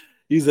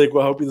he's like,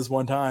 well, I'll help you this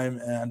one time.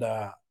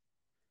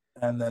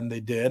 And then they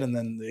did. And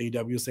then the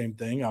AEW, same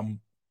thing.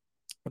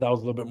 That was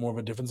a little bit more of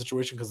a different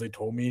situation because they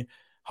told me,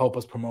 help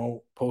us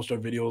promote, post our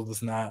videos,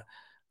 this and that.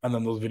 And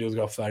then those videos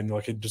got flagged. And they're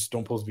like, hey, just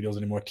don't post videos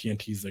anymore.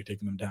 TNT's like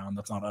taking them down.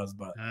 That's not us,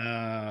 but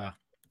a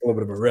little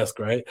bit of a risk,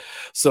 right?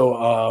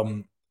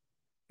 So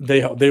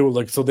they were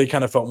like, so they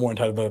kind of felt more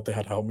entitled that they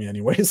had to help me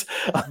anyways.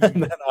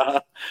 And then,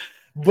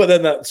 but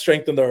then that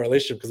strengthened our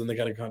relationship because then they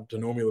kind of got to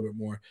know me a little bit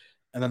more.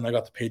 And then I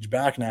got the page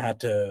back and I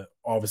had to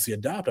obviously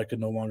adapt. I could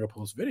no longer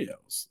post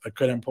videos. I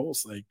couldn't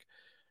post like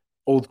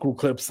old school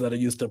clips that I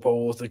used to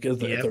post. Like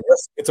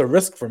it's a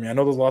risk for me. I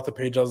know there's lots of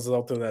pages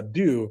out there that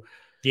do.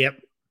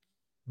 Yep.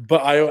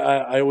 But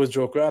I always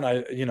joke around.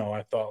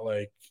 I thought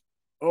like,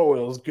 oh,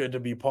 it was good to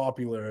be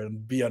popular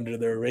and be under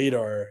their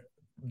radar.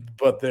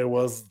 But there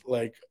was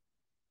like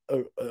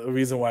a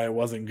reason why it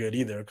wasn't good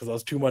either, because I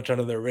was too much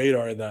under their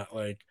radar, that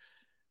like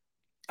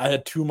I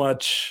had too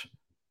much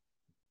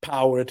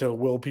power to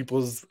will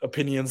people's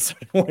opinions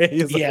certain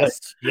ways.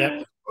 Yes.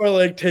 Yep. Or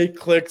like take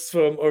clicks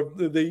from, or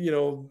they,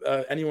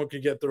 anyone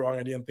could get the wrong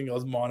idea and think I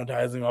was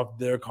monetizing off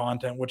their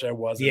content, which I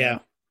wasn't. Yeah.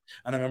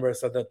 And I remember I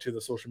said that to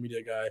the social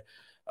media guy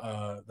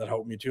that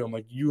helped me too. I'm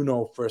like,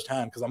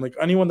 firsthand, because I'm like,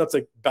 anyone that's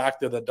like back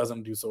there that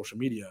doesn't do social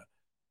media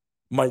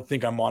might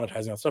think I'm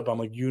monetizing on stuff, but I'm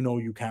like,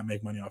 you can't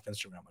make money off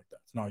Instagram like that.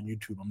 It's not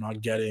YouTube. I'm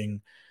not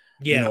getting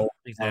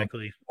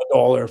exactly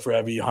 $1 for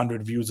every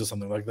 100 views or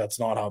something. Like that's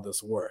not how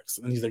this works.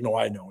 And he's like, no,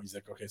 I know. He's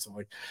like, okay, so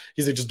like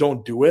he's like, just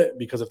don't do it,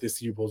 because if they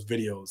see you post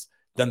videos,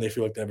 then they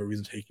feel like they have a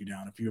reason to take you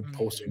down. If you're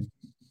posting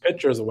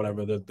pictures or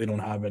whatever, that they don't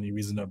have any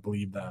reason to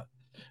believe that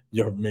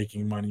you're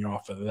making money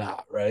off of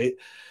that, right?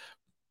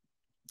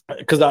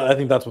 Because I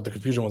think that's what the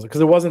confusion was,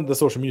 because it wasn't the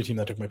social media team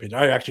that took my page.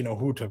 I actually know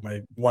who took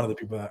one of the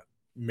people that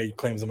made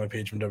claims on my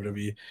page from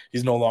WWE.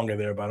 He's no longer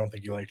there, but I don't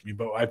think he liked me,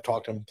 but I've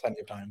talked to him plenty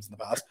of times in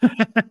the past.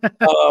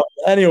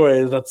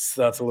 Anyways, that's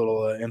a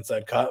little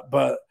inside cut,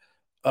 but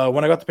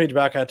when I got the page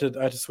back, I had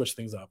to switch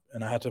things up,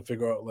 and I had to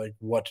figure out like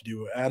what to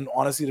do. And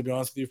honestly, to be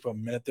honest with you, for a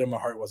minute there, my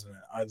heart wasn't in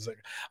it. I was like,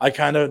 I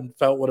kind of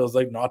felt what it was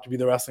like not to be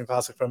the wrestling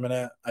classic for a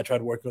minute. I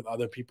tried working with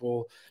other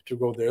people to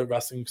grow their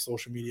wrestling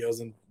social medias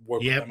and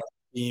work with them as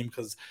a team,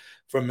 because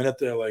for a minute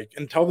they're like,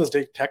 until this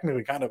day,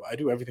 technically, kind of, I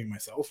do everything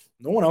myself.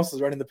 No one else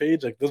is running the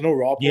page. Like, there's no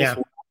Raw post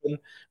in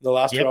the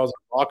last 2 hours of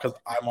Raw because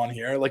I'm on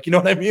here. Like, you know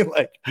what I mean?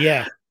 Like,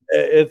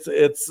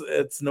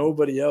 it's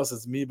nobody else.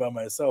 It's me by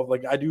myself.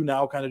 Like, I do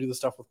now kind of do the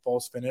stuff with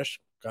False Finish.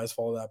 Guys,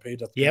 follow that page.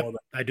 That's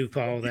I do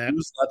follow that.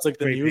 That's like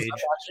the Great news.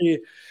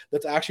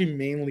 That's actually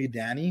mainly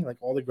Danny. Like,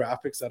 all the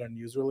graphics that are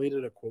news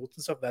related or quotes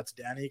and stuff, that's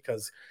Danny,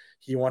 because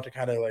he wanted to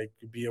kind of like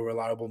be a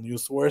reliable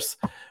news source.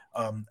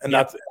 And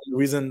that's the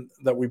reason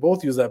that we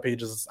both use that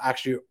page. Is it's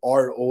actually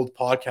our old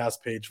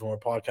podcast page from our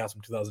podcast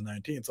from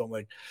 2019. So I'm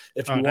like,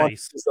 if you want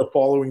the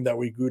following that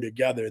we grew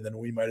together, then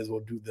we might as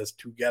well do this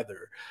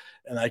together,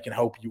 and I can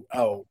help you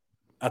out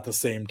at the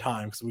same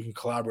time, because we can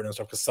collaborate and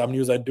stuff. Because some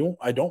news I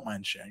don't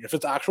mind sharing. If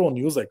it's actual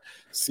news, like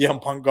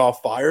CM Punk got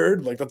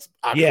fired, like that's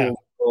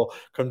actual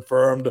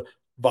confirmed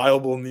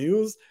viable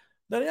news,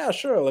 then yeah,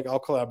 sure, like I'll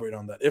collaborate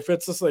on that. If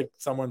it's just like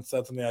someone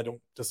said something I don't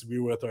disagree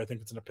with, or I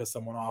think it's gonna piss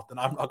someone off, then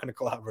I'm not gonna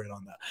collaborate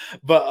on that.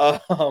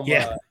 But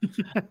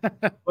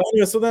but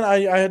anyway, so then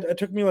it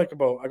took me like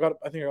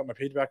I think I got my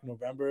page back in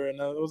November, and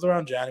it was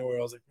around January.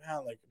 I was like,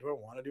 man, like, do I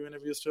want to do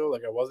interviews still?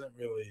 Like, I wasn't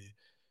really.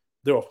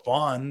 They were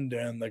fun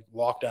and like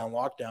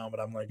lockdown, but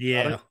I'm like,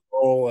 I don't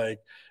know, like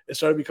it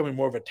started becoming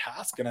more of a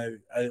task, and I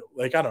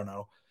don't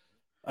know.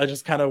 I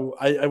just kind of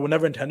I would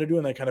never intend to do,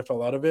 and I kind of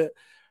fell out of it.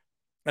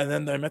 And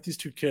then I met these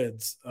two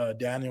kids,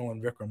 Daniel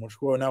and Vikram,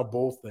 who are now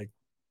both like,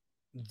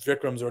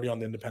 Vikram's already on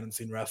the independent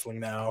scene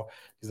wrestling now.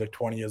 He's like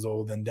 20 years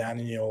old, and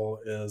Daniel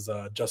is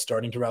just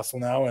starting to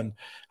wrestle now and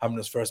having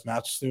his first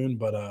match soon.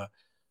 But at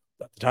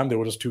the time, they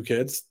were just two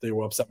kids. They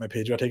were upset my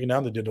page got taken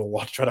down. They did a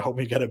lot to try to help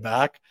me get it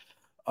back.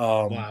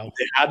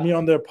 They had me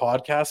on their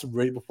podcast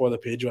right before the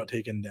page got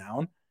taken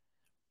down.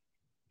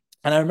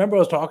 And I remember I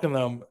was talking to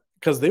them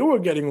because they were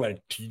getting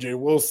like TJ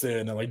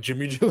Wilson and like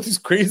Jimmy Jill, these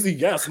crazy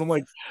guests. And I'm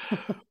like,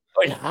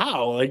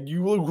 how? Like,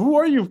 who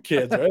are you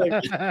kids? Right?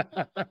 Like,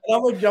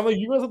 I'm like,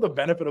 you guys have the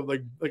benefit of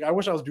like I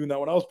wish I was doing that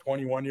when I was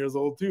 21 years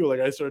old too. Like,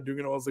 I started doing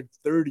it when I was like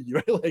 30,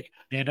 right? Like,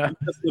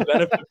 that's the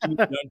benefit of being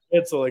young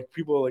kids. So like,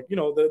 people like,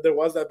 there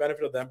was that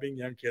benefit of them being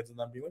young kids and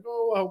them being like,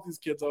 oh, I help these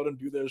kids out and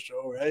do their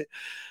show, right?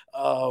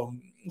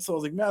 So I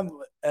was like, man,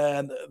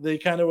 and they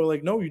kind of were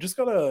like, no, you just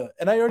gotta.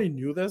 And I already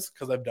knew this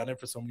because I've done it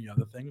for so many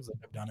other things. Like,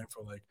 I've done it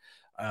for like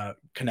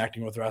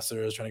connecting with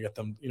wrestlers, trying to get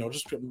them,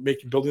 just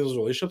building those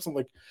relationships. And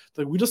like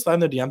we just slide in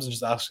their DMs and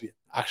just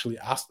actually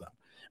ask them.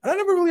 And I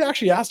never really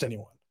actually asked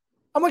anyone.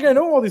 I'm like, I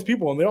know all these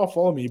people and they all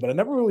follow me, but I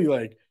never really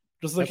like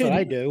just like, that's what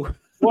I do.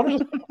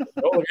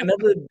 Like, I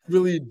never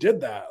really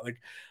did that. Like,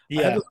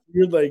 I had this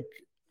weird like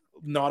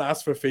not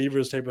ask for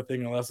favors type of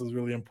thing unless it was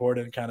really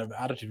important kind of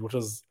attitude, which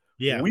was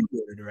weird,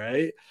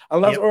 right?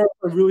 Unless or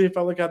I really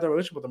felt like I had that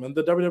relationship with them. And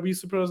the WWE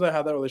superstars I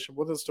had that relationship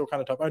with is still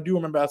kind of tough. I do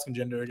remember asking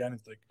Jinder again.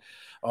 It's like,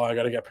 oh, I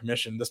got to get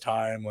permission this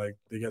time. Like,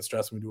 they get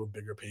stressed when we do with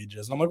bigger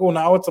pages. And I'm like, well,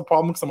 now it's a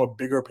problem because I'm a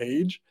bigger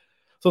page.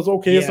 So it's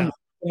okay if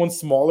someone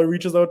smaller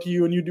reaches out to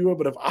you and you do it.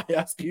 But if I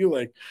ask you,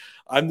 like,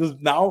 I'm just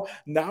now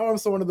I'm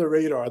so under the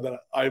radar that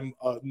I'm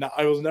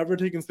I was never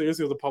taken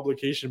seriously as a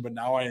publication, but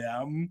now I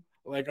am.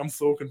 Like, I'm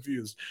so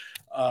confused.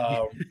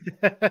 And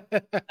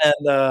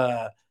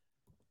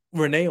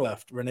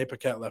Renee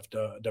Paquette left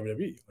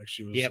WWE. Like,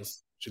 she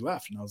was she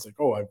left, and I was like,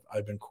 oh,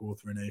 I've been cool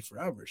with Renee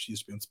forever. She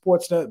used to be on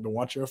Sportsnet, been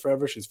watching her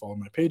forever. She's followed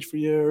my page for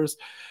years.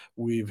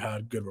 We've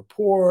had good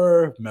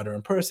rapport, met her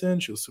in person.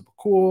 She was super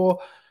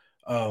cool.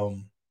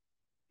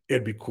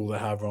 It'd be cool to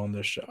have her on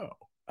this show.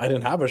 I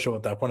didn't have a show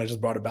at that point. I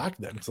just brought it back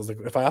then. So I was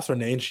like, if I ask her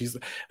name,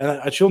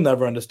 she'll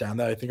never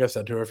understand that. I think I've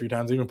said to her a few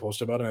times, I even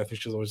posted about it, and I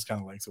think she's always just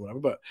kind of likes it, whatever.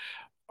 But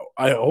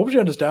I hope she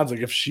understands. Like,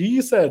 if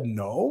she said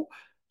no,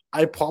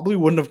 I probably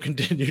wouldn't have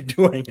continued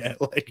doing it.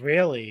 Like,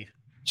 really?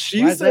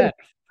 She said,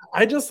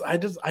 I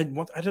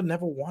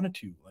never wanted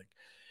to. Like,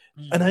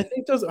 and I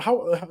think if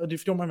you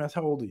don't mind me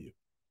asking, how old are you?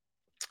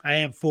 I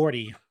am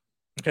 40.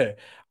 Okay.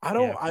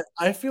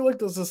 I feel like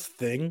there's this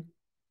thing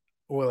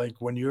where, like,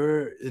 when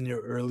you're in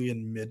your early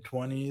and mid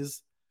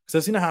 20s, because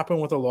I've seen it happen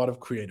with a lot of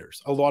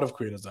creators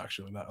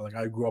actually, that like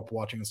I grew up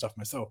watching and stuff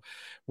myself,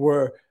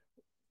 where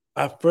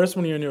at first,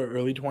 when you're in your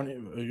early 20s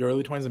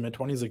and mid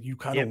 20s, like, you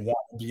kind of want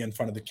to be in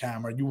front of the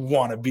camera. You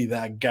want to be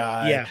that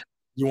guy. Yeah.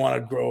 You want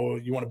to grow.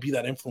 You want to be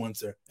that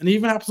influencer. And it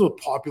even happens with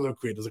popular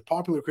creators. Like,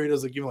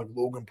 even like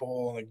Logan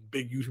Paul and like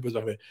big YouTubers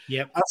of it.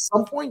 Yep. At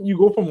some point, you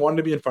go from wanting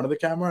to be in front of the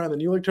camera, and then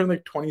you like turn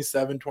like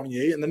 27,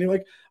 28, and then you're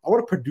like, I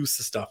want to produce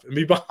the stuff and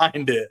be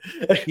behind it.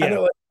 Kind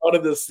of like out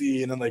of the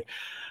scene, and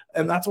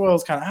that's what I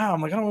was kind of.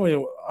 I'm like,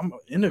 I'm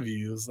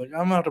interviews. Like,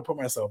 I'm gonna have to put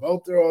myself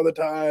out there all the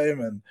time,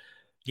 and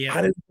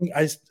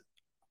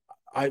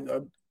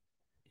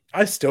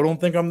I still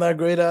don't think I'm that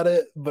great at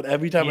it, but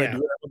every time I do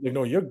it, I'm like,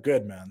 no, you're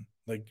good, man.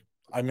 Like,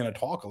 I'm gonna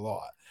talk a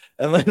lot,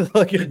 and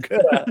like you're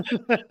good at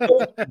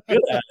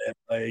it.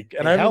 Like,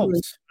 and it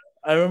helps.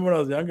 I remember when I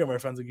was younger, my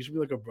friends like, you should be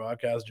like a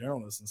broadcast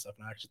journalist and stuff.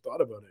 And I actually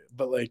thought about it.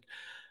 But like,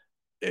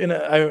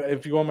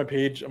 if you go on my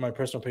page, on my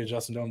personal page,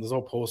 Justin Dillon, there's a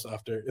whole post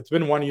after. It's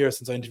been 1 year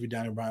since I interviewed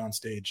Daniel Bryan on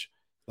stage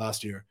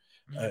last year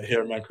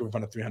here in Vancouver in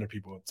front of 300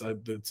 people.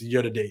 It's a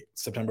year to date,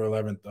 September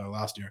 11th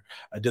last year.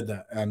 I did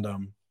that. And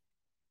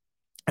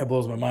it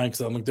blows my mind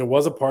because I'm like, there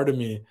was a part of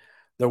me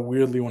that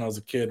weirdly, when I was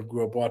a kid,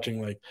 grew up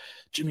watching like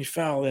Jimmy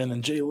Fallon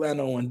and Jay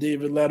Leno and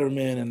David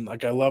Letterman. And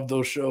like, I love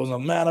those shows.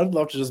 And man, I'd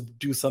love to just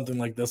do something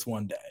like this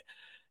one day,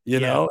 you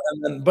know?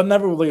 And then, but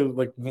never really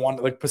like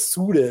wanted, like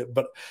pursued it.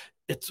 But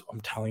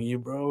I'm telling you,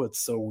 bro, it's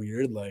so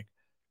weird. Like,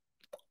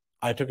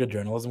 I took a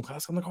journalism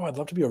class. I'm like, oh, I'd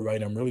love to be a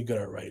writer. I'm really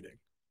good at writing.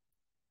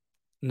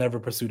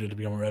 Never pursued it to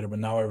become a writer, but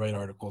now I write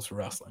articles for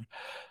wrestling.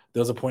 There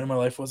was a point in my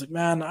life where I was like,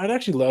 man, I'd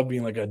actually love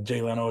being like a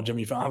Jay Leno,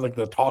 Jimmy Fallon, like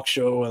the talk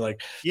show and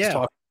like just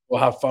talk, we'll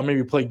have fun,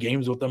 maybe play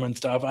games with them and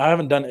stuff. I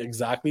haven't done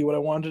exactly what I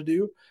wanted to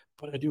do,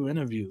 but I do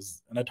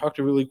interviews and I talk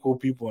to really cool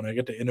people and I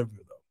get to interview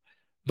them.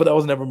 But that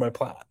was never my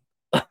plan.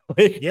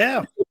 Like,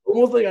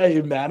 almost like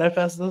I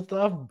manifested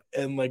stuff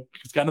and like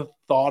just kind of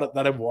thought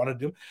that I wanted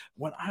to do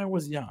when I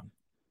was young.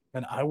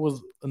 And I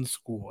was in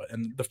school,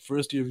 and the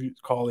first year of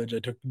college, I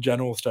took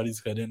general studies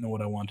because I didn't know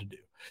what I wanted to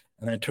do.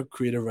 And I took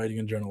creative writing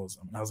and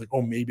journalism. And I was like,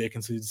 oh, maybe I can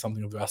do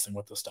something with wrestling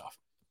with this stuff.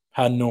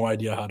 Had no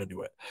idea how to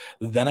do it.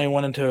 Then I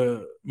went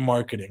into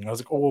marketing. I was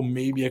like, oh,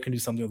 maybe I can do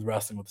something with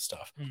wrestling with the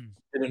stuff.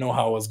 Didn't know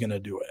how I was going to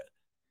do it.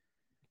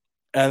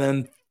 And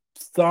then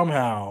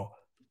somehow,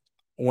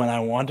 when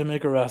I wanted to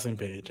make a wrestling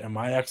page, and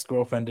my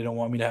ex-girlfriend didn't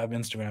want me to have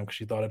Instagram because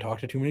she thought I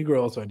talked to too many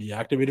girls, so I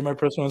deactivated my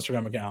personal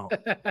Instagram account.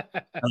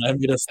 And I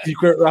made a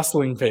secret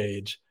wrestling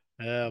page.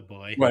 Oh,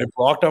 boy. Where I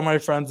blocked out my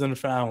friends and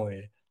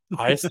family.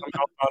 I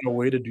somehow found a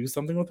way to do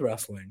something with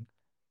wrestling.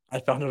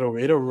 I found out a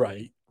way to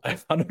write. I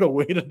found out a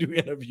way to do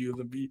interviews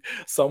and be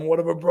somewhat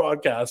of a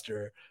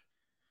broadcaster,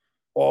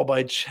 all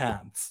by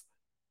chance.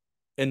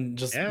 And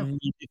just me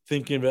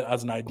thinking of it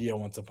as an idea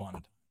once upon a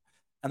time.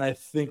 And I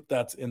think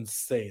that's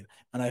insane.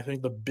 And I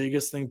think the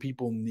biggest thing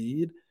people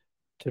need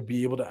to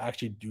be able to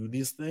actually do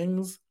these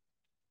things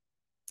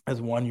is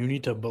one, you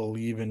need to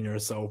believe in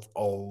yourself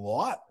a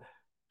lot.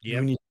 You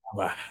need to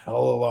have a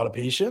hell of a lot of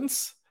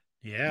patience.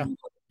 Yeah. You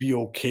be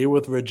okay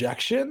with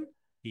rejection.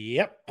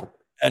 Yep.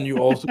 And you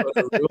also got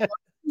to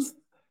realize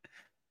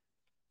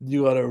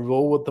you got to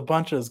roll with the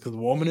punches because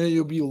one minute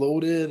you'll be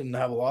loaded and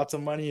have lots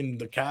of money and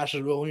the cash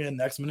is rolling in.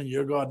 Next minute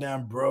you're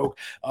goddamn broke,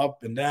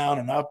 up and down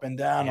and up and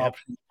down.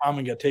 Options come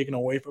and get taken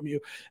away from you.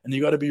 And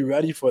you got to be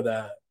ready for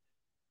that.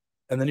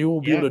 And then you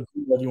will be able to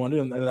do what you want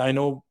to do. And I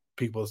know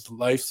people's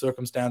life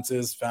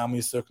circumstances,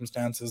 family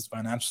circumstances,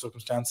 financial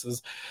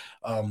circumstances,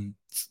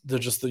 they're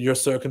just your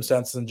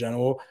circumstances in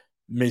general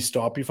may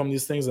stop you from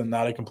these things, and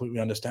that I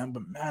completely understand.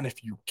 But man,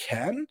 if you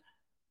can,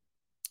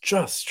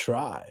 just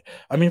try.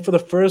 I mean, from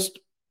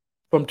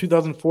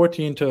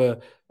 2014 to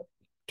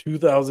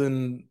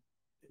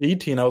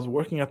 2018, I was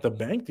working at the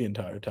bank the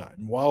entire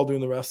time while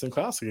doing the Wrestling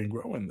Classic and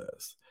growing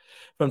this.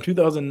 From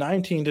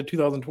 2019 to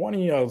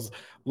 2020, I was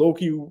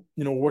low-key,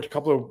 worked I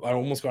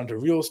almost got into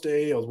real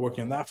estate. I was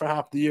working on that for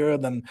half the year.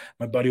 Then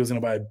my buddy was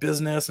going to buy a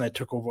business and I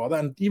took over all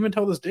that. And even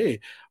till this day,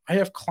 I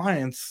have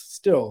clients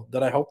still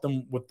that I help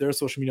them with their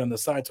social media on the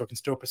side so I can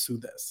still pursue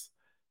this.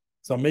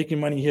 So I'm making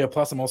money here.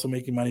 Plus, I'm also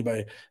making money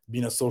by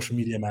being a social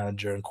media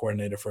manager and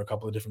coordinator for a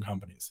couple of different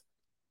companies.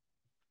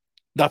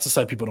 That's a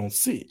side people don't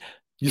see.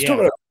 You still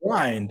got to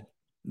grind,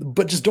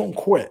 but just don't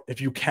quit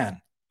if you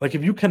can. Like,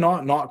 if you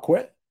cannot not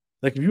quit,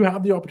 like if you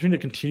have the opportunity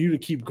to continue to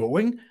keep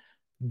going,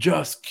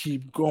 just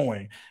keep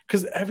going.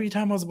 Because every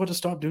time I was about to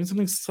stop doing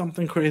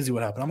something crazy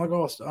would happen. I'm like,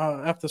 oh,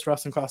 F this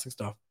Wrestling Classic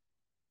stuff.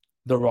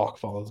 The Rock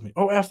follows me.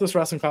 Oh, F this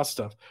Wrestling Classic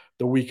stuff.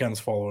 The Weeknd's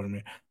following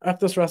me. F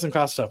this Wrestling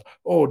Classic stuff.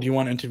 Oh, do you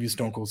want to interview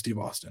Stone Cold Steve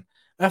Austin?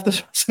 F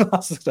this Wrestling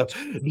Classic stuff.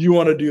 Do you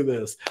want to do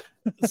this?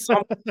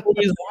 Something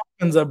always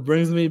happens that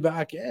brings me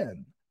back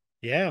in.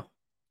 Yeah.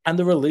 And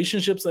the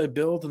relationships I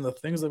built and the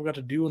things I've got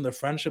to do and the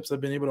friendships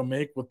I've been able to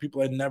make with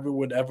people I never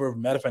would ever have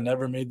met if I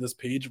never made this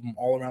page from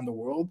all around the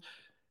world,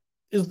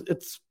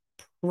 it's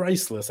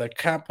priceless. I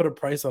can't put a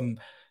price on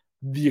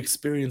the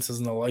experiences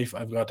in the life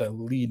I've got to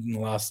lead in the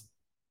last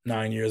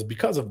 9 years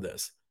because of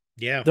this.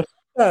 Yeah. The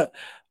fact that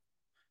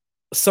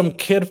some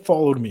kid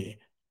followed me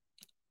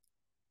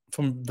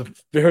from the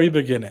very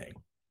beginning,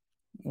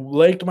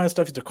 liked my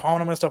stuff, used to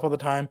comment on my stuff all the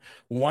time.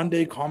 One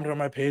day commented on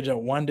my page that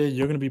one day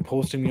you're going to be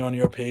posting me on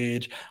your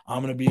page.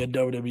 I'm going to be a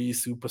WWE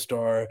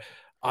superstar.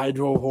 I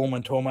drove home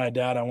and told my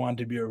dad I wanted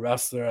to be a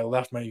wrestler. I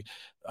left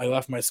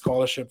my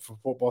scholarship for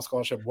football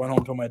scholarship, went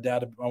home, told my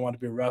dad I wanted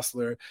to be a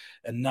wrestler,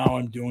 and now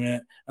I'm doing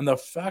it. And the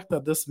fact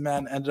that this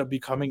man ended up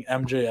becoming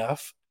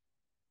MJF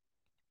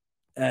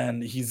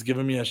and he's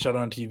given me a shout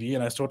out on TV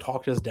and I still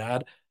talk to his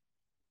dad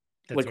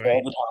all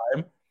the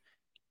time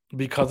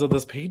because of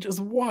this page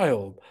is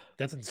wild.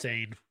 That's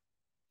insane.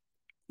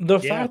 The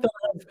fact that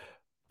I have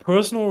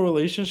personal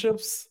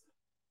relationships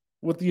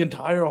with the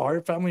entire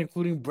Hart family,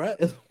 including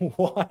Bret, is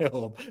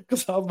wild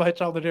because that was my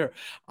childhood here.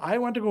 I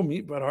went to go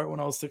meet Bret Hart when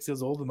I was 6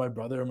 years old with my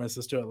brother and my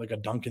sister at like a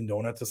Dunkin'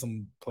 Donuts to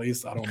some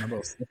place. I don't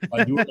remember.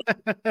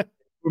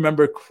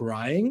 remember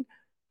crying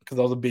because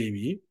I was a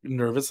baby,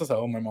 nervous as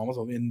hell. My mom was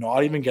with me, and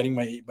not even getting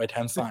my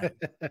 8x10 sign.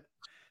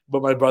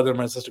 But my brother and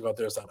my sister got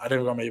their sign. I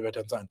didn't got my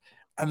 8x10 sign.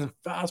 And then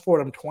fast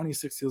forward, I'm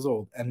 26 years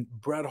old, and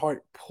Bret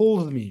Hart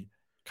pulls me,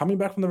 coming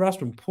back from the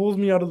restroom, pulls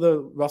me out of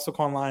the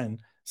WrestleCon line,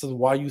 says,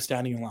 "Why are you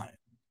standing in line?"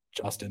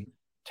 Justin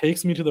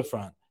takes me to the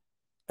front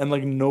and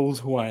like knows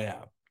who I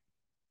am.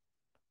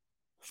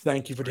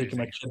 Thank you for taking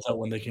my kids out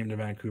when they came to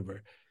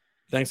Vancouver.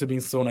 Thanks for being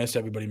so nice to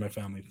everybody in my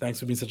family. Thanks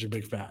for being such a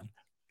big fan.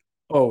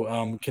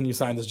 Oh, can you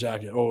sign this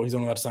jacket? Oh, he's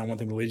only allowed to sign one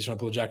thing. The lady's trying to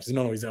pull the jacket.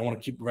 No, I want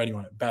to keep writing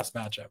on it. Best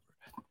match ever.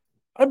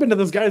 I've been to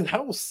this guy's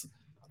house.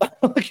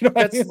 You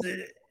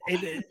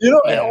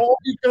know, all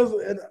because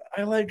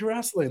I liked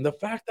wrestling. The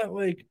fact that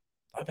like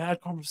I've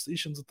had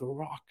conversations with The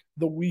Rock,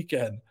 The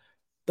Weeknd,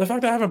 the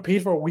fact that I haven't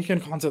paid for a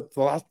weekend concert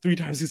the last 3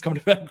 times he's come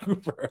to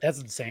Vancouver. That's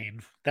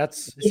insane.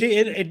 That's see,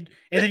 and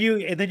then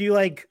you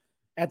like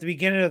at the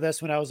beginning of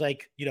this when I was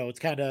like, it's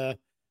kind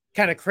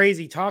of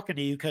crazy talking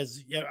to you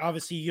because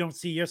obviously you don't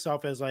see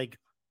yourself as like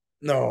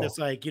this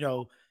like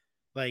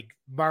like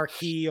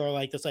marquee or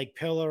like this like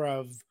pillar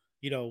of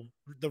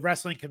the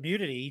wrestling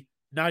community,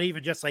 not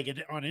even just like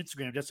on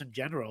Instagram, just in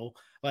general.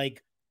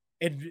 Like,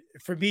 and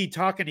for me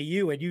talking to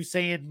you and you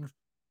saying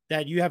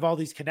that you have all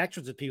these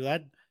connections with people,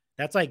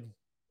 that's like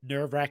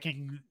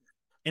nerve-wracking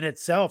in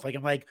itself. Like,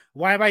 I'm like,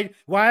 why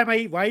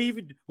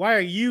are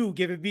you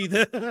giving me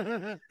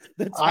the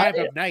time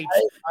of night?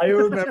 I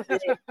remember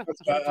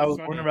I was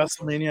going to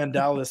WrestleMania in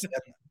Dallas, and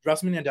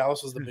WrestleMania in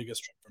Dallas was the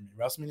biggest trip for me.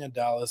 WrestleMania in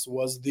Dallas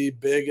was the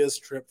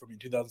biggest trip for me in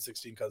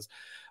 2016 because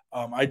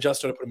I just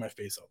started putting my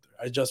face out there.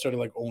 I just started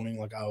like owning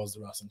like I was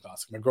the wrestling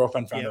classic. My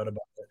girlfriend found out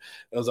about it.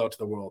 It was out to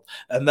the world.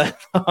 And then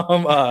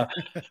we're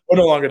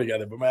no longer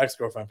together, but my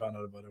ex-girlfriend found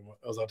out about it.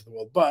 It was out to the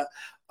world. But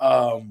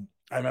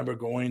I remember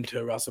going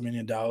to WrestleMania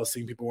in Dallas,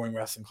 seeing people wearing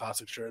wrestling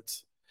classic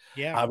shirts.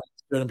 Yeah.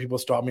 And people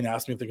stopped me and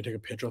asked me if they could take a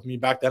picture with me.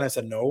 Back then I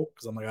said no,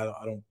 because I'm like,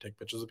 I don't take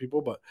pictures of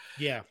people. But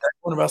yeah,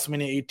 going to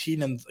WrestleMania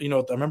 18, and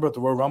I remember at the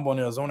Royal Rumble in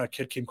Arizona, a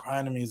kid came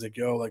crying to me. He's like,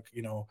 "Yo, like,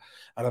 I don't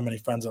have many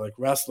friends that like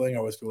wrestling. I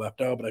always feel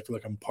left out, but I feel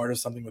like I'm part of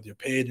something with your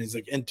page." And he's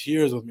like in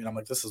tears with me. And I'm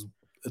like,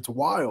 it's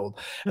wild.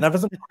 And I've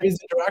had some crazy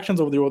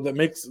interactions over the world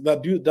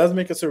that does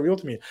make it surreal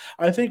to me.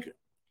 I think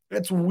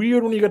it's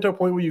weird when you get to a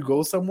point where you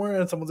go somewhere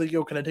and someone's like,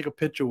 "Yo, can I take a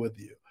picture with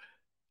you?"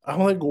 I'm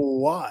like,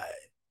 why?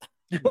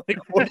 Like,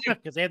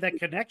 because they have that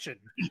connection.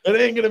 It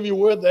ain't gonna be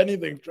worth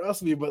anything,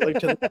 trust me. But like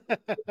to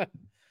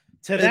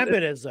them,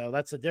 it is though.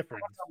 That's the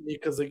difference.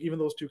 Because like even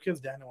those 2 kids,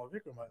 Daniel and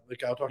Vikram,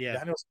 like I'll talk to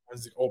Daniel.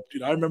 Sometimes like, "Oh,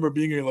 dude, I remember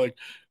being in like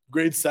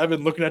grade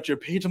 7, looking at your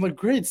page." I'm like,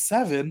 grade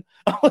 7?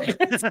 I'm like,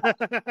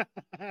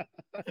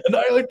 and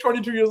I like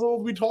 22 years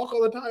old. We talk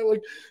all the time.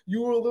 Like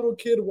you were a little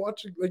kid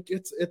watching. Like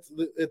it's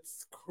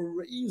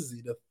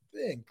crazy to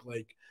think.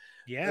 Like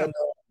And,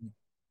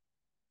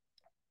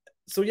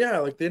 so yeah,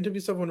 like the interview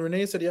stuff, when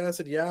Renee said yeah, I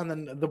said yeah, and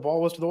then the ball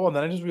was to the wall, and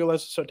then I just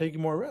realized to start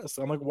taking more risks.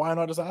 I'm like, why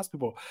not just ask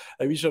people?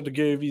 I reached out to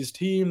Gary V's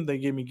team, they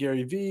gave me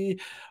Gary V,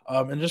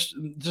 and just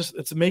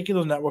it's making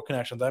those network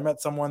connections. I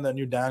met someone that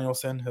knew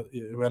Danielson, who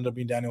ended up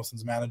being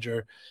Danielson's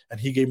manager, and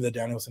he gave me the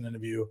Danielson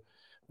interview.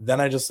 Then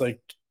I just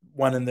like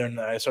went in there and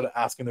I started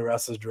asking the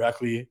wrestlers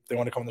directly if they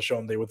want to come on the show,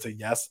 and they would say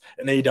yes.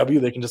 In AEW,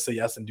 they can just say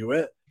yes and do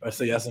it, or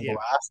say yes and go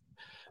ask.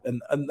 And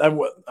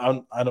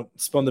I don't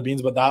spill the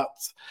beans, but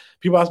that's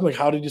people ask me like,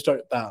 how did you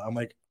start that? I'm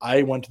like,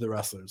 I went to the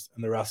wrestlers,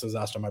 and the wrestlers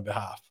asked on my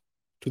behalf,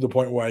 to the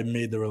point where I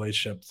made the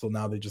relationship. So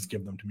now they just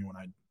give them to me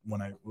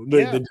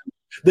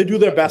they do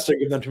their best to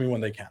give them to me when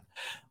they can.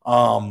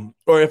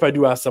 Or if I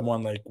do ask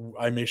someone, like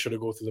I make sure to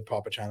go through the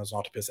proper channels,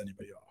 not to piss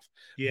anybody off.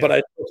 But I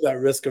took that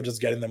risk of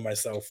just getting them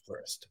myself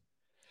first.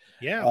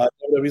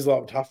 WWE's a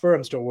lot tougher.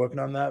 I'm still working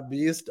on that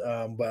beast.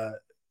 But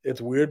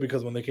it's weird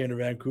because when they came to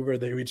Vancouver,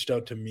 they reached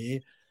out to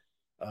me.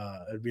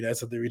 It'd be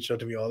nice if they reached out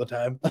to me all the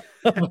time.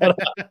 But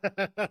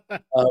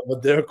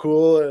they're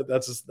cool.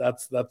 That's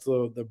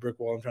the brick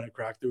wall I'm trying to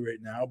crack through right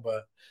now.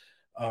 But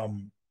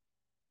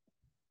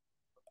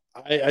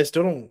I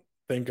still don't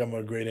think I'm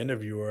a great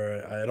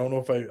interviewer. I don't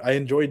know if I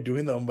enjoy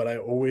doing them, but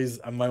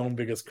I'm my own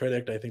biggest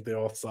critic. I think they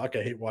all suck.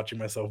 I hate watching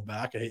myself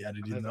back. I hate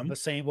editing them the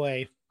same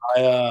way.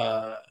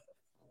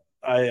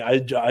 I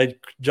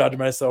judge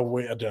myself.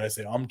 Wait, did I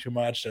say I'm too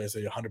much? Did I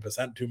say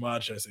 100% too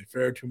much? Did I say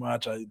fair too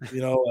much? Like,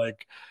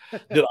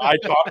 did I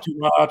talk too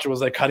much?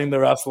 Was I cutting the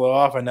wrestler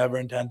off? I never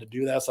intend to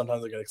do that.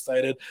 Sometimes I get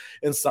excited.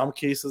 In some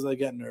cases, I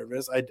get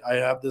nervous. I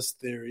have this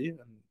theory,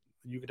 and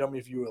you can tell me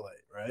if you relate,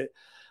 right?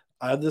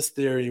 I have this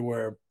theory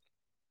where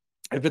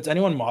if it's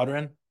anyone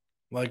modern,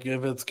 like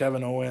if it's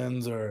Kevin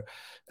Owens or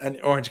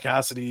Orange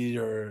Cassidy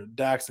or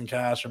Dax and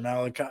Cash or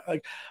Malachi,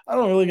 like I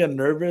don't really get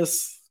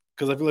nervous,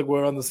 because I feel like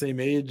we're on the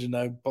same age, and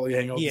I probably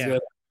hang out with these guys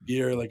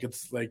here. Like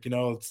it's like,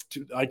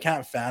 I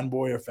can't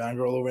fanboy or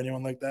fangirl over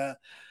anyone like that.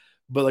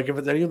 But like if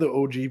it's any of the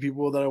OG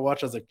people that I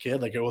watched as a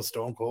kid, like it was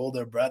Stone Cold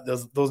or Brett,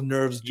 those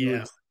nerves do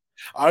exist.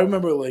 I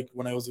remember like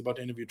when I was about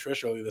to interview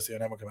Trish earlier this year,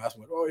 and everyone asked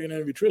me like, "Oh, you're gonna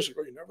interview Trish?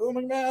 Oh, you nervous?" I'm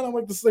like,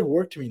 man, this is like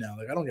work to me now.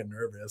 Like I don't get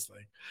nervous.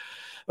 Like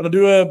I'm gonna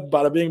do it,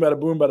 bada bing, bada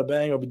boom, bada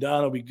bang. I'll be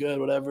done. I'll be good.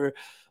 Whatever.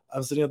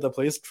 I'm sitting at the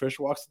place. Trish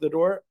walks to the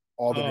door.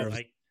 all the nerves,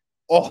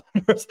 all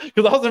because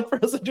I was in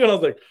person too, and I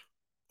was like,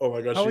 oh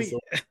my gosh,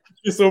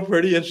 she's so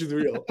pretty and she's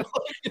real.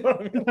 You know what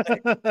I mean?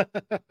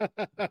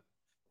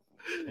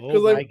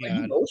 Because my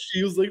God.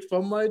 She was like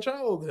from my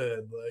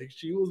childhood. Like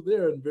she was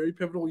there in very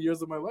pivotal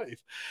years of my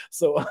life.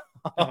 So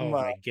oh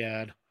my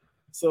God.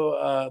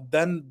 So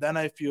then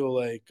I feel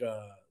like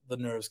the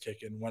nerves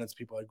kick in when it's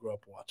people I grew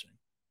up watching.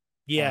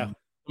 Yeah.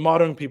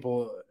 Modern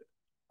people,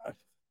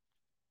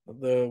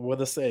 we're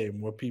the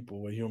same. We're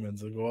people. We're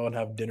humans. We go out and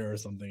have dinner or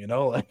something, you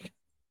know? Like,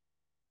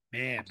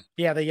 man,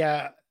 yeah,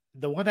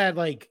 the one that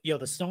like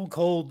the Stone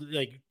Cold,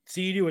 like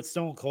seeing you with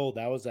Stone Cold,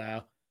 that was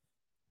that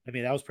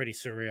was pretty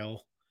surreal.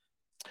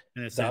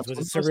 In a sense, was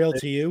it surreal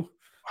to you?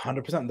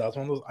 100%. That's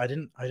one of those. I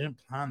didn't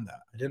plan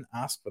that. I didn't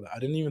ask for that. I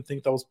didn't even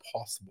think that was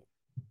possible.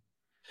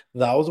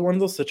 That was one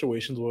of those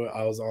situations where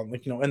I was on,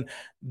 like, and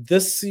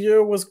this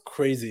year was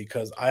crazy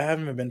because I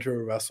haven't been to a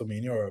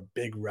WrestleMania or a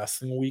big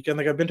wrestling weekend.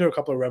 Like, I've been to a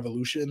couple of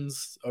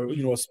Revolutions or, a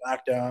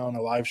SmackDown,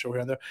 a live show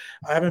here and there.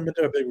 I haven't been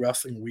to a big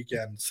wrestling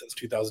weekend since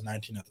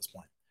 2019 at this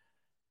point.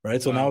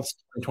 Right. So now it's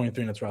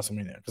 2023 and it's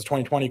WrestleMania because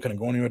 2020 couldn't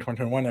go anywhere.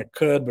 2021 I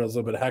could, but it was a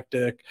little bit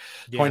hectic.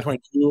 Yeah.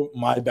 2022,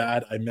 my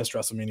bad. I missed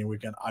WrestleMania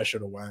weekend. I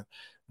should have went.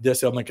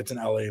 This year, I'm like, it's in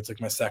LA. It's like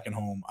my second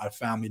home. I have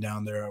family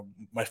down there.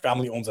 My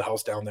family owns a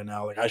house down there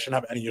now. Like, I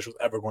shouldn't have any issues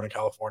ever going to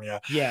California.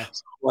 Yeah.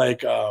 So,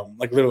 like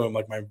literally,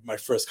 like my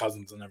first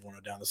cousins and everyone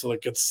are down there. So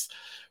like, it's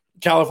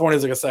California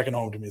is like a second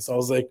home to me. So I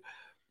was like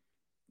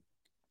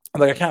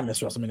I can't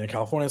miss WrestleMania in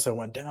California. So I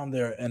went down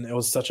there, and it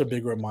was such a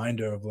big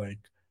reminder of like,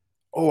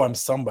 oh, I'm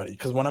somebody.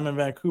 Because when I'm in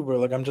Vancouver,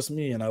 like, I'm just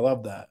me, and I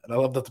love that. And I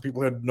love that the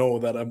people here know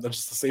that I'm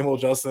just the same old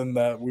Justin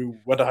that we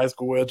went to high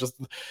school with. Just,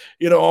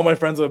 all my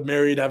friends are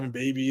married, having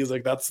babies.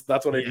 Like, that's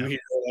what I do here.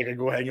 Like, I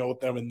go hang out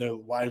with them and their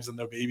wives and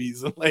their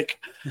babies and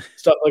like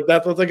stuff like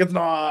that. So it's like, it's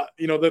not,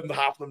 then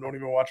half of them don't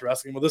even watch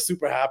wrestling, but they're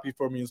super happy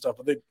for me and stuff.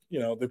 But they,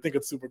 they think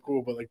it's super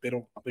cool, but like they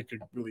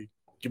could really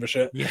give a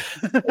shit. Yeah.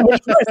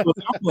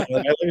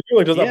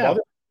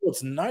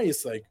 It's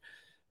nice. Like,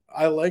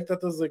 I like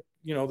that there's like,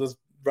 there's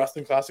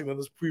wrestling classic, then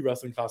there's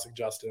pre-wrestling classic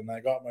Justin.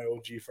 I got my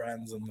OG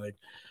friends, and like,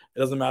 it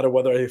doesn't matter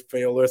whether I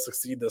fail or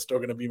succeed, they're still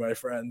gonna be my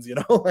friends,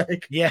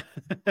 like, yeah.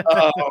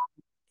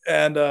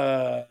 And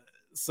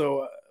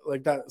so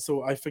like that,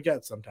 so I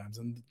forget sometimes.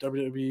 And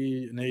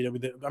WWE and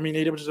AEW,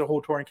 AEW is a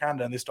whole tour in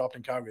Canada, and they stopped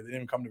in Calgary. They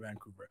didn't even come to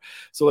Vancouver.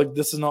 So like,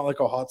 this is not like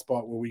a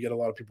hotspot where we get a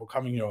lot of people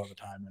coming here all the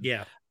time.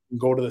 And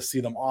go to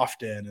see them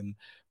often, and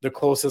the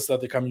closest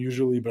that they come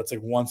usually, but it's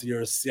like once a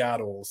year is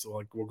Seattle. So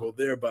like, we'll go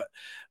there, but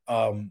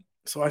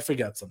so I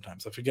forget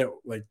sometimes. I forget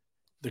like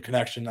the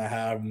connection I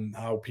have and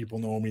how people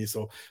know me.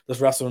 So this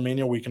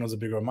WrestleMania weekend was a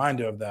big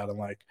reminder of that. And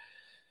like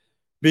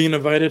being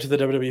invited to the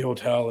WWE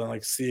hotel and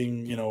like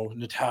seeing,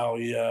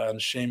 Natalya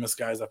and Sheamus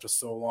guys after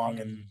so long,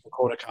 and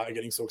Dakota Kai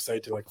getting so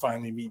excited to like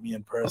finally meet me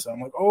in person. I'm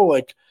like, oh,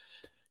 like,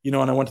 and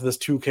I went to this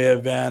 2K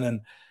event,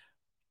 and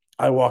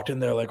I walked in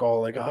there like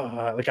all like,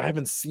 like I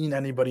haven't seen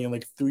anybody in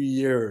like 3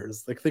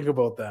 years. Like, think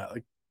about that.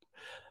 Like,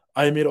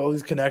 I made all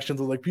these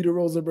connections with like Peter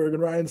Rosenberg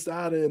and Ryan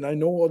Staden. I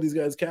know all these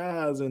guys,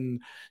 Kaz and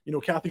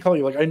Kathy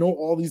Kelly. Like, I know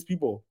all these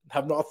people.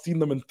 Have not seen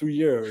them in 3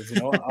 years.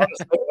 Out of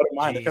sight, out of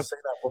mind. I kept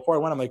saying that before I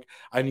went. I'm like,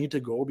 I need to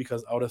go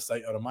because out of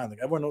sight, out of mind. Like,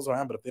 everyone knows who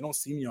I am, but if they don't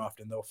see me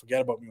often, they'll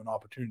forget about me when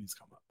opportunities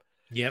come up.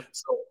 Yep.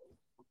 So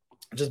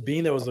just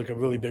being there was like a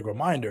really big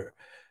reminder.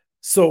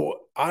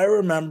 So I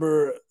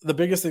remember the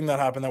biggest thing that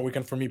happened that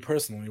weekend for me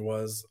personally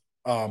was,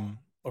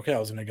 okay, I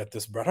was going to get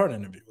this Bret Hart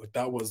interview. Like,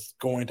 that was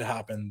going to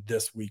happen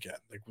this weekend.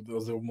 Like, it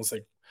was almost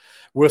like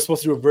we're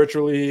supposed to do it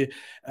virtually.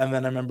 And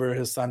then I remember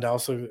his son,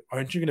 also,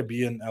 aren't you going to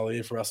be in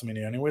LA for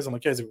WrestleMania anyways? I'm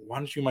like, yeah, why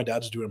don't you and my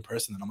dad just do it in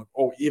person? And I'm like,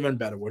 oh, even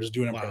better. We're just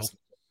doing it in person.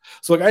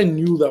 So like, I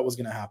knew that was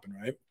going to happen,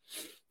 right?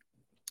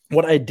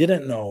 What I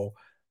didn't know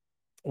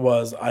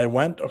was I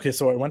went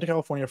to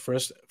California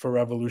first for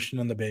Revolution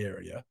in the Bay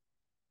Area.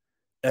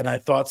 And I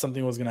thought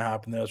something was going to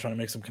happen there. I was trying to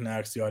make some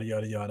connects, yada,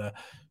 yada, yada.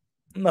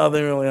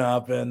 Nothing really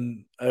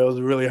happened. I was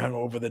really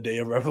hungover the day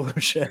of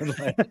Revolution.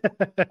 Like,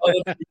 I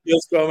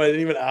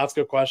didn't even ask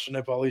a question.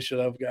 I probably should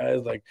have,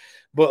 guys. Like,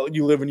 but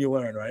you live and you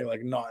learn, right?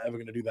 Like, not ever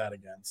gonna do that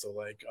again. So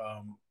like,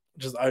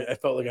 I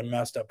felt like I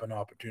messed up an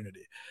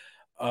opportunity.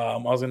 I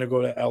was gonna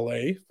go to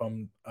LA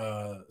from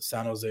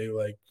San Jose,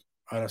 like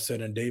on a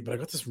certain date, but I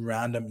got this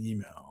random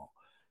email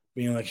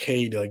being like,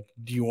 "Hey, like,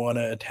 do you want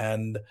to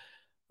attend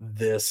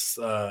this?"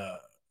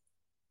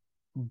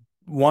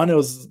 One, it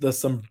was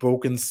some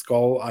Broken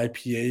Skull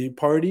IPA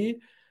party.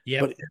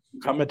 Yeah. But if you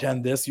come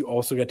attend this, you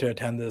also get to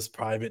attend this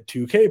private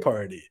 2K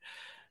party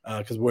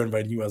because we're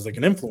inviting you as like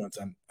an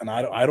influencer. And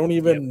I don't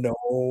even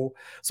know.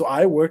 So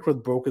I worked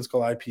with Broken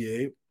Skull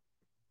IPA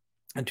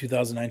in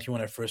 2019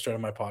 when I first started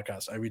my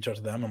podcast. I reached out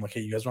to them. I'm like,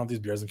 hey, you guys don't have these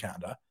beers in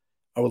Canada.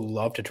 I would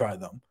love to try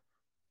them.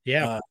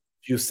 Yeah.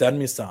 If you send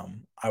me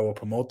some, I will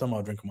promote them.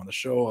 I'll drink them on the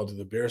show. I'll do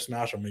the beer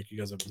smash. I'll make you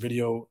guys a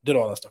video. Did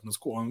all that stuff. And it was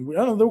cool. And I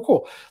don't know, they were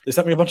cool. They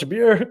sent me a bunch of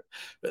beer.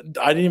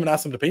 I didn't even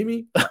ask them to pay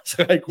me.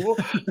 So like, cool.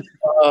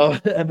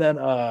 And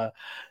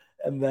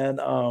then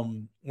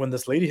when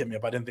this lady hit me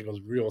up, I didn't think it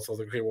was real. So I was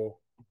like, okay, well,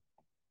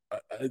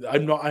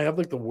 I'm not. I have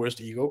like the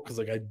worst ego because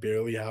like I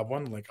barely have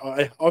one. Like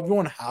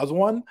everyone has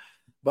one,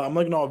 but I'm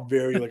like not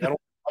very like I don't.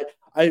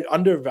 I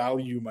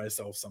undervalue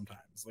myself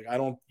sometimes. Like I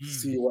don't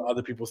see what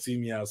other people see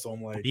me as. So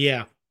I'm like,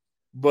 yeah.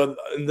 But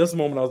in this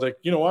moment, I was like,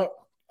 you know what?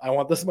 I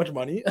want this much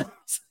money.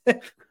 I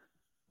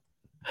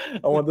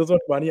want this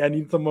much money. I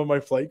need some of my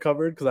flight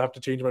covered because I have to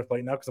change my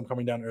flight now because I'm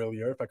coming down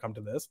earlier if I come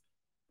to this.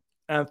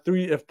 And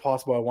 3, if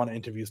possible, I want to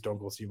interview Stone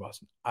Cold Steve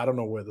Austin. I don't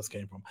know where this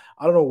came from.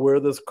 I don't know where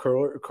this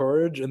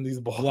courage and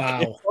these balls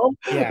came from.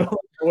 Yeah.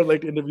 I would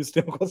like to interview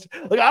Stone Cold.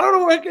 Like, I don't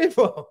know where it came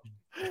from.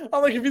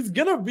 I'm like, if he's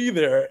going to be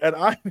there and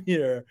I'm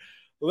here,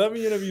 let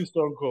me interview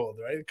Stone Cold,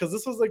 right? Because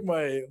this was like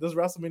this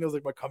WrestleMania was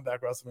like my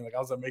comeback WrestleMania. Like, I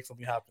was going to make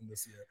something happen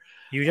this year.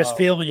 You're just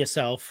feeling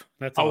yourself.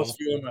 That's all. I was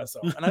feeling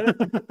myself. And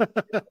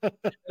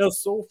it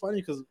was so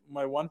funny because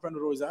my one friend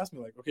would always ask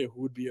me, like, okay,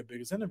 who would be your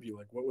biggest interview?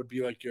 Like, what would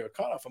be like your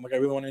cutoff? I'm like, I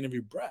really want to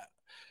interview Bret.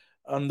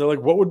 And they're like,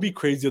 what would be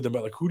crazier than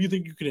Bret? Like, who do you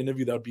think you could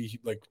interview that would be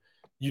like,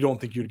 you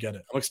don't think you'd get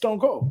it? I'm like, Stone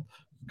Cold.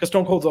 Because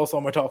Stone Cold's also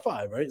on my top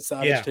 5, right?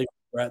 Savage, Taker,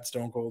 Bret,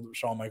 Stone Cold,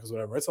 Shawn Michaels,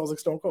 whatever, right? So I was like,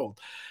 Stone Cold.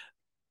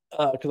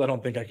 Because I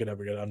don't think I could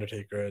ever get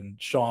Undertaker and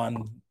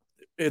Shawn.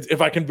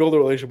 If I can build a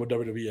relationship with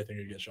WWE, I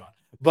think I'd get Shawn.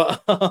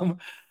 But man.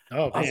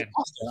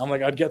 I'm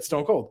like, I'd get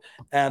Stone Cold.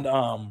 And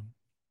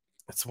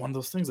it's one of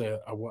those things.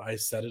 I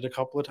said it a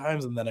couple of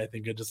times, and then I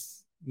think it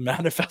just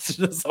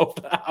manifested itself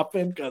to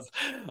happen because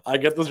I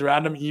get this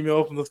random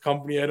email from this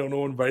company I don't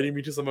know inviting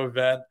me to some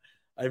event.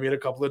 I made a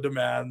couple of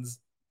demands.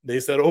 They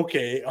said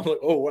okay. I'm like,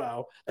 oh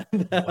wow.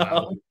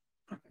 Wow.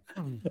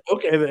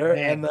 Okay there.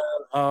 Man. And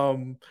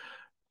then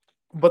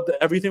but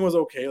everything was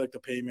okay, like the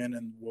payment,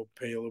 and we'll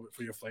pay a little bit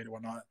for your flight or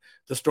whatnot.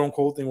 The Stone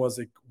Cold thing was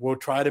like, we'll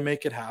try to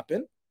make it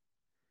happen,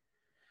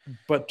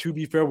 but to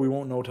be fair, we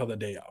won't know till the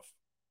day of.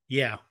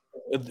 Yeah.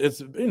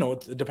 It's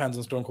it depends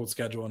on Stone Cold's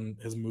schedule and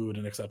his mood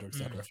and et cetera, et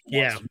cetera.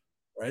 Yeah.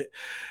 Right.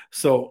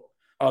 So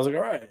I was like,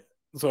 all right.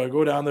 So I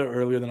go down there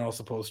earlier than I was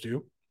supposed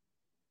to,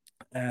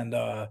 and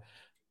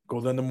go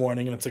there in the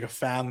morning, and it's like a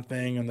fan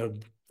thing, and they're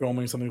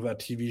filming something for that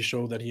TV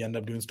show that he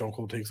ended up doing. Stone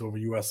Cold Takes Over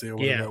USA or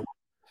whatever. Yeah.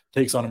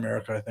 Takes on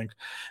America, I think.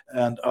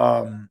 And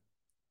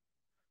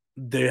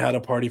they had a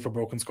party for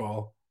Broken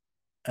Skull,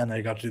 and I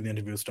got to do the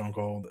interview with Stone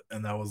Cold,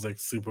 and that was like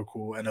super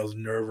cool, and it was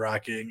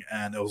nerve-wracking,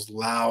 and it was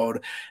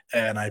loud,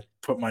 and I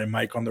put my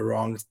mic on the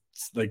wrong,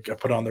 like I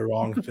put on the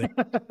wrong thing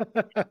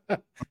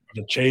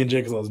to change it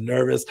because I was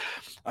nervous.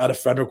 I had a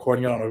friend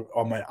recording it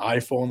on my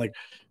iPhone. Like,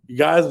 you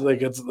guys,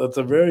 like it's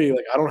a very,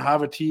 like, I don't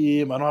have a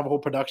team, I don't have a whole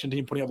production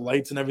team putting up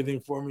lights and everything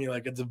for me.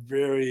 Like, it's a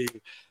very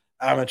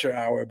amateur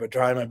hour, but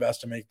trying my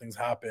best to make things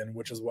happen,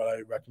 which is what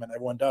I recommend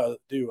everyone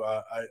do.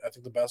 I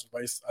think the best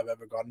advice I've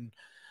ever gotten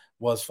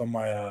was from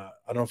my I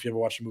don't know if you ever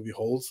watched the movie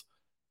Holes.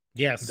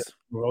 Yes.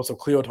 Also,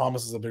 Cleo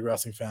Thomas is a big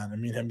wrestling fan,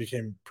 and me and him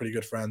became pretty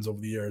good friends over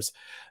the years.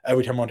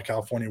 Every time I went to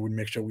California, we'd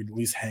make sure we'd at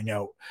least hang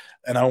out.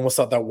 And I almost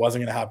thought that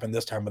wasn't going to happen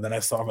this time, but then I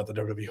saw him at the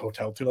WWE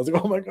hotel too. And I was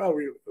like, oh my God,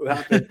 it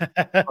happened.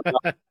 I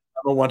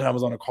remember one time I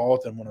was on a call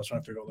with him when I was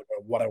trying to figure out like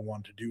what I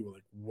wanted to do,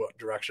 like what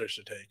direction I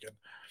should take. And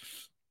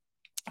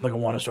like, I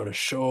want to start a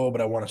show, but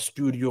I want a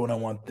studio, and I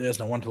want this,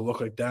 and I want it to look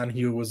like that. And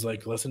he was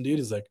like, listen, dude,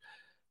 he's like,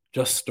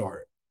 just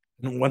start.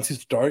 And once you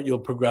start, you'll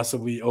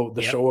progressively,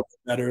 the show will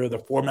get better, the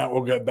format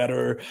will get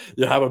better,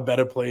 you'll have a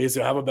better place,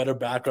 you'll have a better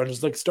background.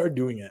 Just like start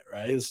doing it,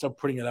 right? Just start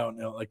putting it out.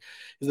 Like,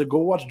 he's like, go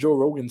watch Joe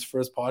Rogan's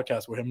first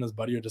podcast where him and his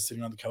buddy are just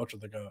sitting on the couch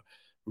with like a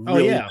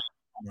really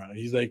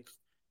He's like,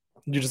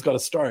 you just got to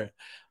start.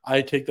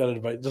 I take that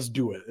advice, just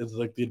do it. It's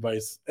like the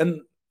advice.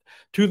 And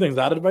two things,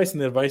 that advice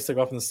and the advice I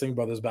got from the Singh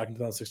brothers back in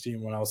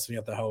 2016 when I was sitting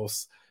at the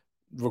house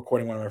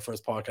recording one of my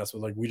first podcasts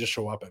was like, we just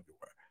show up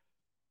everywhere.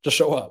 Just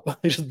show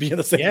up. Just be in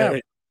the same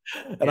area.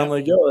 And I'm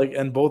like,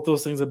 and both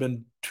those things have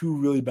been two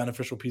really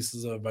beneficial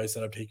pieces of advice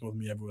that I've taken with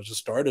me everywhere. Just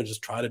start it,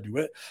 just try to do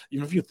it.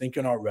 Even if you think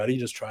you're not ready,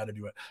 just try to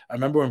do it. I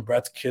remember when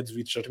Bret's kids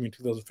reached out to me in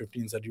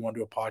 2015 and said, do you want to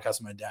do a podcast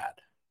with my dad?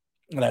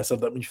 And I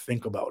said, let me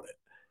think about it.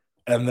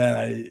 And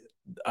then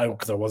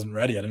because I wasn't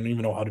ready, I didn't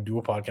even know how to do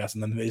a podcast.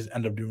 And then they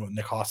ended up doing it with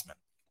Nick Hossman.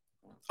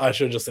 I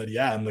should have just said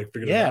and like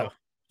figured it out.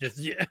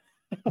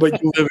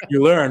 But you live and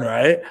you learn,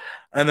 right?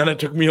 And then it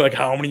took me like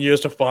how many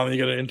years to finally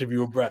get an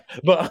interview with Bret.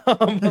 But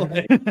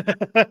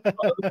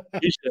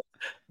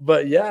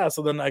but yeah,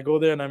 so then I go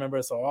there and I remember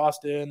I saw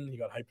Austin. He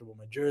got hyped about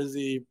my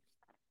jersey,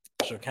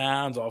 shook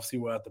hands. Obviously,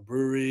 we're at the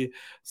brewery,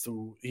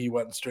 so he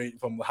went straight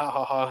from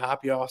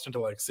happy Austin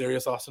to like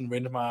serious Austin, right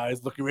into my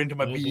eyes, looking right into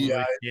my beady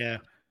eyes. Yeah,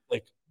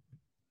 like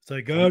it's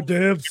like,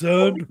 goddamn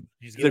son,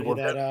 he's like, we're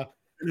gonna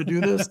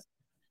do this.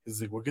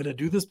 He's like, we're gonna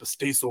do this, but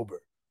stay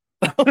sober.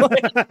 I was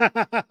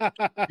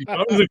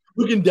like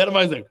looking dead at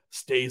my eyes, like,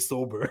 stay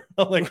sober.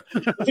 I'm like,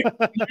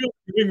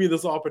 giving me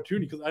this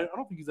opportunity because I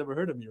don't think he's ever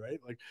heard of me, right?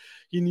 Like,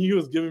 he knew he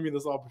was giving me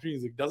this opportunity.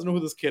 He's like, doesn't know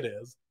who this kid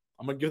is.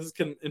 I'm gonna give this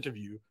kid an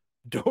interview.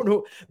 Don't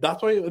know.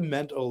 That's why it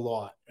meant a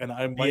lot. And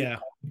I might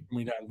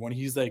when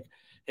he's like,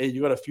 hey,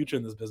 you got a future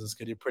in this business,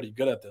 kid. You're pretty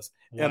good at this.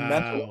 Wow. It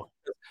meant a lot.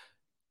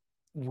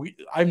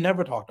 I've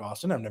never talked to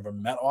Austin. I've never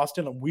met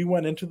Austin. We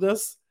went into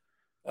this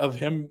of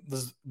him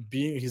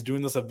he's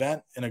doing this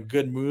event in a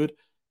good mood,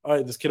 all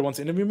right, this kid wants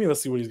to interview me.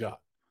 Let's see what he's got.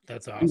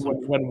 That's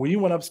awesome. When we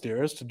went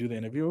upstairs to do the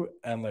interview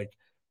and like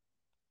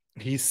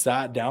he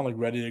sat down like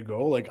ready to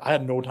go, like I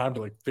had no time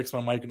to like fix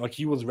my mic and like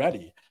he was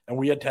ready and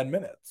we had 10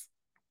 minutes.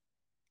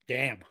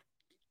 Damn.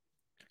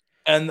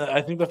 And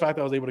I think the fact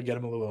that I was able to get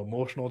him a little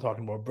emotional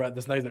talking about Brett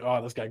this night, he's like,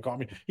 oh, this guy got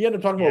me. He ended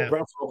up talking about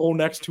Brett for the whole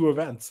next 2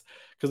 events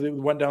because we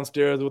went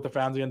downstairs with the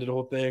fans. We ended the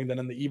whole thing. Then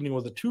in the evening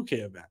was a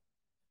 2K event,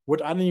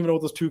 which I didn't even know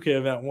what this 2K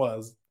event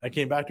was. I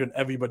came back to it and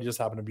everybody just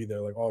happened to be there,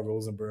 like all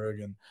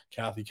Rosenberg and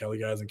Kathy Kelly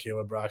guys and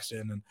Caleb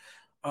Braxton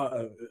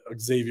and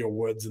Xavier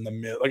Woods in the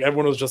mid. Like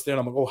everyone was just there.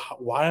 And I'm like, oh,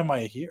 why am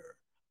I here?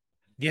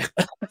 Yeah.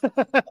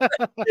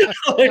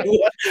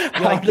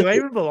 Like, do I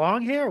even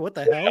belong here? What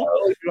the hell?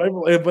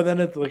 But then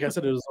it's like I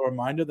said, it was a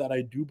reminder that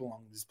I do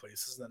belong in these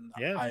places, and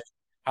I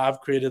have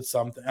created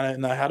something.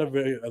 And I had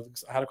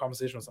a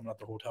conversation with someone at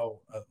the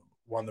hotel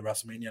one of the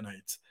WrestleMania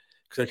nights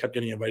because I kept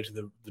getting invited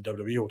to the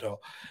WWE hotel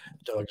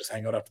to like just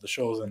hang out after the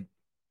shows. And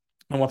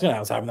one thing I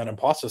was having that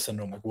imposter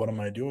syndrome, like what am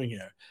I doing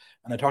here?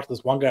 And I talked to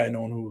this one guy I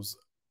know who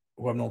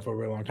I've known for a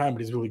very long time,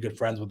 but he's really good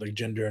friends with like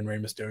Jinder and Rey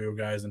Mysterio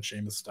guys and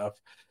Sheamus stuff.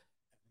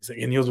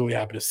 And he was really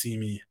happy to see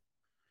me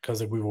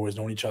because like we've always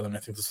known each other, and I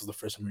think this was the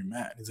first time we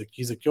met.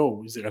 He's like,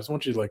 yo, I just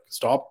want you to like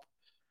stop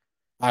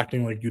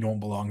acting like you don't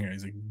belong here.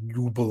 He's like,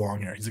 you belong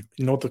here. He's like,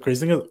 you know what the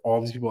crazy thing is?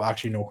 All these people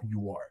actually know who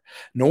you are.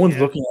 No one's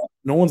looking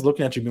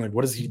at you being like,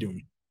 what is he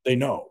doing? They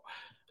know.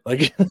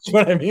 Like, you know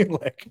what I mean?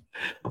 Like,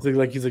 it's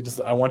like he's like,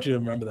 just I want you to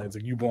remember that. He's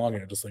like, you belong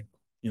here. Just like,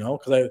 you know,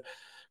 because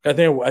I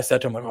think I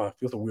said to him like, oh, I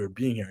feel so weird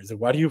being here. He's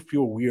like, why do you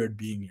feel weird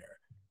being here?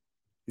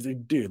 He's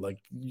like, dude, like,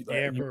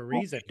 for a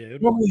reason,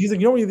 dude. He's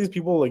like, you know, these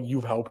people like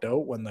you've helped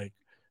out when like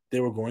they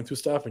were going through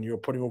stuff and you're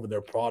putting over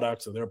their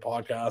products or their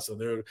podcasts or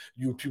their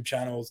YouTube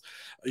channels.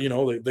 You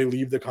know, they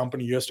leave the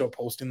company, you're still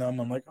posting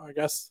them. I'm like, oh, I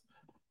guess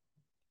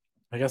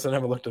I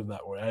never looked at it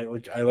that way.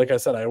 Like I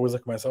said, I always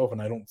look at myself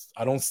and I don't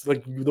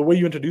like the way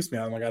you introduced me.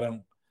 I'm like, I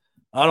don't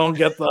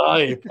get the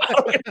hype.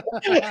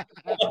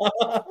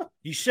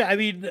 You should. I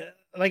mean,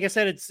 like I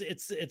said,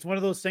 it's one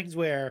of those things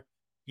where,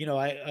 you know,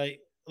 I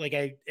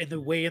in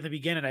the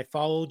beginning, I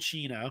followed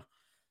Sheena,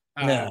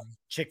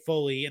 Chick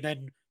Foley, and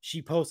then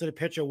she posted a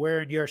picture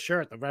wearing your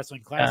shirt, the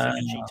Wrestling Classic,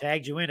 and she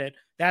tagged you in it.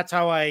 That's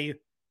how I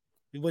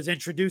was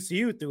introduced to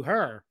you, through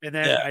her. And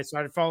then I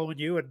started following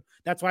you. And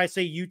that's why I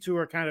say you two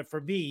are kind of,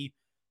 for me,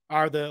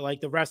 are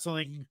the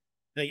wrestling,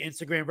 the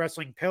Instagram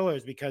wrestling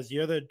pillars, because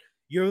you're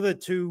the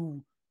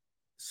two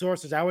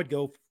sources I would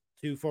go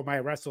to for my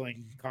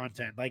wrestling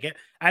content. Like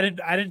I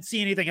didn't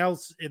see anything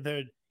else in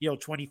the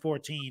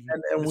 2014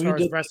 and as far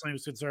as wrestling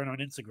was concerned on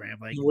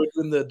Instagram. Like we're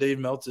doing the Dave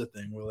Meltzer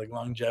thing where like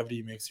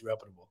longevity makes you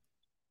reputable.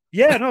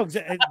 Yeah, no,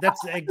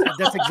 that's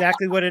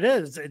exactly what it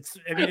is. It's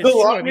the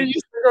longer you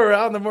stick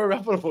around, the more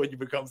reputable you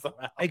become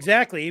somehow.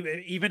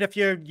 Exactly. Even if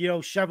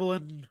you're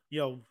shoveling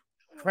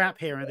crap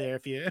here and there,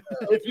 if you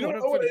don't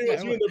know what it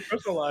is in their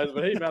personal lives,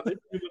 but hey man, they've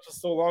been doing it for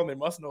so long, they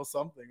must know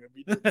something.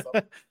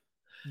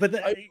 But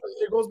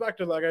it goes back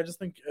to like I just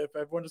think if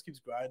everyone just keeps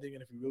grinding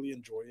and if you really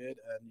enjoy it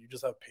and you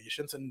just have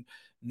patience and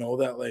know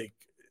that like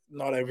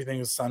not everything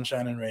is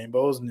sunshine and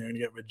rainbows and you're gonna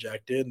get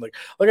rejected. Like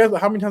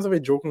how many times have I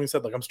jokingly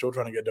said like I'm still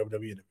trying to get WWE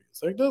interviews?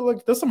 Like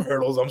there's some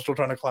hurdles I'm still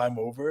trying to climb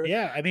over.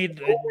 Yeah, I mean,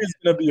 there's always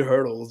gonna be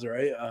hurdles,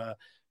 right?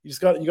 You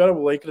gotta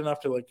like it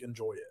enough to like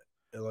enjoy it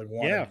and like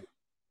want to do it.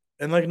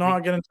 And like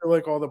not get into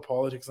like all the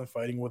politics and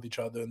fighting with each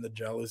other and the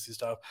jealousy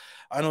stuff.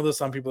 I know there's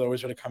some people that always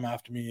try to come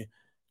after me,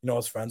 I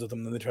was friends with them,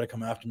 and then they try to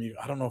come after me.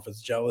 I don't know if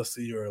it's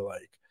jealousy or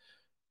like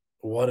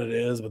what it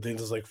is, but they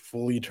just like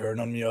fully turn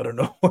on me out of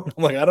nowhere. I'm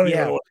like, I don't even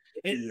know what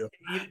to do.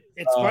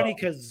 It's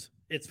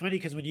funny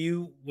because when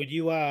you when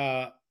you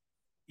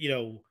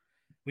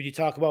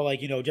talk about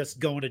like just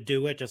going to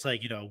do it, just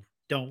like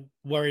don't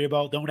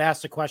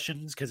ask the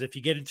questions, because if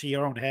you get into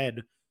your own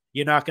head,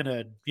 you're not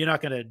gonna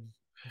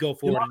go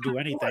forward and do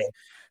anything.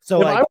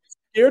 So if I was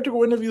scared to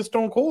go interview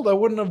Stone Cold, I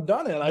wouldn't have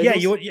done it.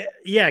 Because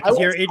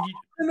you're in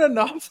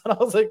enough, and I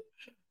was like,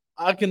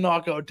 I can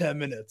knock out 10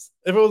 minutes.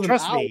 If it was an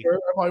hour, I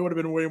probably would have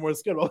been way more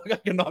scared. Like, I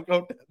can knock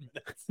out 10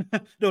 minutes.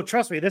 No,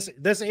 trust me.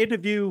 This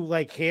interview,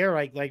 like here,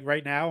 like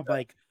right now,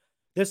 like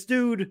this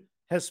dude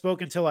has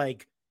spoken to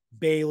like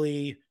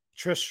Bayley,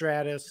 Trish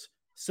Stratus,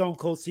 Stone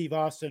Cold Steve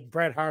Austin,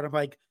 Bret Hart. I'm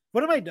like,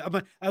 what am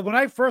I? When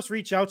I first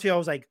reached out to you, I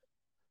was like,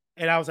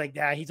 nah,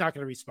 he's not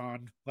going to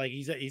respond. Like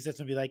he's just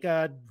gonna be like,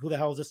 who the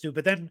hell is this dude?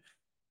 But then.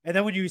 And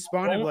then when you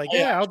responded, like,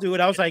 yeah, I'll do it.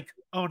 I was like,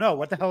 oh no,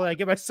 what the hell did I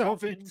get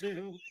myself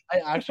into? I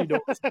actually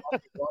don't respond to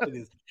a lot of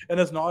these.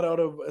 And it's not out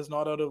of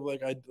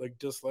like I like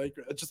dislike.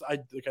 It's just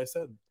like I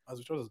said,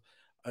 as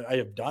I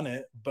have done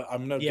it, but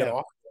I'm gonna get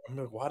off. I'm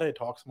like, why did I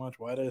talk so much?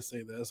 Why did I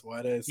say this?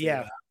 Why did I say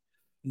that?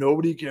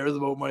 Nobody cares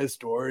about my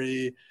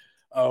story.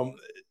 I'm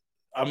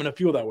gonna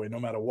feel that way no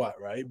matter what,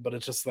 right? But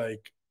it's just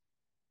like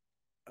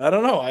I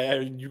don't know.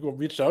 You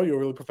reached out, you're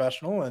really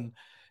professional, and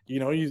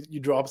you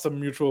drop some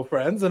mutual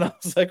friends, and I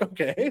was like,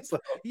 okay. So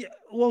yeah,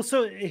 well,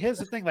 so here's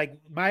the thing. Like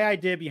my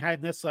idea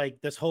behind this, like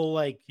this whole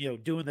like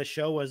doing the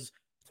show was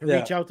to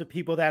reach out to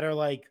people that are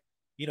like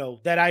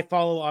that I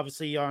follow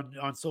obviously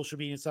on social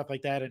media and stuff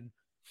like that, and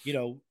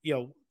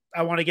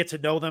I want to get to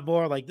know them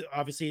more. Like,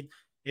 obviously,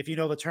 if you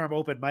know the term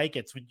open mic,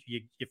 it's when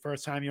your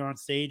first time you're on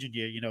stage and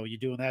you're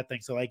doing that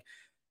thing. So like,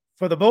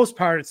 for the most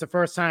part, it's the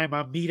first time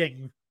I'm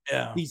meeting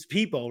these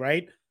people,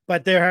 right?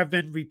 But there have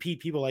been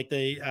repeat people, like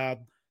the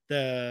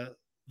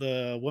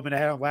woman I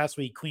had on last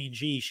week, Queen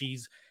G.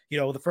 She's,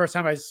 the first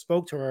time I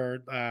spoke to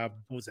her,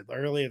 what was it,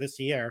 earlier this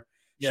year?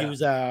 She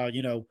was,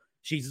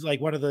 she's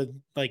like one of the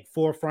like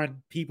forefront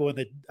people in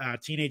the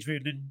Teenage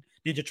Mutant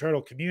Ninja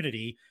Turtle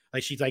community.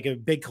 Like, she's like a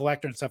big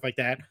collector and stuff like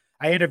that.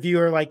 I interviewed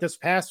her like this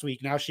past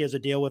week. Now she has a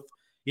deal with,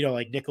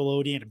 like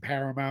Nickelodeon and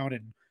Paramount,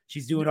 and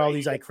she's doing all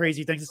these like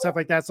crazy things and stuff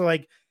like that. So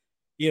like,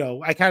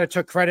 I kind of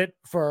took credit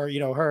for,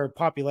 her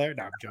popularity.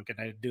 No, I'm joking.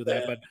 I didn't do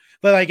that,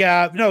 but like,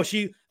 no,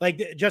 she like,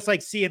 just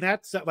like seeing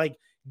that stuff, like,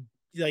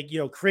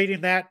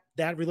 creating that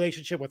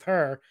relationship with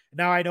her.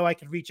 Now I know I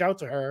can reach out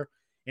to her,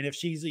 and if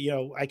she's,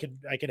 I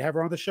can have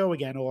her on the show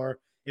again, or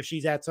if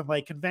she's at some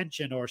like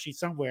convention or she's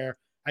somewhere,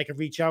 I can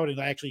reach out and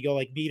actually go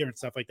like meet her and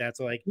stuff like that.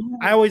 So like,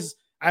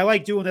 I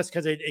like doing this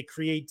because it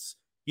creates,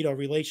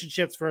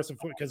 relationships first and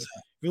foremost, because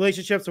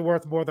relationships are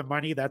worth more than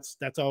money. That's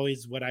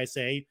always what I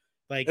say.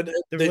 Like, the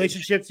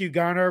relationships you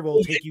garner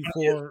will take you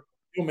for.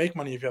 You'll make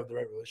money if you have the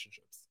right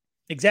relationships.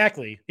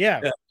 Exactly.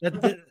 Yeah.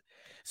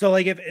 So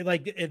like, if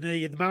like in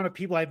the amount of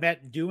people I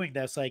met doing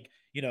this, like,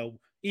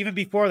 even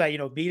before that,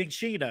 meeting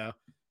Sheena,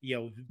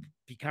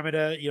 becoming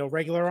a,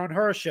 regular on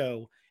her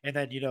show. And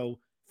then,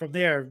 from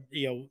there,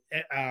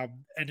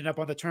 ended up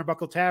on the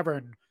Turnbuckle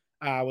Tavern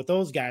with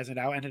those guys, and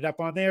now ended up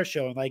on their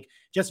show, and like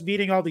just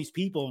meeting all these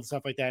people and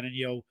stuff like that.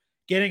 And,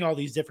 getting all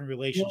these different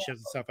relationships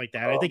and stuff like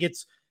that. I think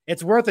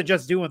it's worth it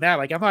just doing that.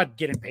 Like, I'm not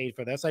getting paid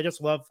for this. I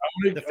just love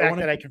the fact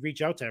that I can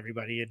reach out to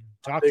everybody and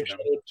talk to them.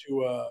 I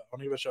want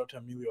to give a shout out to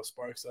Emilio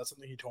Sparks. That's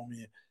something he told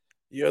me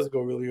years ago,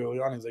 really early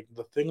on. He's like,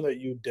 the thing that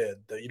you did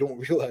that you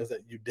don't realize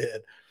that you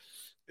did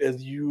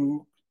is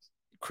you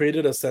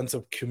created a sense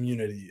of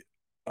community.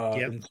 In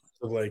terms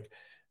of like,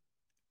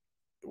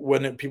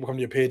 when people come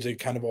to your page, they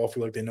kind of all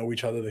feel like they know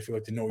each other. They feel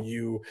like they know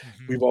you.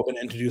 Mm-hmm. We've all been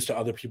introduced to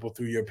other people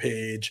through your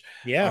page.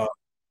 Yeah.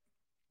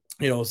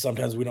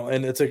 Sometimes we don't,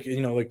 and it's like,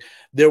 like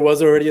there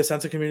was already a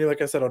sense of community,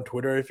 like I said, on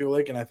Twitter, I feel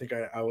like, and I think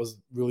I was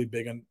really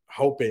big on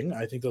helping.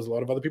 I think there's a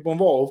lot of other people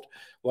involved,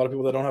 a lot of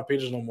people that don't have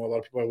pages no more, a lot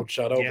of people I would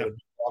shout out, but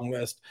a long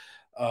list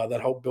that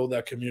helped build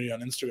that community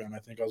on Instagram. I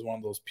think I was one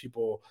of those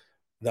people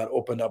that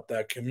opened up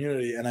that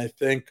community, and I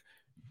think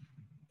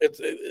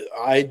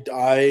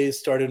I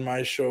started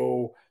my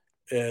show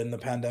in the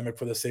pandemic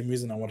for the same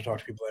reason. I want to talk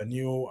to people I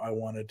knew. I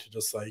wanted to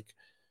just like,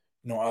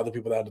 other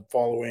people that had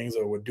followings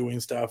or were doing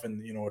stuff and,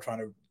 were trying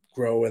to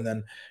grow. And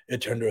then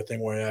it turned to a thing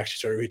where I actually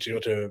started reaching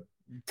out to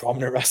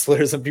prominent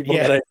wrestlers and people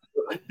that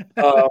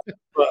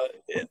but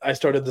I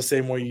started the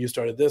same way you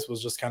started this,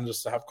 was just kind of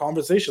just to have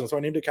conversations. So I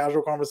needed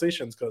casual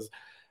conversations because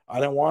I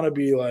didn't want to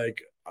be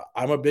like,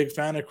 I'm a big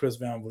fan of Chris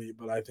Van Vliet,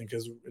 but I think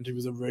his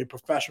interviews are very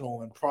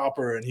professional and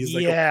proper. And he's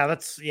like,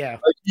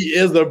 like he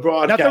is a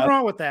broadcaster. Nothing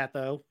wrong with that,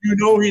 though.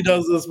 He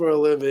does this for a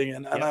living.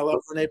 And I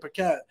love Renee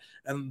Paquette.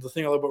 And the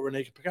thing I love about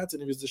Renee Paquette's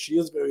interviews is that she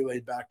is very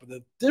laid back. But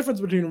the difference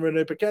between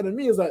Renee Paquette and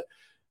me is that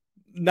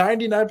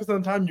 99% of the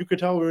time you could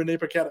tell Renee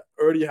Paquette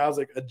already has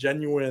like a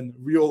genuine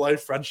real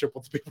life friendship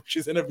with the people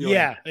she's interviewing.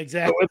 Yeah,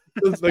 exactly.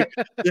 So it's like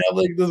they have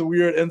like this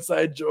weird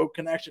inside joke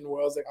connection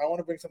where I was like, I want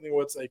to bring something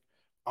where it's like,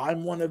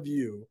 I'm one of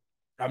you.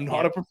 I'm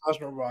not a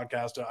professional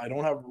broadcaster. I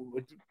don't have,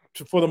 like,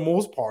 for the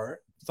most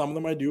part, some of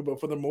them I do,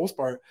 but for the most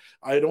part,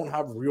 I don't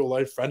have real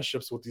life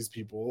friendships with these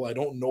people. I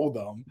don't know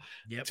them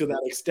to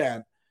that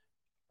extent.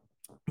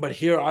 But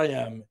here I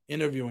am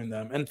interviewing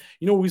them, and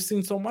we've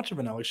seen so much of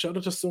it now. Like, shout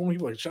out to so many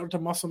people. Like, shout out to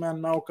Muscle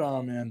Man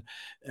Malcolm, and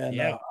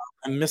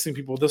I'm missing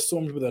people. There's so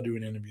many people that are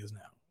doing interviews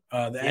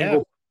now. The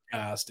Angle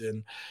podcast,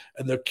 and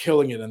they're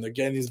killing it, and they're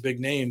getting these big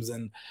names.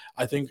 And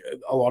I think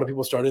a lot of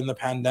people started in the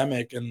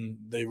pandemic, and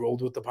they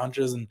rolled with the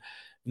punches. And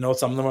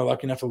some of them are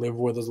lucky enough to live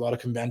where there's a lot of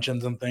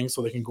conventions and things,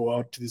 so they can go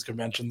out to these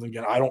conventions and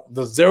get.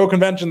 There's zero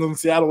conventions in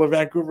Seattle or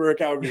Vancouver or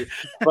Calgary,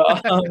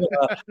 but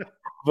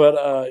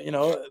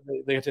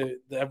they get to,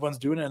 everyone's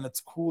doing it, and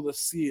it's cool to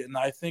see. And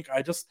I think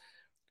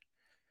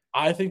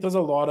there's a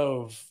lot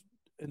of,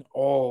 in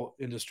all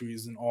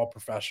industries, in all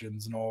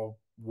professions, in all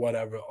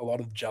whatever, a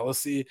lot of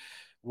jealousy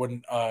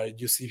when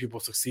you see people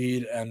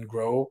succeed and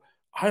grow.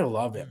 I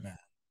love it, man.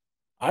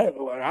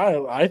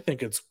 I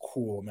think it's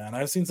cool, man.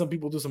 I've seen some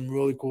people do some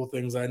really cool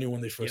things. I knew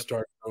when they first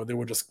started, they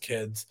were just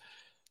kids.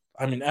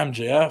 I mean,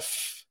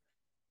 MJF.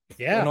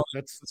 Yeah,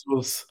 this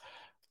was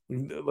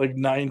like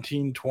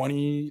 19,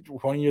 20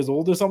 years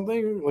old or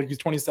something. Like, he's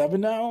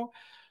 27 now.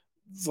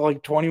 So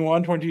like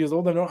 21, 22 years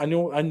old. I've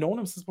known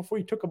him since before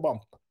he took a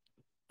bump.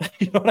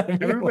 You know what I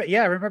mean?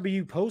 I remember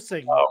you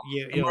posting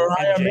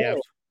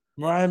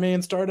Mariah May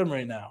in Stardom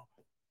right now.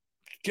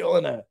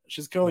 Killing it.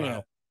 She's killing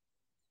it.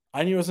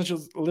 I knew her since she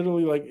was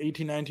literally like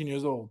 18, 19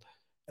 years old.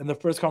 And the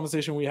first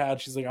conversation we had,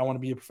 she's like, I want to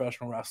be a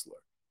professional wrestler.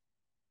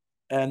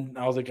 And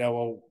I was like,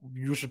 well,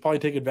 you should probably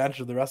take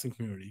advantage of the wrestling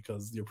community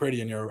because you're pretty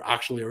and you're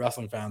actually a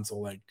wrestling fan. So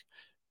like,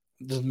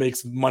 just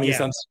makes money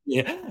sense to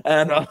me.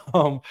 And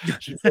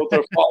she built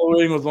her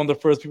following, was one of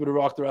the first people to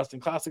rock the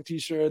Wrestling Classic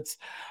t-shirts.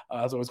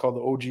 So it was called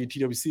the OG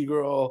TWC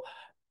girl.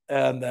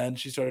 And then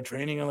she started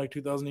training in like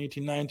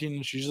 2018, 19.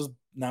 And she's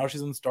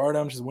in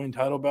stardom. She's winning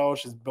title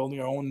belts. She's building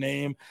her own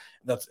name.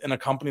 That's in a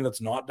company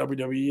that's not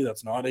WWE,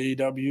 that's not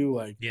AEW.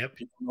 Like,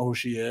 people know who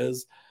she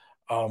is.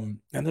 And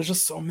there's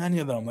just so many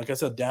of them. Like I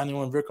said,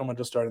 Daniel and Vikram are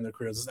just starting their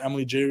careers. This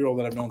Emily J. girl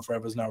that I've known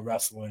forever is now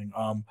wrestling.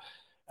 And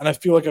I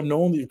feel like I've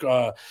known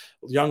the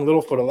young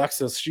Littlefoot,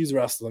 Alexis, she's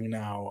wrestling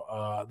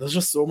now. There's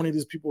just so many of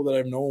these people that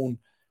I've known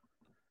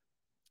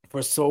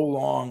for so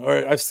long,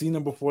 or I've seen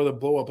them before the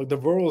blow up. Like the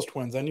Burroughs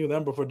twins, I knew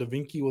them before Da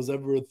Vinci was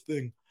ever a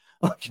thing.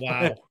 Like,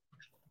 wow.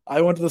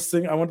 I went to the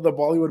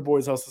Bollywood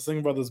Boys house, the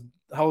Singh Brothers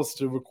house,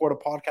 to record a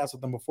podcast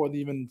with them before they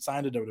even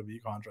signed a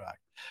WWE contract.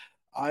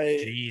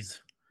 I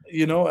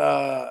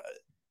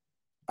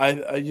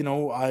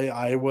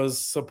was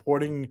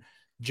supporting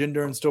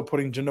Jinder and still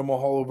putting Jinder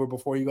Mahal over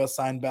before he got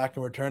signed back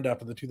and returned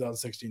after the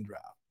 2016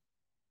 draft.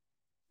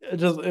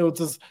 It was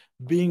just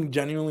being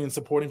genuinely and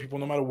supporting people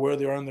no matter where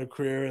they are in their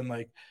career, and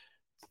like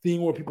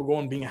seeing where people go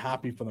and being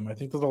happy for them. I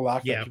think there's a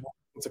lack of people.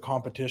 It's a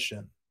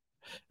competition.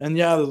 And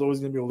there's always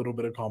going to be a little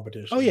bit of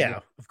competition. Oh, yeah,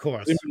 of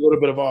course. There's a little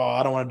bit of,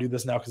 I don't want to do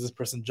this now because this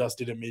person just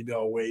did it. Maybe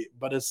I'll wait.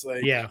 But it's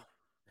like,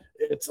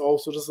 it's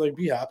also just like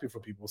be happy for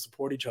people,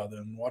 support each other,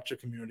 and watch your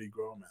community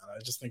grow, man.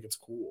 I just think it's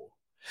cool.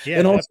 Yeah,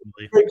 and also,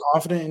 you're very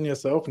confident in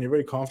yourself, and you're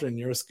very confident in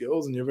your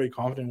skills, and you're very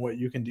confident in what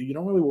you can do. You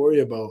don't really worry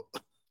about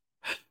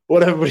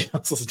what everybody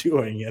else is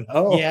doing, you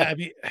know? Yeah,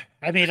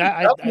 I mean,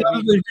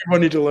 people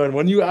need to learn.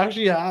 When you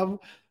actually have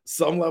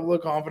some level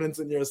of confidence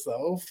in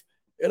yourself,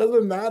 it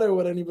doesn't matter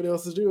what anybody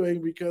else is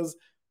doing, because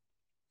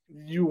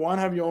you, one,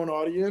 have your own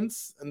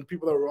audience and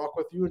people that rock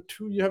with you, and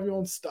two, you have your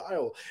own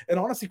style. And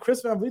honestly,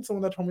 Chris Van Vliet's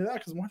someone that told me that,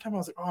 because one time I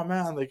was like, oh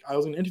man, like I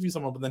was going to interview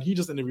someone, but then he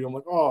just interviewed. I'm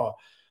like, oh,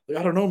 like,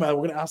 I don't know, man,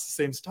 we're going to ask the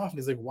same stuff. And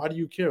he's like, why do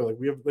you care? Like,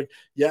 we have, like,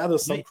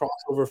 there's some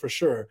crossover for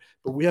sure,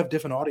 but we have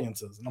different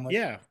audiences. And I'm like,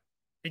 and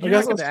you're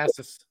not going to ask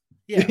this.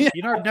 You're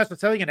not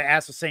necessarily going to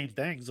ask the same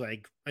things.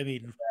 Like, I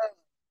mean,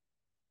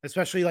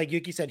 especially like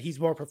Yuki said, he's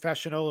more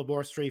professional and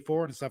more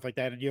straightforward and stuff like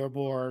that, and you're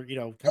more,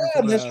 looking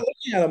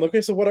at him.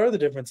 Okay, so what are the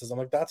differences? I'm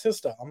like, that's his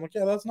stuff. I'm like,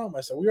 yeah, that's not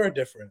my stuff. We are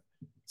different,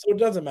 so it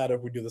doesn't matter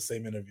if we do the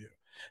same interview.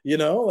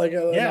 Like,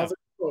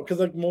 because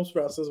like most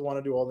wrestlers want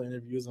to do all the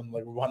interviews on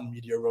like one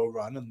media row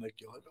run, and like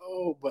you're like,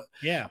 oh, but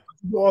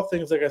do all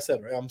things like I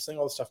said, right? I'm saying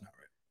all this stuff now,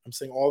 right? I'm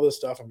saying all this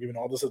stuff. I'm giving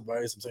all this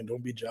advice. I'm saying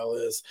don't be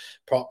jealous.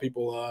 Prop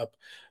people up.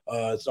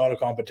 It's not a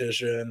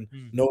competition.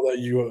 Know that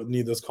you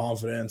need this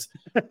confidence.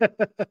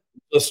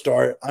 The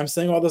start. I'm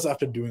saying all this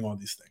after doing all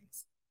these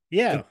things.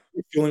 Yeah.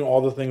 Feeling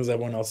all the things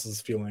everyone else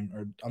is feeling.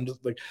 Or I'm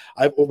just like,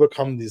 I've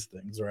overcome these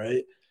things,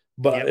 right?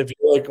 But if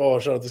you're like,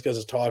 oh, shut up, this guy's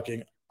just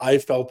talking, I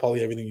felt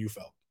probably everything you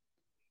felt.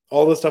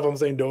 All the stuff I'm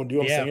saying don't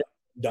do, I'm saying it,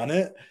 done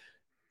it.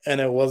 And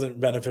it wasn't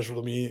beneficial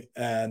to me,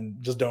 and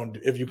just don't.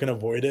 If you can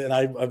avoid it, and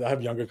I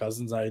have younger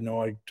cousins, I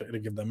know I try to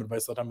give them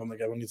advice all the time. I'm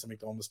like, everyone needs to make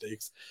their own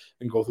mistakes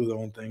and go through their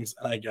own things,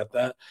 and I get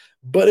that.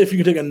 But if you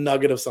can take a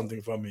nugget of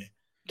something from me,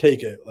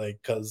 take it, like,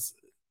 because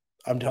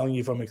I'm telling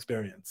you from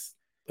experience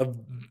of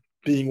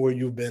being where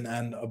you've been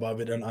and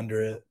above it and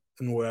under it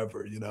and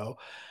wherever,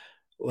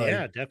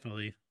 like,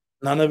 definitely.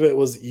 None of it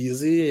was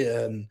easy,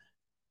 and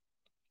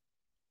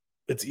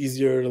it's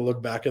easier to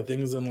look back at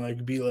things and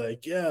like be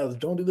like, yeah,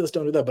 don't do this,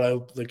 don't do that.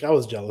 But I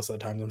was jealous at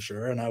times, I'm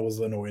sure, and I was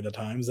annoyed at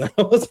times. And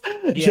I was,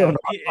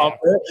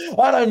 and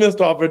I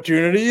missed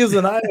opportunities,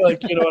 and I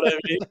like, you know what I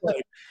mean?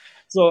 Like,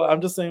 so I'm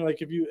just saying,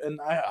 like, if you,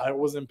 and I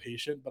was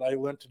impatient, but I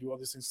learned to do all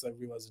these things because I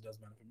realized it does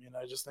benefit me. And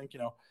I just think,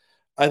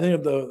 I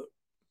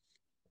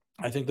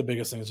think the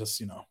biggest thing is just,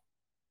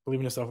 believe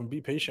in yourself and be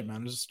patient,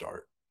 man. Just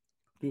start,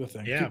 do the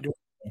thing. Yeah.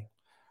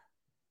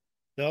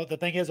 No, the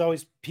thing is,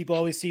 people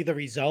always see the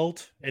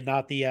result and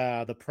not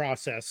the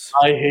process.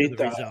 I hate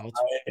that. Result.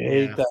 I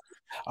hate that.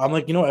 I'm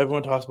like,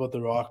 everyone talks about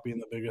The Rock being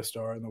the biggest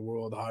star in the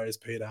world, the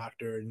highest paid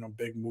actor,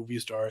 big movie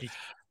star.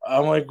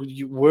 I'm like,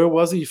 where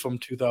was he from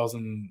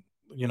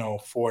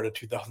 2004 to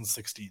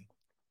 2016?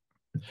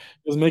 He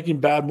was making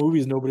bad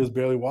movies nobody was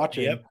barely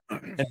watching,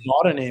 and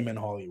not a name in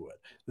Hollywood.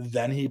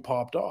 Then he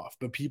popped off,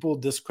 but people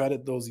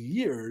discredit those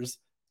years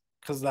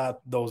because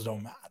those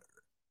don't matter.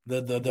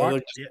 The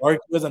dark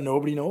years that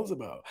nobody knows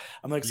about.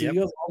 I'm like, so you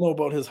guys all know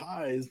about his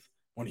highs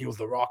when he was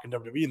The Rock in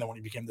WWE, and then when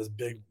he became this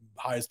big,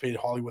 highest paid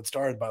Hollywood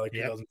star by like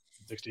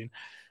 2016.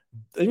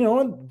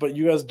 And, but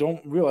you guys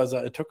don't realize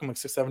that it took him like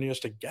 6-7 years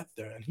to get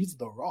there, and he's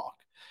The Rock.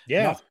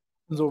 Yeah, nothing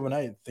happens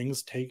overnight.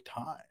 Things take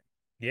time.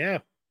 Yeah,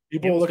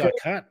 people look at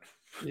cut.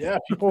 Yeah,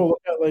 people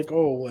look at like,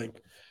 oh,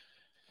 like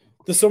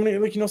there's so many,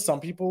 like, some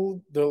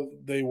people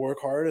they work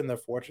hard and they're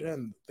fortunate,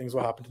 and things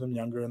will happen to them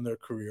younger in their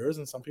careers,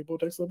 and some people it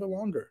takes a little bit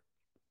longer.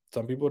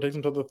 Some people it takes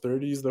until the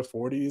 30s, their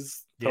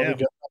 40s, till they get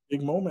that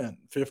big moment,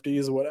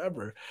 50s,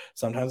 whatever.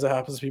 Sometimes it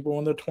happens to people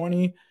when they're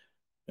 20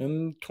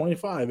 and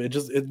 25.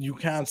 You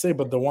can't say,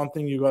 but the one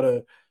thing you got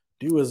to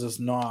do is just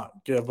not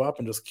give up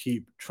and just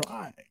keep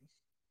trying.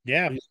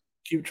 Yeah.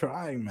 Keep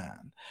trying,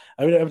 man.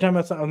 I mean, every time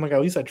I'm like,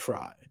 at least I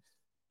try.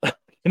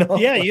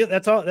 Yeah,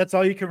 that's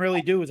all you can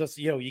really do is just,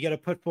 you got to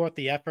put forth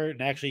the effort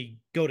and actually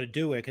go to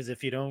do it. Because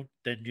if you don't,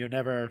 then you're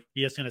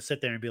just gonna sit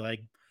there and be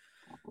like,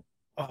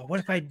 oh, what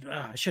if I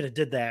should have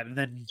did that? And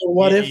then So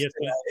what if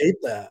I hate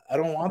that? I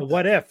don't want that.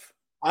 What if?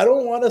 I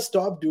don't want to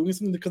stop doing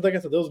something because, like I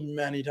said, there was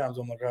many times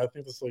I'm like, I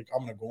think this like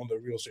I'm gonna go in the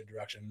real estate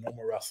direction. No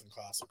more wrestling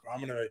classic. Or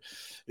I'm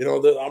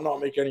gonna, I'm not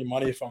making any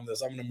money from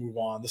this. I'm gonna move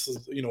on. This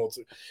is, it's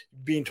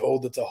being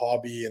told it's a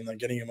hobby and then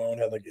getting in my own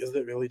head. Like, is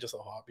it really just a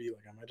hobby?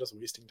 Like, am I just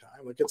wasting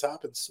time? Like, it's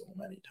happened so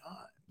many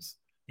times.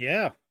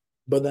 Yeah.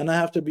 But then I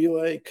have to be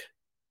like,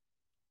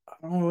 I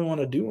don't really want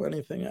to do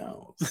anything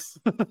else.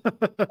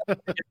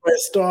 If I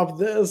stop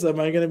this, am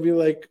I gonna be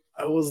like,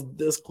 I was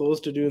this close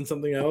to doing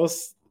something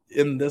else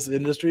in this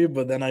industry,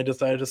 but then I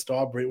decided to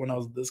stop right when I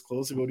was this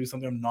close to go do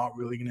something I'm not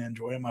really going to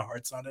enjoy and my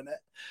heart's not in it.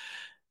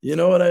 You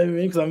know what I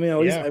mean? Because at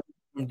least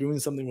I'm doing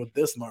something with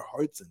this, my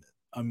heart's in it.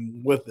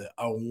 I'm with it.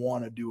 I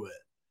want to do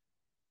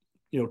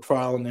it.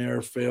 Trial and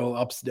error, fail,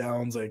 ups,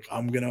 downs. Like I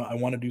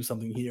want to do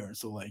something here.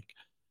 So like,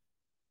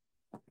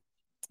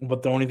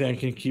 but the only thing I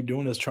can keep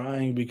doing is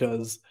trying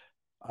because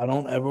I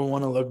don't ever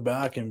want to look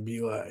back and be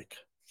like,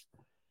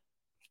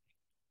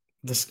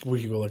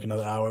 we could go like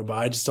another hour, but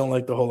I just don't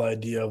like the whole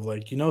idea of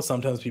like,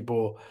 sometimes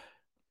people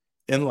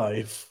in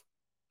life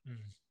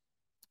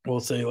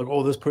will say like,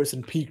 oh, this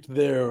person peaked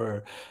there,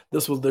 or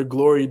this was their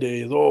glory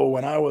days. Oh,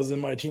 when I was in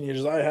my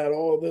teenagers, I had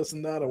all this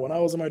and that. And when I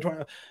was in my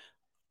 20s,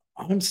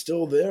 I'm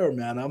still there,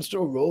 man. I'm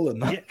still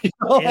rolling.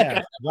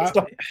 Yeah.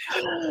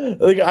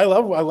 Like I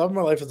love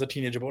my life as a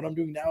teenager, but what I'm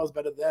doing now is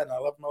better than. I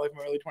love my life in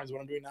my early 20s.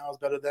 What I'm doing now is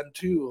better than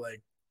too.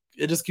 Like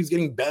it just keeps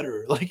getting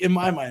better, like in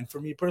my mind, for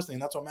me personally,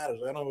 and that's what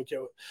matters. I don't really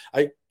care.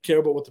 I care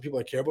about what the people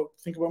I care about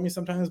think about me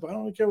sometimes, but I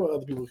don't really care what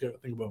other people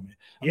think about me.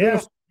 I'm doing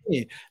it for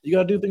me. You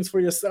gotta do things for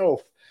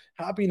yourself.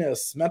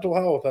 Happiness, mental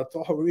health, that's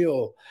all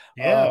real.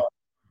 Yeah.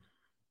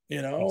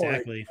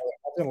 Exactly.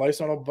 Like, life's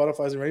not all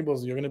butterflies and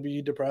rainbows. You're gonna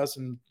be depressed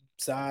and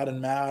sad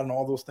and mad and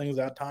all those things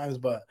at times,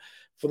 but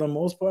for the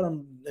most part,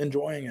 I'm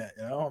enjoying it.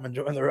 I'm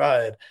enjoying the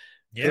ride.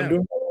 Yeah. I'm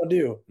doing what I want to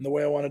do and the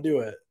way I want to do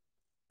it,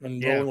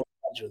 and rolling with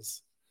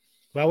punches.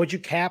 Why would you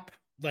cap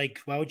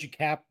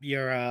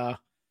your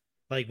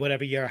like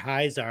whatever your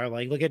highs are?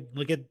 Like look at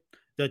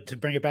to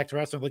bring it back to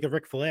wrestling, look at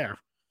Ric Flair.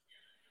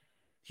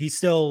 He's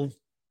still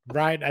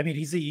right. I mean,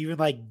 he's even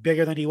like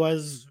bigger than he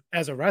was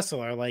as a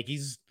wrestler. Like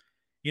he's,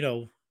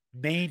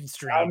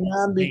 mainstream. That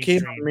man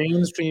became a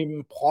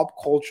mainstream pop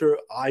culture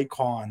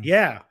icon.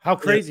 Yeah. How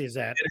crazy is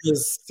that? In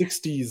his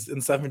 60s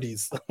and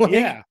 70s.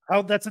 Yeah.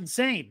 That's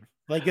insane.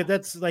 Like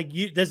that's like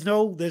there's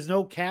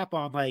no cap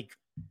on like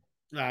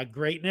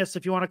greatness,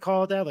 if you want to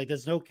call it that. Like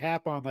there's no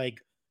cap on like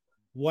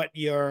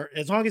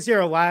as long as you're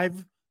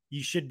alive,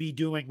 you should be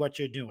doing what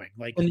you're doing.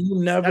 Like and you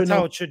never that's know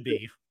how it should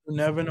be. You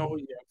never know who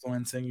you're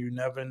influencing. You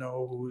never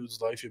know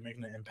whose life you're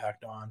making an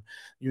impact on.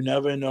 You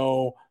never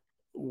know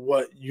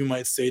what you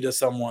might say to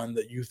someone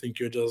that you think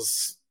you're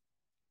just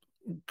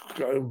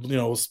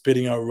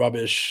spitting out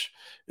rubbish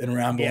and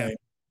rambling,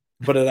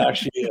 but it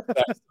actually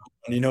affects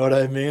someone, you know what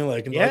I mean?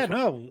 Like,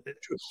 no,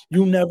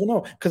 you never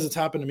know, because it's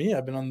happened to me.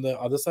 I've been on the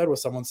other side where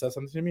someone said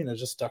something to me and it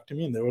just stuck to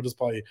me, and they would just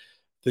probably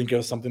think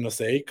of something to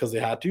say because they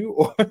had to,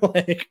 or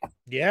like,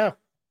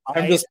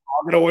 I'm just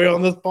talking away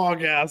on this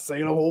podcast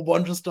saying a whole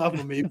bunch of stuff,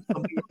 and maybe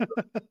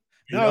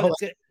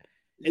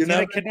it's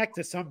gonna connect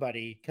to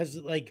somebody, because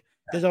like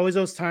there's always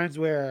those times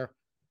where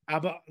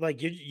I'm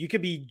like you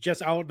could be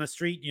just out in the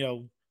street,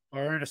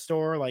 or in a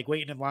store, like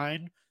waiting in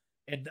line,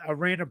 and a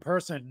random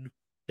person,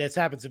 that's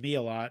happened to me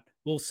a lot,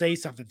 will say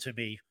something to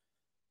me.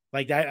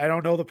 Like I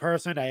don't know the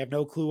person, I have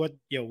no clue what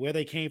where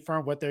they came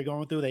from, what they're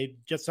going through. They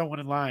just someone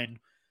in line,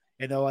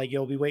 and they'll like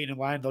you'll be waiting in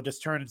line. They'll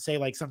just turn and say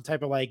like some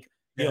type of like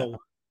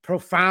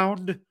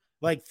profound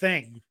like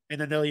thing, and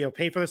then they'll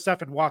pay for the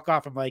stuff and walk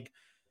off. I'm like,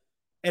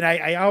 and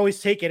I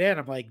always take it in.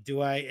 I'm like,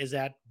 was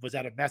that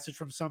a message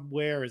from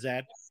somewhere? Is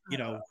that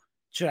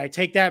should I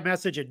take that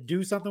message and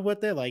do something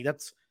with it? Like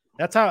that's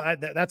how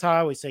I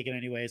always take it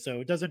anyway.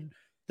 So it doesn't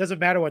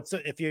matter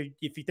if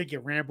you think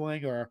you're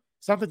rambling, or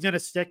something's gonna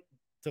stick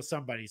to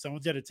somebody.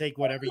 Someone's gonna take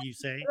whatever you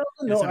say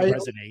and it's gonna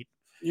resonate.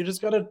 You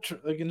just gotta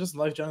like in just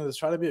life generally, just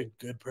try to be a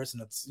good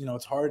person. It's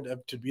it's hard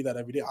to be that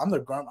every day. I'm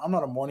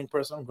not a morning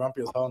person. I'm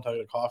grumpy as hell until I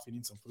get a coffee,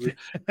 need some food.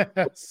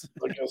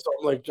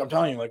 I'm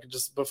telling you, like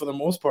but for the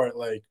most part,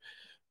 like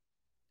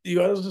you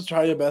gotta just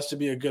try your best to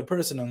be a good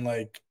person, and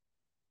like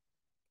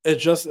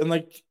it's just, and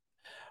like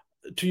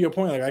to your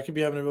point, like I could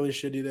be having a really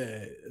shitty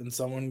day and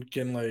someone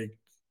can like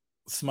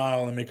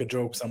smile and make a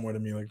joke somewhere to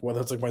me, like whether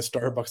it's like my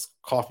Starbucks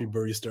coffee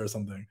barista or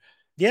something.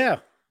 Yeah.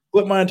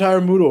 Flip my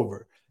entire mood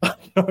over. I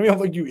mean, I'm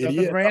like, you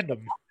idiot.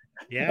 Random.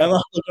 Yeah. And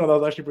like, that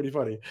was actually pretty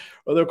funny.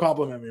 Or they'll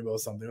compliment me about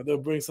something, or they'll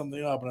bring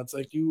something up, and it's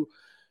like you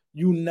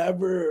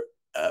never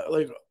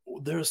like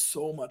there's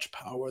so much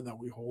power that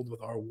we hold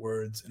with our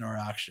words and our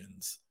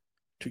actions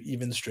to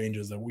even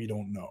strangers that we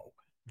don't know.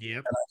 Yeah.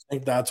 And I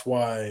think that's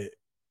why,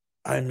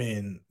 I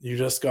mean, you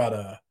just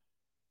gotta.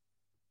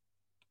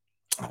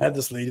 I had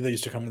this lady that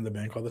used to come to the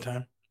bank all the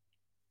time.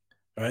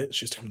 Right?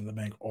 She used to come to the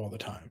bank all the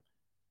time.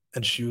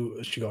 and she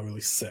got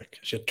really sick.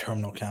 She had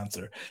terminal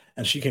cancer,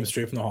 and she came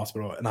straight from the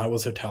hospital. And I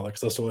was her teller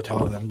because I was still a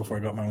teller then before I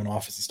got my own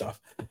office and stuff.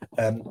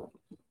 And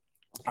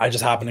I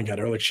just happened to get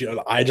her.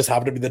 I just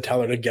happened to be the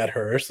teller to get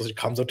her. So she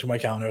comes up to my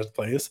counter's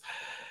place,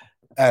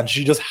 and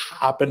she just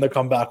happened to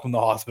come back from the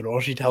hospital.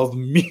 She tells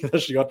me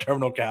that she got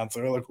terminal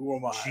cancer. Like, who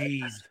am I?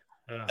 Jeez.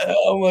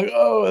 I'm like,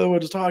 oh, and we're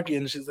just talking,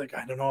 and she's like,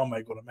 I don't know, I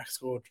might go to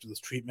Mexico to do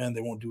this treatment.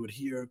 They won't do it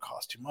here; it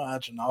costs too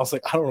much. And I was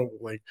like, I don't know,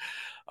 like,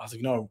 I was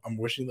like, no, I'm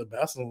wishing you the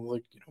best. And I was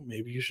like,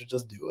 maybe you should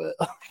just do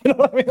it. You know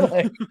what I mean?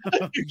 Like,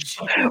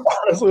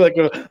 honestly, like,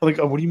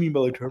 what do you mean by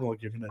like terminal?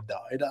 Like, you're gonna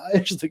die?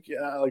 And she's like,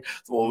 yeah, like,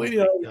 the old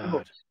lady.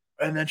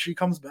 And then she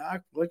comes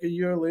back like a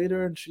year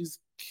later, and she's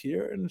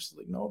here, and she's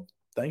like, no,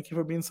 thank you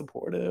for being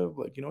supportive.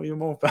 Like, your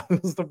mom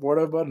was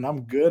supportive, but and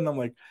I'm good. And I'm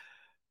like,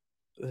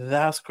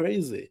 that's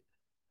crazy.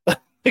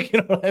 You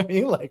know what I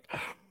mean? Like,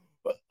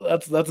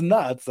 that's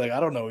nuts. Like, I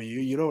don't know you,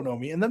 you don't know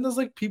me. And then there's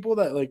like people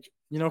that like,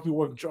 if you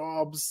work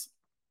jobs,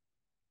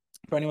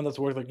 for anyone that's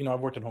worked, like, I've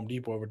worked at Home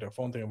Depot, I've worked at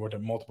Phone Thing, I've worked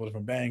at multiple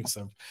different banks,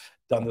 I've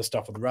done this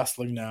stuff with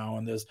wrestling now,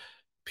 and there's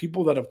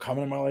people that have come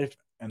into my life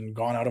and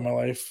gone out of my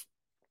life.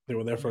 They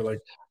were there for like,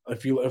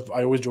 if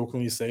I always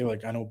jokingly say,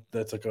 like, I know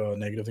that's like a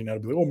negative thing now to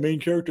be like, oh,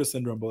 main character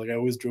syndrome, but like I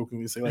always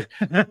jokingly say, like,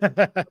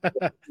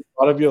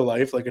 out of your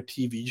life like a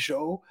TV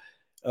show,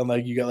 and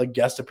like you got like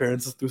guest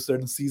appearances through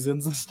certain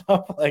seasons and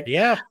stuff. Like,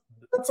 yeah,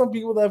 that's some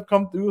people that have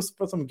come through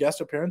for some guest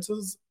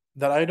appearances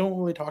that I don't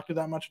really talk to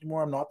that much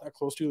anymore. I'm not that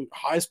close to.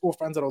 High school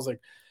friends that I was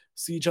like,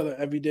 see each other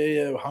every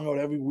day, hung out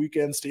every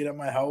weekend, stayed at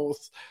my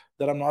house,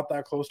 that I'm not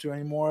that close to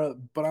anymore.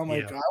 But I'm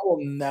like, I will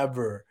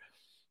never,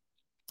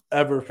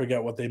 ever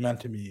forget what they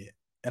meant to me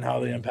and how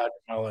they impacted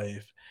my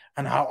life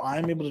and how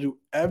I'm able to do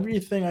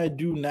everything I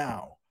do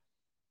now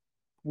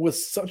with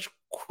such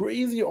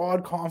crazy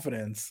odd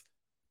confidence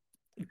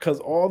because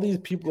all these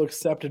people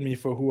accepted me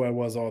for who I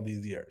was all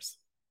these years.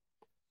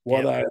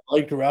 Whether I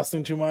liked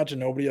wrestling too much and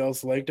nobody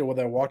else liked it,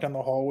 whether I walked down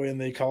the hallway and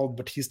they called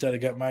Batista to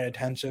get my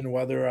attention,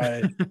 whether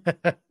I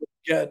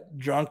get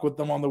drunk with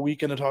them on the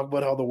weekend to talk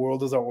about how the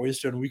world is our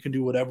oyster and we can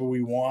do whatever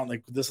we want.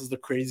 Like, this is the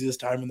craziest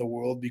time in the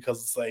world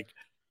because it's like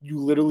you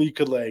literally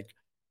could like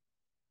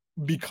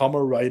become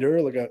a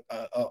writer, like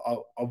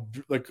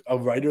a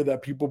writer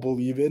that people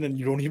believe in, and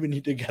you don't even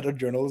need to get a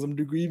journalism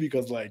degree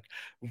because like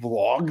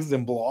vlogs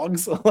and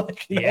blogs.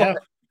 Like,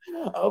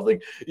 I was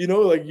like,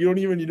 like you don't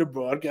even need a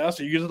broadcast.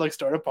 You can just like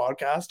start a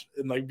podcast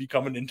and like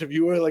become an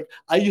interviewer. Like,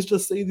 I used to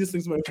say these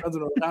things to my friends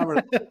in our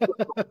camera.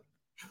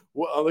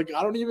 Well, like,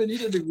 I don't even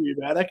need a degree,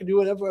 man. I can do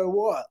whatever I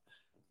want.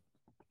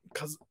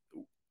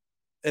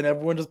 And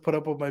everyone just put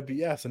up with my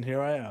BS, and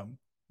here I am,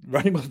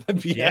 running with my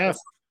BS,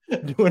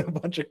 doing a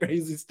bunch of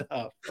crazy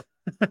stuff.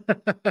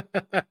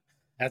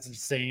 That's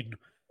insane.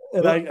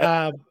 And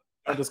I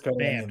just kind of,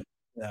 man,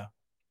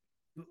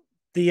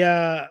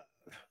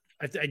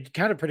 I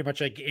kind of pretty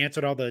much like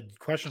answered all the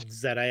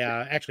questions that I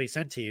actually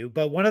sent to you,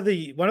 but one of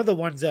the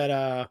ones that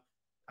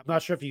I'm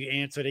not sure if you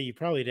answered it, you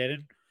probably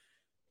didn't.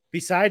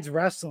 Besides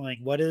wrestling,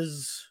 what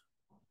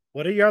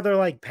are your other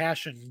like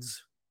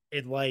passions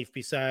in life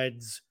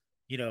besides,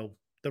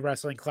 the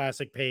Wrestling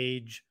Classic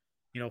page,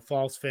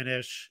 False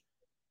Finish,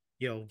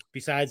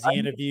 besides the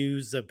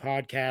interviews, the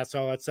podcasts,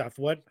 all that stuff?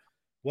 What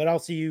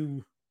else are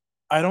you?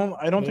 I don't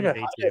think I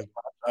have it.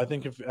 I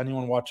think if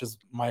anyone watches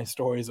my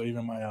stories or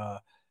even my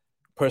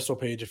personal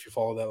page, if you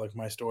follow that, like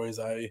my stories,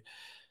 I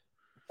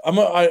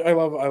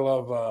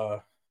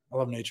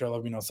love nature. I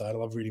love being outside. I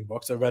love reading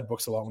books. I read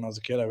books a lot when I was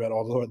a kid. I read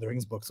all the Lord of the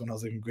Rings books when I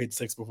was like in grade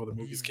 6 before the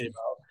movies came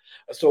out.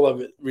 I still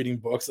love reading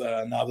books.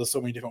 Now there's so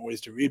many different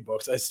ways to read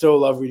books. I still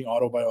love reading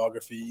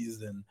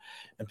autobiographies and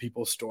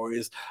people's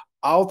stories.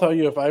 I'll tell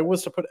you, if I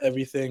was to put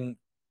everything,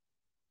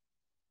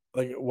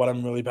 like what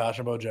I'm really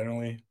passionate about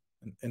generally,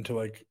 into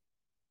like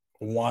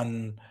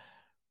one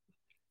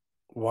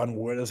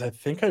word, is I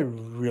think I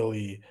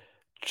really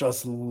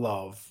just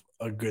love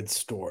a good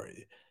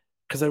story.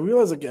 Because I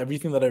realize like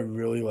everything that I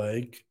really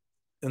like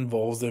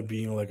involves there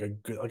being like a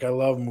good, like I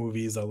love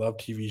movies, I love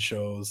TV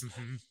shows.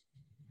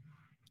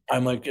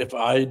 I'm like, if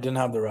I didn't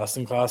have the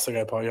wrestling classic,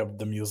 I probably have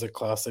the music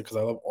classic because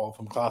I love all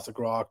from classic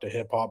rock to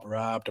hip hop,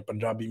 rap to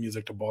Punjabi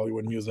music to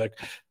Bollywood music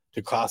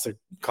to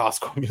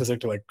classical music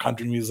to like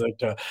country music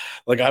to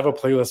like I have a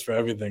playlist for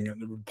everything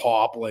and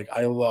pop. Like,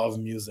 I love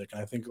music,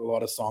 and I think a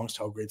lot of songs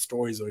tell great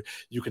stories. Or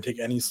you can take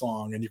any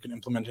song and you can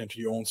implement it into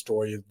your own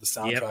story, the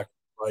soundtrack.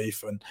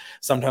 Life. And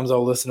sometimes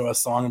I'll listen to a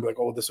song and be like,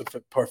 oh, this would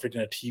fit perfect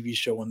in a TV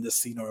show in this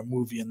scene, or a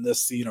movie in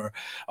this scene. Or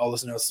I'll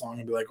listen to a song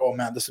and be like, oh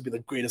man, this would be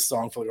the greatest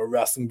song for like a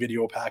wrestling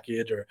video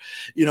package. Or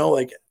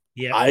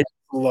I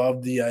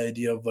love the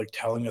idea of like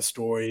telling a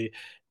story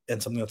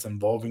and something that's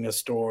involving a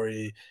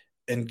story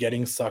and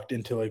getting sucked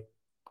into like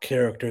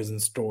characters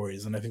and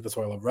stories. And I think that's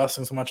why I love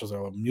wrestling so much. That's why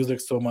I love music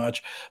so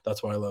much.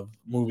 That's why I love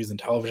movies and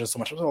television so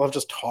much. I love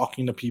just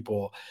talking to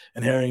people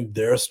and hearing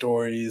their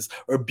stories,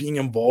 or being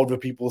involved with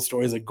people's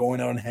stories, like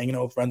going out and hanging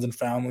out with friends and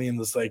family and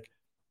just like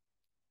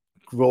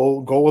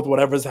go with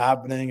whatever's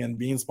happening and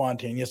being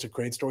spontaneous to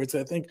create stories. So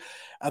I think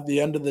at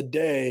the end of the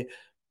day,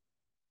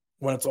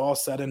 when it's all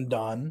said and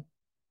done,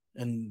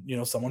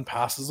 and someone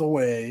passes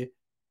away,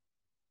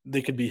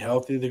 they could be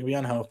healthy, they could be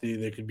unhealthy,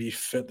 they could be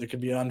fit, they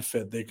could be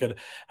unfit, they could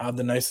have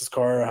the nicest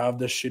car or have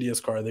the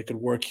shittiest car, they could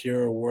work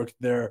here or work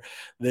there,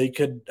 they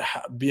could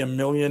be a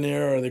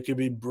millionaire or they could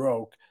be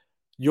broke.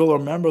 You'll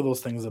remember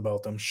those things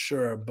about them,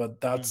 sure, but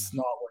that's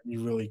not what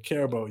you really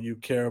care about. You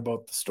care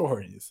about the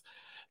stories.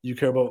 You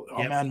care about, oh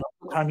man, remember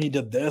the time he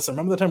did this? I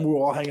remember the time we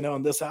were all hanging out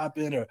and this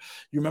happened, or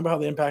you remember how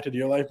they impacted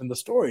your life and the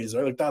stories,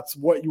 right? Like that's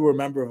what you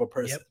remember of a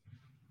person.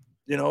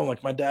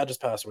 Like my dad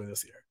just passed away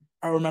this year.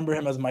 I remember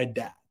him as my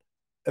dad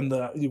and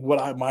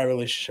my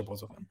relationship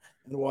was with him,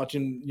 and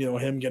watching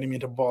him getting me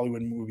into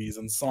Bollywood movies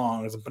and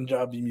songs and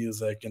Punjabi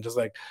music, and just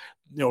like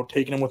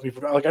taking him with me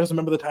for I just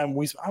remember the time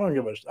I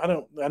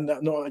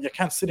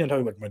can't sit here and tell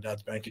you like my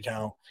dad's bank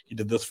account, he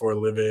did this for a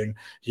living,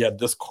 he had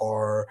this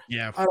car.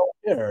 I don't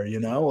care,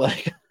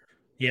 like.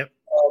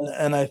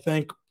 And I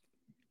think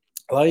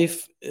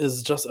life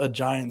is just a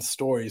giant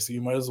story, so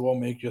you might as well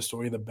make your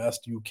story the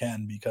best you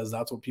can, because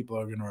that's what people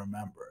are going to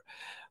remember.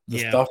 The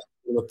stuff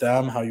with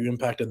them, how you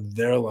impacted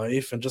their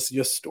life, and just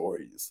your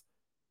stories.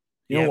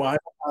 Why I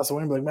pass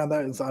away and be like,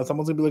 man,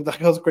 someone's gonna be like, that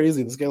guy's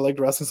crazy. This guy liked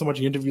wrestling so much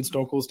he interviewed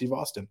Stone Cold Steve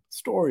Austin.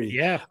 Story.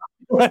 Yeah.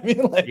 You know what I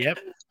mean? Like,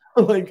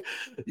 like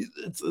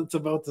it's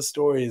about the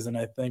stories. And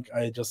I think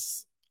I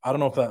don't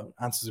know if that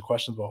answers the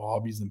questions about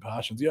hobbies and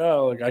passions. Yeah,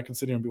 like I can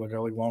sit here and be like, I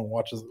like long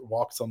walks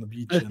on the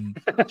beach and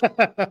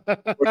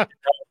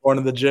going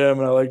to the gym,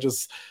 and I like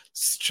just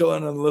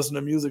chilling and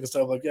listening to music and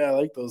stuff. Like, yeah, I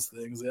like those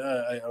things. Yeah,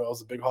 I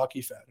was a big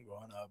hockey fan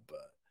growing up,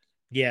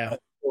 but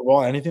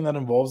well, anything that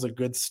involves a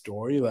good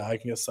story that I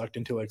can get sucked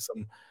into, like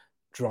some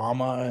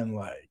drama and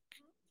like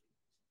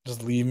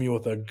just leave me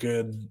with a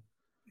good,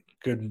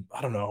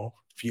 I don't know,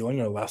 feeling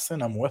or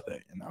lesson, I'm with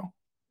it,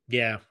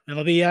 Yeah. And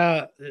let me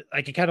I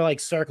can kind of like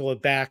circle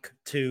it back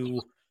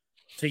to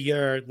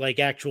your like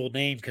actual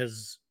name,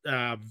 because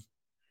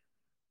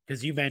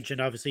you mentioned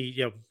obviously,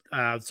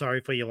 sorry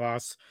for your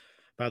loss,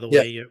 by the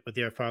way, with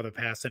your father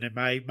passing. And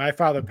my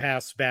father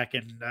passed back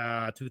in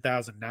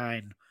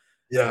 2009.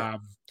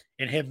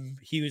 And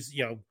he was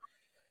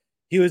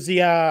he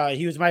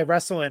was my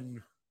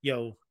wrestling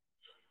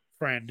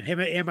friend, him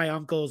and my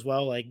uncle as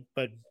well, like,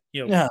 but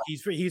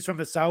he's from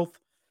the South,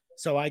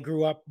 so I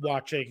grew up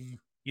watching,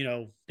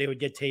 they would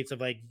get tapes of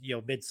like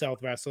Mid-South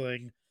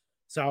wrestling,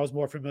 so I was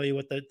more familiar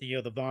with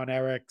the Von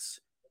Erichs,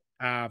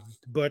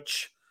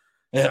 Butch,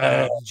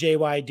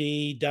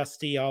 JYD,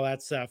 Dusty, all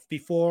that stuff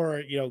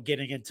before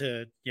getting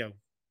into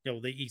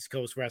the East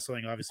Coast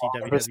wrestling, obviously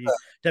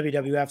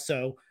WWF.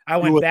 So I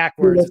went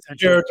backwards.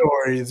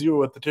 Territories. You were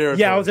with the territories.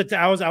 Yeah,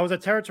 I was a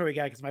territory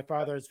guy because my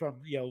father is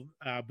from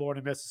born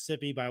in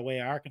Mississippi by way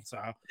of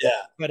Arkansas. Yeah,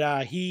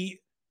 but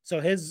his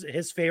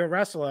favorite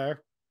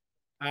wrestler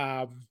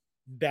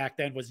back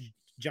then was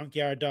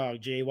Junkyard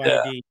Dog,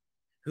 JYD,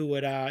 who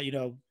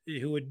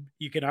would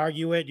you can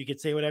argue it, you could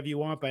say whatever you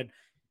want, but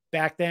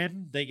back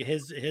then,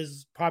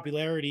 his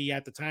popularity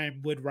at the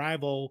time would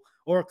rival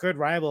or could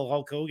rival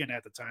Hulk Hogan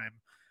at the time.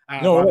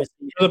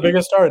 The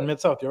biggest star in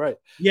Mid-South. You're right.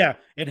 Yeah,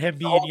 and him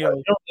being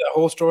that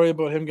whole story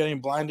about him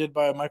getting blinded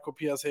by Michael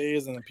P.S.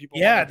 Hayes and the people.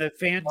 Yeah, the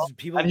fans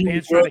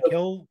trying to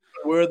kill.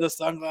 Wear the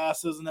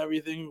sunglasses and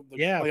everything.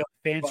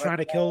 Fans trying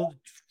to kill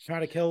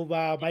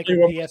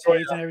Michael P.S.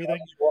 Hayes and everything.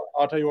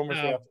 I'll tell you one more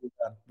story after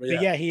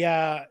we're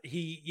done.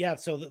 He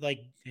so like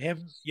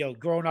him,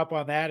 growing up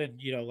on that,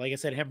 and like I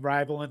said, him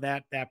rivaling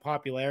that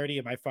popularity,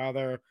 and my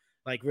father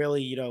like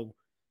really,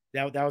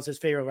 that was his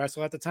favorite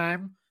wrestler at the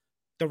time.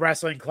 The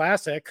Wrestling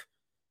Classic,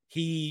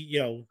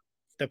 the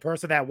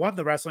person that won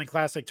the Wrestling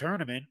Classic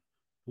tournament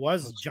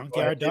was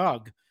Junkyard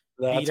Dog.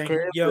 That's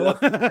crazy.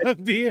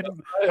 Being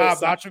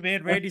Macho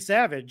Man Randy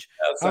Savage.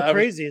 How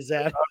crazy is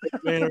that?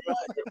 You're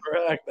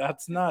correct.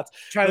 That's nuts.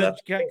 Try to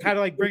kind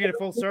of like bring it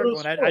full circle,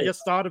 and I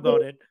just thought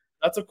about it.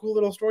 That's a cool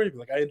little story.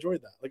 Like I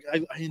enjoyed that. Like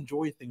I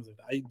enjoy things like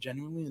that. I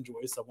genuinely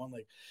enjoy someone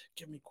like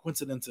give me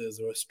coincidences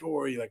or a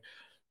story. Like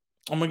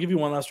I'm gonna give you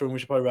one last story. And we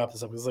should probably wrap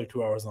this up because it's like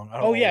 2 hours long. We're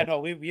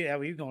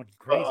going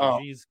crazy.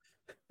 Jeez.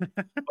 But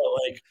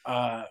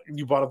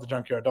you brought up the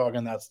Junkyard Dog,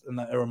 and that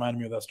it reminded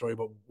me of that story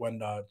about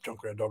when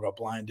Junkyard Dog got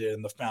blinded,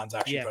 and the fans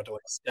actually tried to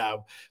like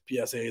stab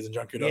PSAs, and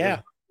Junkyard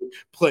Dog was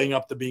playing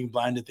up the being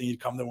blinded thing. He'd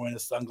come there wearing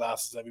his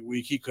sunglasses every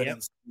week. He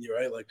couldn't see,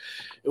 right? Like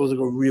it was like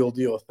a real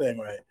deal thing,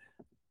 right?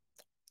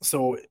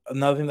 So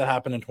another thing that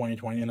happened in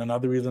 2020, and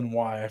another reason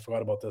why I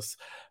forgot about this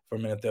for a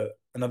minute,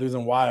 another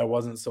reason why I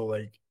wasn't so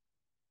like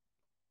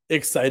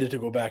excited to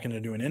go back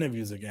into doing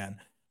interviews again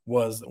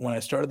was when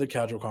I started the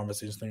casual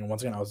conversation thing. And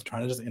once again, I was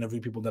trying to just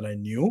interview people that I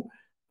knew,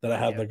 that I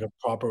had like a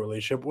proper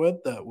relationship with,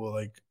 that will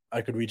like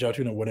I could reach out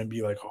to, and it wouldn't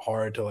be like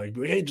hard to like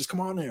be like, hey, just come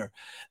on here.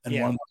 And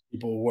one of those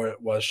people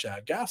was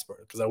Shad Gasper,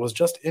 because I was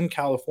just in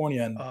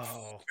California in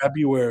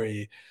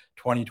February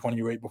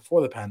 2020, right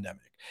before the pandemic,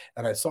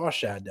 and I saw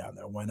Shad down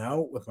there. Went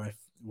out with a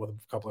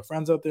couple of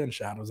friends out there, and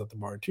Shad was at the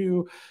bar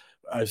too.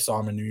 I saw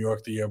him in New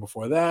York the year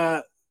before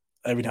that.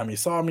 Every time he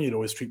saw me, he'd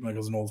always treat me like I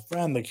was an old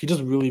friend. Like he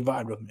just really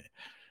vibed with me.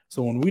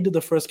 So when we did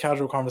the first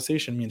casual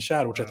conversation, me and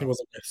Shad, which I think was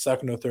like my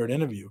second or third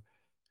interview,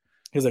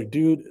 he was like,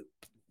 dude,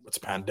 it's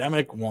a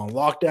pandemic, we're on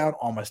lockdown,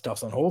 all my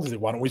stuff's on hold. He's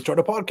like, why don't we start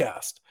a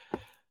podcast?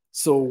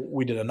 So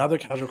we did another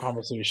casual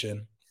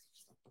conversation.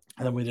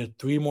 And then we did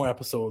 3 more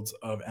episodes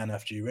of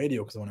NFG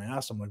Radio, because when I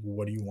asked him, like,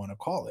 what do you want to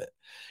call it?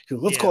 He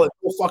goes, let's call it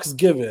No Fucks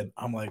Given.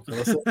 I'm like,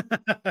 listen.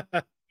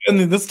 And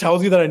then this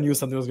tells you that I knew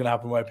something was going to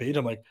happen on my page.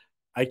 I'm like,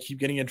 I keep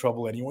getting in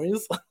trouble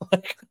anyways.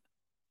 Like,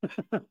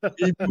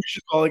 maybe we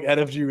should call like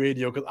NFG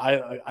Radio, because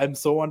I'm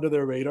so under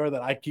their radar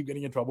that I keep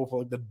getting in trouble for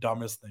like the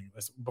dumbest thing.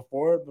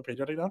 Before the page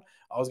got taken down,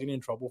 I was getting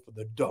in trouble for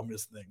the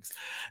dumbest things.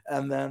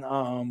 And then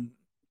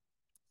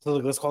so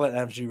like, let's call it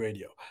NFG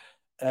Radio.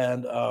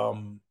 And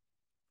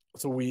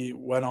so we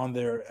went on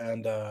there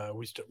and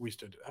we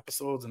did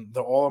episodes, and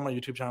they're all on my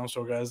YouTube channel.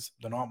 So guys,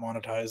 they're not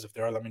monetized. If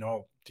they are, let me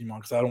know,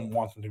 because I don't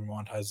want them to be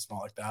monetized. It's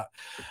not like that.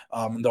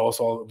 And they're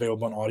also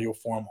available in audio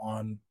form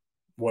on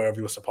wherever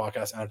you listen to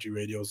podcasts, NFG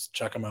Radios.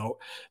 Check them out.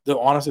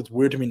 Honestly, it's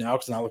weird to me now,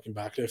 because now looking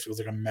back at it, it feels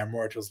like a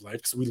memoir to his life,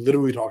 because we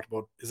literally talked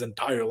about his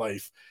entire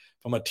life,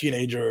 from a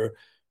teenager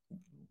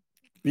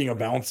being a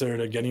bouncer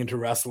to getting into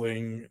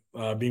wrestling,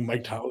 being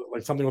Mike Tyson,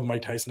 like something with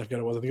Mike Tyson. I forget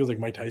what it was. I think it was like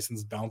Mike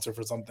Tyson's bouncer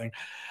for something,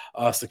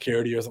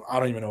 security or something. I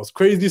don't even know. It's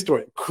crazy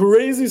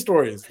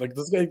stories. Like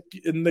this guy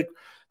in like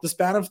the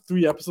span of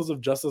 3 episodes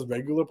of just as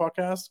regular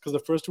podcast, because the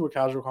first 2 were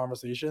casual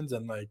conversations,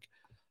 and like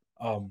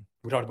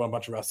we talked about a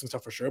bunch of wrestling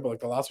stuff for sure, but like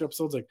the last 2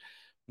 episodes, like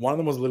one of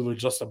them was literally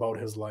just about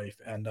his life.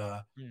 And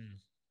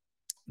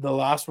the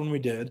last one we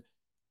did,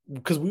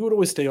 because we would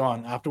always stay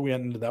on after we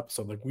ended the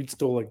episode, like we'd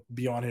still like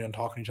be on here and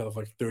talking to each other for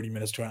like 30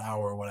 minutes to an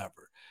hour or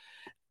whatever.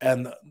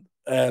 And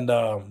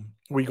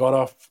we got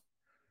off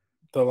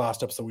the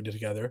last episode we did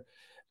together,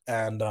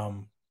 and I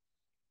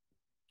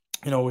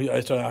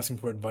started asking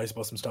for advice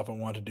about some stuff I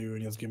wanted to do, and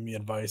he was giving me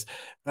advice.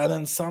 And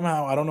then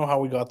somehow, I don't know how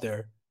we got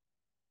there,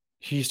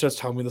 he starts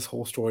telling me this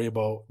whole story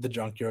about the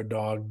Junkyard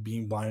Dog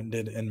being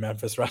blinded in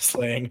Memphis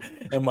wrestling.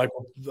 And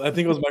Michael, I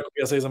think it was Michael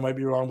PSAs, I might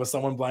be wrong, but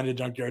someone blinded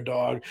Junkyard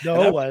Dog. No,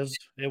 it was.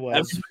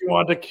 Everybody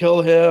wanted to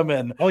kill him,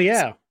 and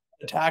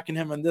attacking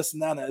him and this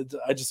and that. And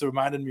it just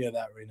reminded me of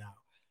that right now.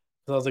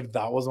 So I was like,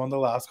 that was one of the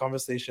last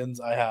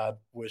conversations I had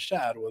with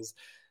Shad. Was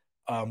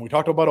we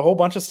talked about a whole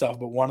bunch of stuff,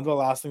 but one of the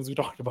last things we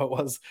talked about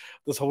was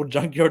this whole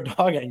Junkyard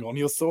Dog angle. And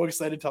he was so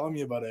excited telling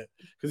me about it,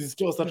 because he's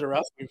still such a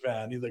wrestling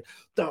fan. He's like,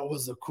 that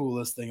was the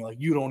coolest thing.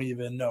 Like, you don't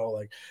even know.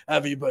 Like,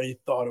 everybody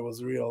thought it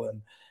was real.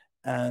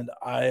 And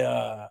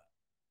I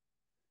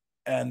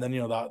and then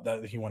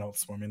that he went out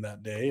swimming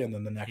that day, and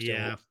then the next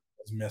day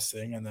was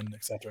missing, and then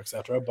et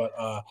cetera. But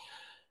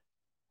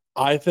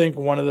I think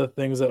one of the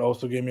things that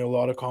also gave me a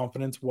lot of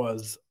confidence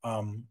was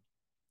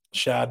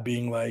Shad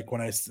being like,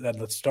 when I said,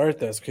 let's start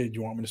this, okay, do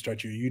you want me to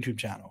start your YouTube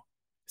channel?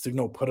 He's like,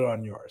 no, put it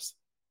on yours.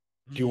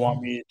 Do you want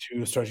me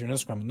to start your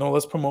Instagram? No,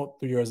 let's promote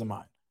through yours and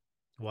mine.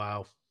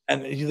 Wow.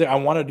 And he's like, I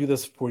want to do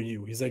this for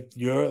you. He's like,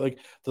 you're like,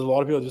 there's a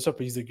lot of people that do stuff,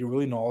 but he's like, you're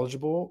really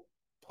knowledgeable.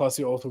 Plus,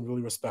 you're also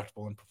really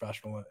respectful and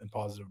professional and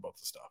positive about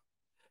the stuff.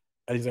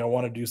 And he's like, I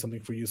want to do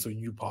something for you, so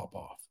you pop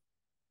off.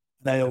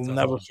 And I'll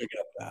never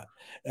forget that.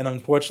 And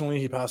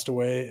unfortunately, he passed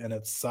away, and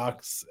it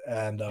sucks.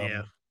 And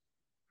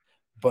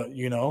but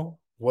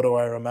what do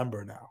I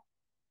remember now?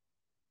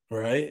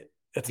 Right?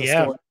 It's a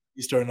story.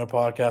 He's starting a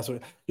podcast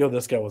with,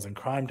 this guy was in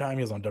Crime Time.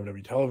 He was on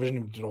WWE television.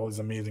 He did all these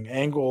amazing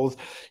angles.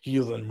 He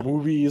was in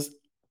movies.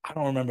 I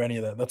don't remember any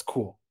of that. That's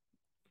cool.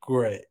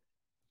 Great.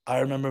 I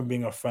remember him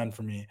being a friend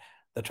for me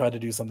that tried to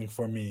do something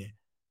for me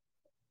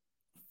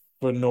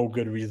for no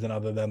good reason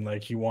other than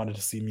like he wanted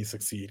to see me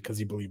succeed because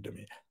he believed in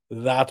me.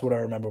 That's what I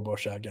remember about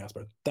Shad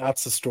Gaspard.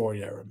 That's the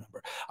story I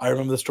remember. I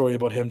remember the story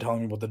about him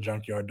telling me about the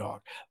Junkyard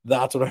Dog.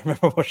 That's what I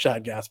remember about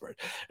Shad Gaspard.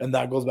 And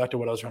that goes back to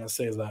what I was trying to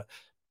say, is that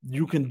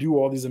you can do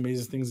all these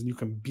amazing things and you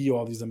can be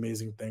all these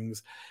amazing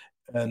things.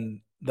 And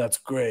that's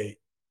great.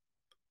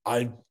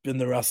 I've been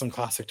the wrestling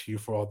classic to you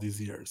for all these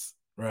years,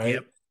 right?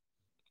 Yep.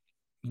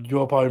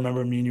 You'll probably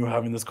remember me and you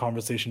having this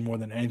conversation more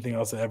than anything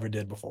else I ever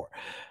did before.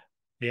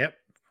 Yep.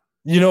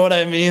 You know what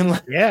I mean?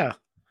 Yeah.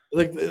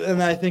 Like,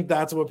 and I think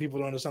that's what people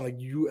don't understand. Like,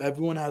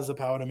 everyone has the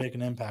power to make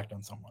an impact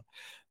on someone.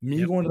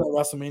 Me going to that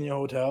WrestleMania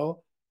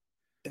hotel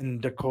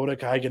and Dakota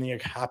Kai getting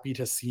like happy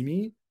to see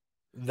me,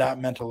 that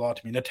meant a lot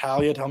to me.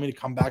 Natalia telling me to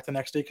come back the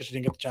next day because she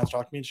didn't get the chance to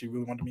talk to me and she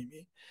really wanted to meet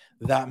me.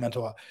 That meant a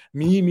lot.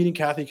 Me meeting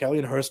Kathy Kelly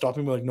and her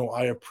stopping me like, no,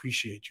 I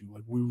appreciate you.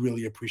 Like, we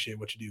really appreciate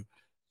what you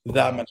do.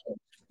 That meant a lot.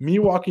 Me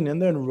walking in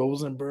there and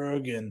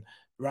Rosenberg and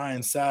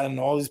Ryan Satin and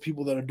all these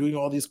people that are doing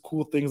all these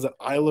cool things that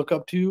I look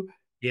up to.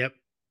 Yep.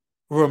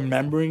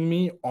 Remembering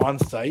me on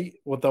site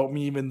without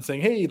me even saying,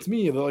 hey, it's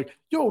me. They're like,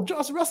 yo,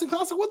 Josh Wrestling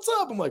Classic, what's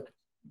up? I'm like,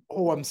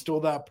 oh, I'm still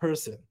that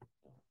person.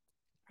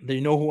 They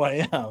know who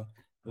I am.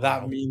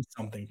 That means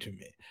something to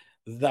me.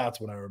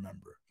 That's what I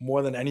remember.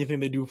 More than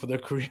anything they do for their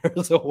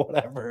careers or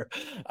whatever.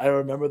 I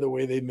remember the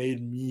way they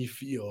made me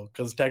feel,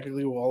 because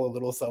technically we're all a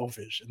little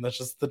selfish, and that's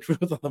just the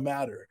truth of the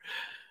matter.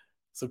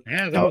 So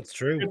yeah, no, it's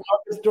true.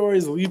 Good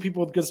stories, leave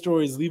people with good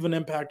stories, leave an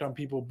impact on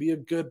people, be a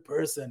good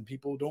person.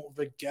 People don't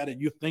forget it.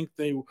 You think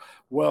they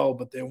will,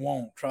 but they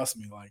won't. Trust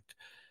me. Like,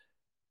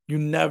 You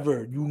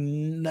never,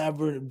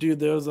 dude.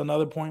 There was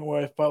another point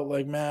where I felt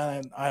like,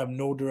 man, I have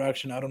no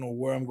direction. I don't know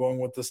where I'm going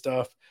with this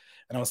stuff.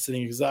 And I was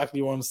sitting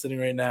exactly where I'm sitting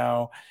right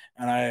now.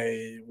 And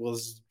I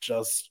was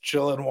just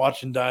chilling,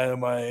 watching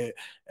Dynamite.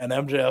 And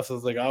MJF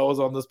was like, I was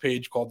on this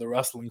page called the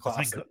Wrestling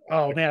Classic.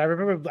 Oh, man, I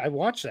remember I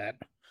watched that.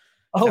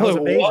 That was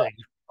amazing. What?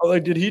 I was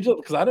like, did he just,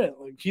 because I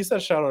didn't, like, he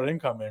said shout out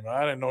incoming.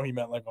 I didn't know he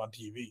meant like on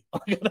TV.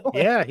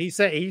 Yeah, he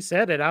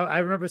said it. I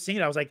remember seeing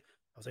it. I was like,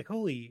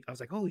 holy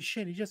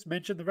shit, he just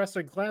mentioned the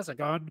Wrestling Classic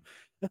on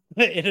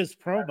in his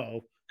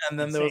promo. And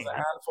then there was a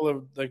handful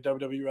of like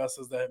WWE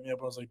wrestlers that hit me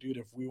up. I was like, dude,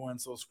 if we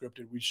weren't so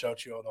scripted, we'd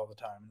shout you out all the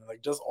time. And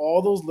like just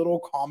all those little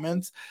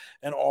comments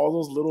and all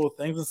those little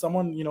things. And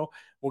someone,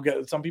 will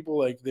get some people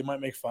like they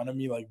might make fun of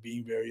me like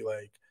being very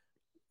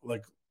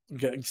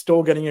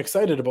still getting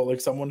excited about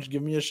like someone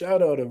give me a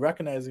shout out of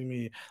recognizing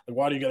me. Like,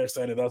 why do you get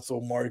excited? That's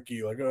so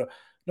marky. Like,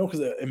 no,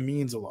 because it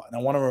means a lot. And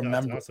I want to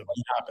remember what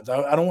happens.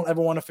 I don't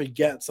ever want to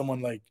forget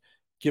someone like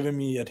giving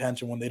me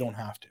attention when they don't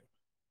have to.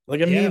 Like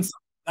it means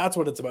that's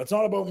what it's about. It's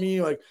not about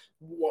me like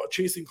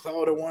chasing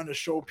cloud. I want to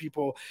show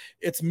people.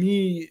 It's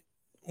me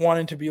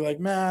wanting to be like,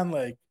 man,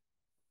 like,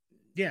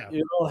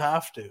 you don't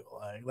have to.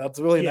 Like, that's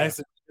really nice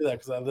to do that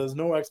because there's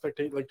no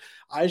expectation. Like,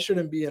 I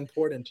shouldn't be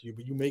important to you,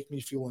 but you make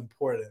me feel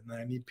important, and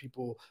I need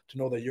people to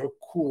know that you're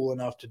cool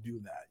enough to do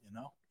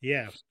that.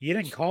 Yeah, you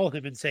didn't call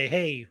him and say,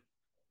 "Hey,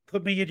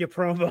 put me in your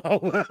promo."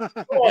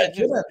 Oh, I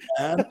didn't,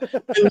 man. I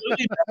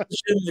literally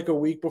messaged like a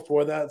week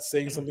before that,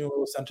 saying something a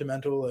little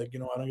sentimental, like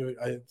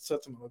I said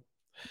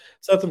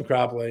some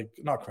crap, like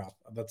not crap.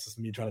 That's just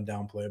me trying to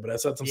downplay it, but I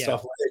said some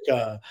stuff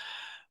like,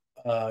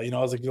 I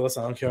was like,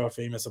 listen, I don't care how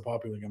famous or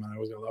popular you are, man. I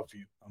always got love for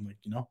you. I'm like,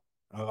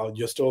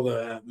 you're still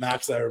the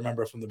Max I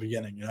remember from the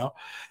beginning,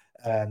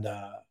 and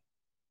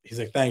he's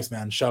like, thanks,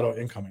 man. Shout out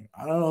incoming.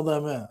 I don't know what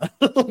that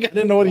meant. Like, I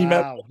didn't know what he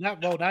meant. Now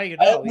you know. I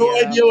have no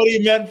idea what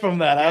he meant from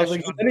that. I was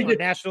like, on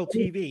national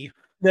TV.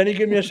 Then he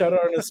gave me a shout out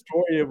on a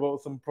story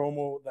about some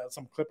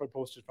clip I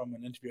posted from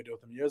an interview I did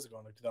with him years ago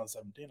in like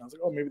 2017. I was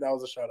like, oh, maybe that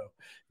was a shout out.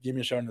 He gave me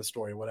a shout out in the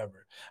story,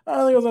 whatever. I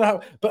don't think it was gonna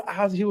happen. But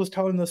as he was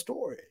telling the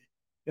story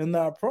in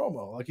that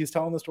promo, like he's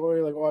telling the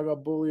story, like, oh, I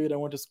got bullied, I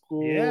went to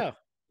school,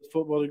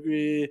 football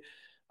degree,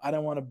 I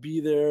didn't want to be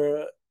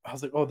there. I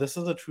was like, oh, this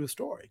is a true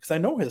story because I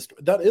know his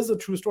story. That is a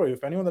true story.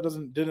 If anyone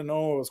that didn't know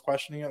or was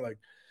questioning it, like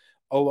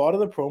a lot of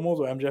the promos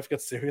where MJF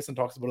gets serious and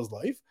talks about his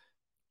life,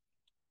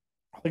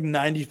 like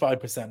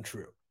 95%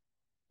 true.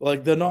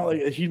 Like they're not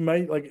like he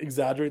might like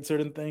exaggerate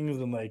certain things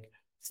and like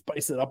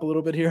spice it up a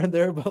little bit here and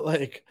there, but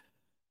like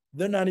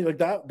they're not even like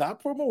that.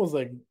 That promo was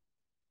like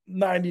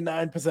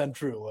 99%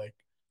 true. Like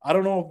I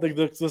don't know if like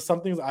there's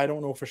some things I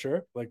don't know for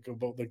sure, like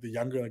about like the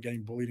younger like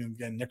getting bullied and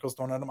getting nickels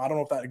thrown at them. I don't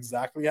know if that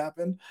exactly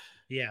happened.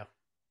 Yeah.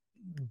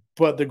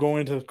 But they're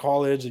going to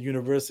college, the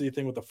university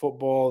thing with the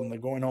football, and they're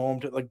going home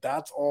to like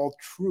that's all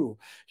true.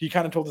 He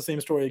kind of told the same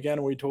story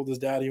again where he told his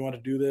dad he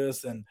wanted to do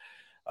this, and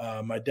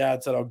my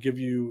dad said, I'll give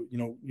you,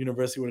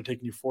 university would have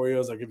taken you 4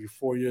 years. I'll give you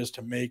 4 years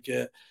to make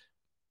it.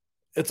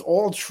 It's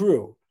all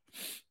true.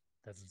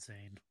 That's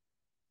insane.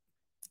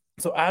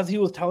 So as he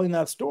was telling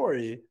that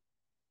story,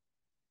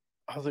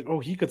 I was like, oh,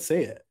 he could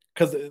say it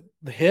because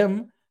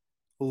him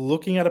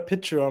looking at a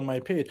picture on my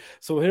page.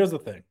 So here's the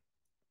thing.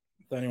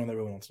 Anyone that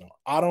really wants to know,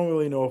 I don't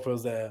really know if it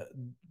was that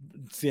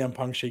CM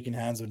Punk shaking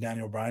hands with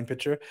Daniel Bryan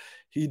picture.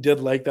 He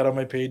did like that on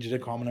my page. He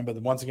did comment on it, but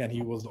once again,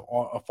 he was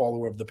a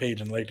follower of the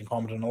page and liked and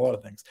commented on a lot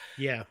of things.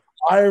 Yeah.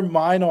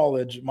 My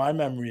knowledge, my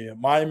memory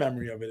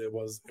of it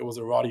was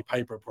a Roddy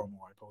Piper promo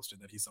I posted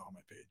that he saw on my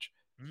page.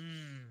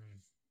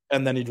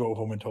 And then he drove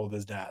home and told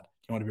his dad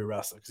he wanted to be a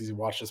wrestler because he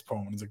watched this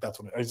promo and he's like, that's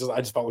what I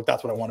just felt like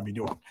that's what I want to be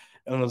doing.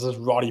 And it was this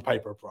Roddy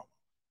Piper promo.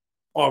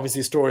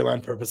 Obviously,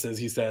 storyline purposes,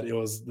 he said it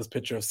was this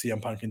picture of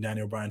CM Punk and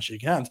Daniel Bryan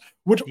shaking hands,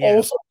 which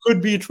also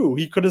could be true.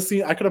 He could have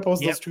seen, I could have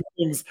posted those two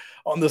things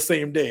on the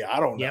same day. I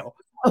don't know.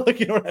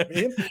 Like, you know what I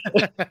mean?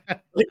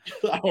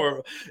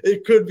 Or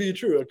it could be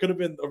true. It could have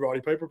been a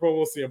Roddy Piper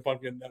promo, CM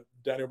Punk and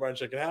Daniel Bryan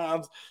shaking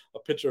hands, a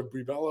picture of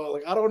Brie Bella.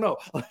 Like, I don't know.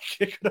 Like,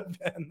 it could have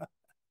been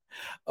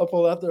a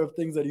plethora of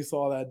things that he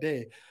saw that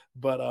day.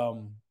 But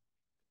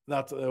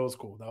it was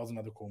cool. That was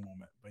another cool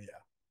moment. But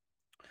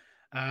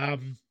yeah.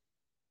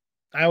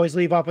 I always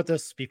leave up with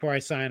this before I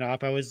sign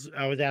off. I was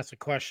asked a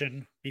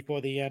question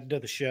before the end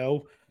of the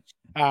show.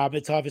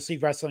 It's obviously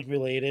wrestling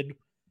related.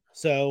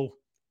 So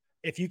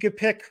if you could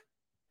pick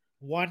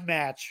one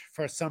match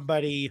for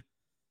somebody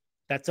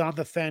that's on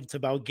the fence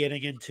about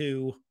getting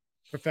into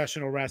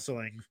professional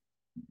wrestling,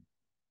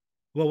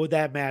 what would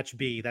that match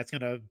be? That's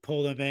going to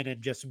pull them in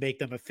and just make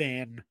them a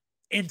fan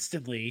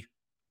instantly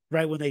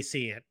right when they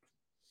see it.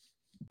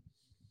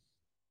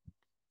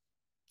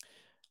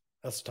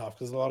 That's tough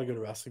because there's a lot of good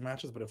wrestling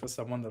matches, but if it's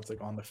someone that's like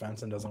on the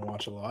fence and doesn't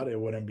watch a lot, it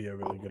wouldn't be a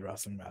really good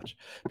wrestling match.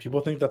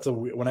 People think that's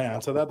when I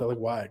answer that, they're like,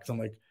 why? Because I'm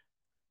like,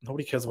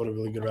 nobody cares about a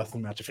really good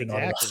wrestling match if you're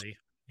not a wrestler.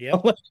 Yeah.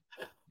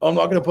 I'm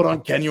not going to put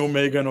on Kenny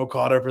Omega and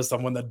Okada for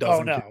someone that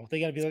doesn't. Oh, no.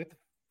 They got to be like,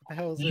 what the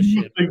hell is this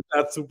shit? Think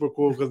that's super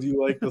cool because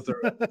you like this.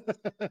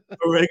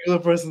 A regular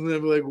person, they'll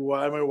be like,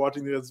 why am I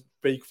watching this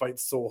fake fight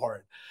so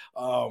hard?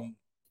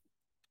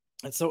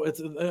 And so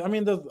I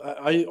mean,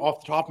 I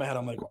off the top of my head,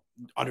 I'm like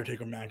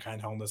Undertaker,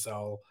 Mankind, Hell in a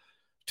Cell,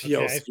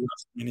 TLC,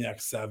 WrestleMania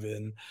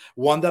X7.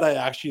 One that I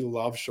actually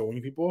love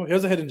showing people.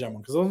 Here's a hidden gem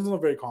one because those are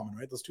very common,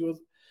 right? Those two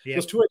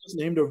I just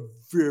named are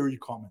very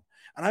common.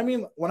 And I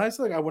mean, when I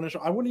say like I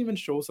wouldn't even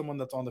show someone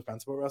that's on the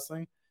fence about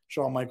wrestling,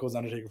 Shawn Michaels,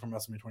 Undertaker from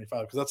WrestleMania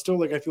 25, because that's still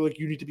like I feel like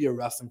you need to be a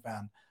wrestling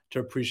fan to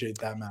appreciate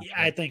that match. Yeah,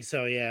 right? I think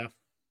so. Yeah.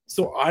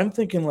 So I'm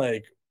thinking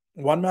like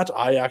one match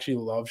I actually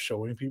love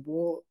showing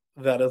people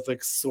that is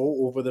like so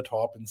over the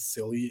top and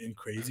silly and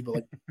crazy, but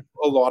like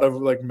a lot of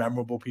like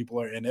memorable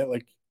people are in it,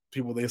 like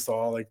people they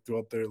saw like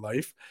throughout their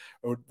life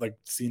or like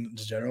seen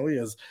generally.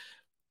 Is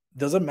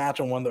there's a match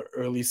on one of the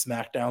early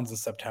SmackDowns in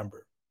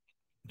September.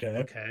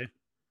 Okay.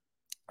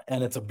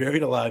 And it's a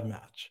Buried Alive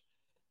match.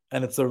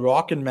 And it's The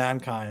Rock and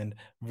Mankind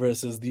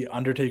versus The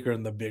Undertaker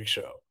and The Big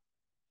Show.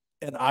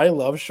 And I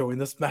love showing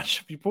this match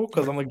to people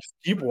because I'm like, just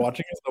keep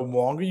watching it. The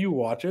longer you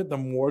watch it, the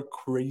more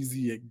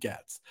crazy it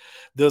gets.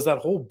 There's that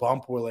whole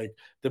bump where like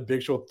the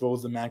Big Show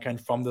throws the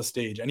Mankind from the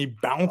stage and he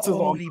bounces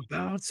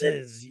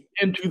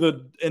into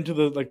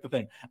the like the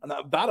thing. And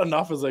that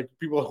enough is like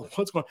people are like,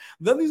 what's going on?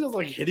 Then these guys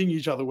like hitting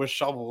each other with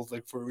shovels,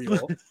 like for real.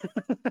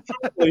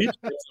 Triple H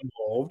gets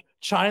involved,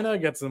 China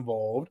gets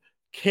involved,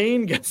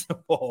 Kane gets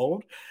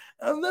involved.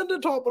 And then to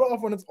top it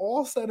off, when it's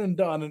all said and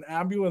done, an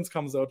ambulance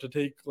comes out to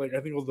take, like, I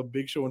think it was the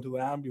Big Show into the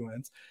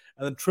ambulance.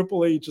 And then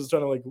Triple H is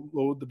trying to, like,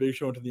 load the Big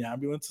Show into the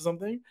ambulance or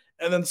something.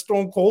 And then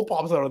Stone Cold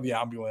pops out of the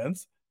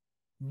ambulance,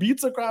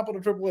 beats the crap out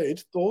of Triple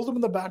H, throws him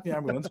in the back of the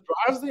ambulance,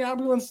 drives the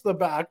ambulance to the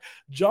back,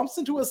 jumps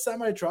into a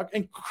semi-truck,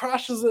 and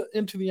crashes it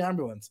into the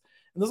ambulance.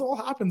 And this all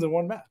happens in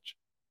one match.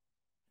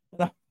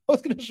 And I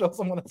was going to show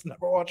someone that's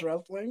never watched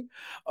wrestling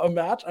a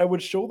match. I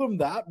would show them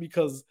that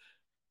because –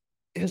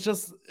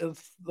 it's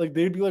like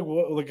they'd be like,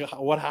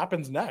 what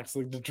happens next?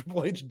 Like, did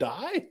Triple H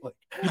die? Like,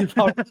 is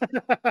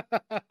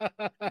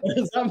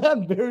that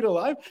man buried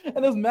alive?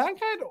 And is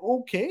Mankind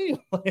okay?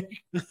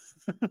 Like,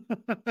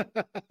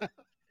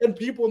 and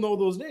people know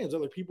those names.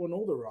 Like, people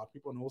know The Rock,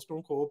 people know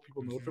Stone Cold,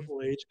 people know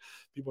Triple H,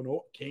 people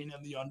know Kane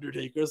and The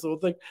Undertaker. So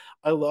it's like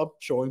I love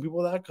showing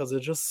people that because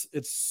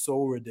it's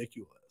so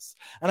ridiculous.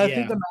 And I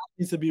think the match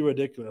needs to be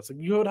ridiculous. Like,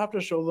 you would have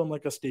to show them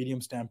like a stadium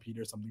stampede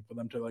or something for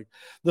them to like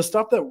the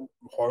stuff that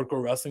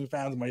hardcore wrestling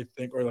fans might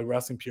think or like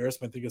wrestling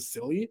purists might think is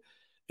silly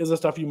is the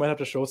stuff you might have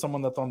to show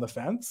someone that's on the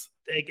fence.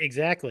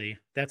 Exactly.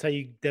 That's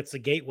the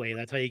gateway.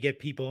 That's how you get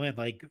people in.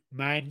 Like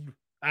mine,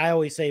 I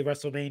always say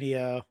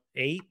WrestleMania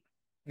 8.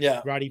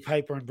 Yeah, Roddy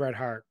Piper and Bret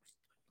Hart.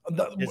 A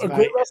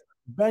great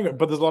banger,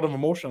 but there's a lot of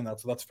emotion in that,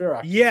 so that's fair.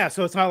 Actually. Yeah,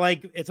 so it's not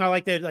like it's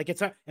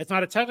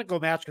not a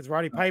technical match because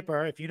Roddy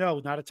Piper, if you know,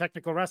 not a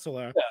technical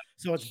wrestler. Yeah.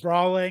 So it's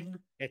brawling,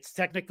 it's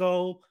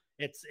technical,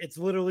 it's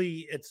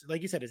literally it's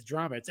like you said, it's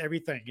drama, it's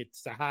everything.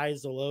 It's the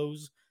highs, the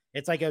lows.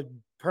 It's like a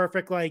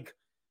perfect like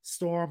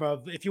storm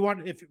of if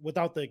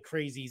without the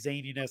crazy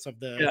zaniness of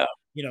the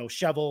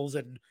shovels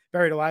and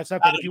Buried Alive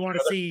stuff. But if you want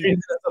to see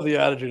the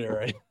attitude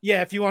era, right?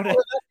 Yeah, if you want to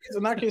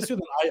in that case too,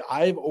 then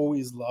I've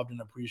always loved and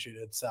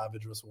appreciated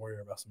Savage vs.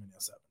 Warrior WrestleMania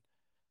 7.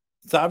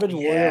 Savage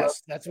Warrior.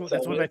 That's one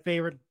of my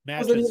favorite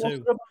matches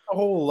too. The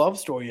whole love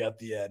story at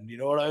the end, you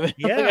know what I mean?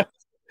 Yeah.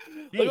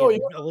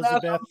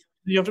 Elizabeth.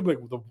 You have to be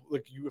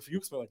if you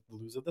expect like the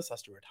loser, this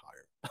has to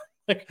retire.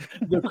 Like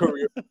the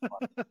career.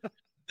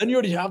 Then you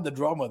already have the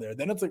drama there.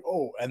 Then it's like,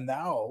 oh, and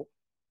now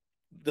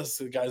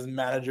this guy's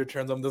manager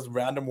turns on this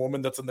random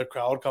woman that's in the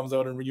crowd, comes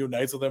out and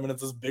reunites with him, and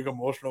it's this big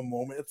emotional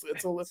moment.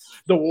 It's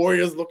the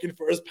Warrior's looking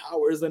for his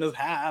powers in his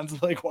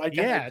hands. Like, why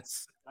can't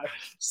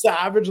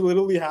Savage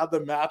literally had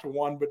the match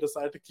won, but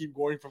decided to keep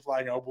going for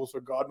flying elbows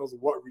for God knows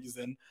what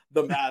reason.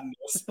 The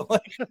madness.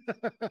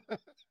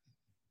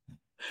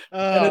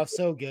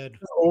 So good.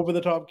 Over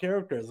the top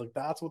characters. Like,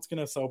 that's what's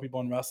gonna sell people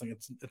in wrestling.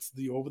 It's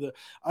the over the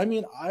I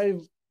mean,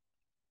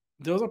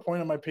 there was a point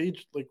on my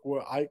page like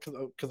where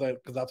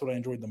because that's what I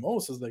enjoyed the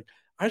most is like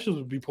I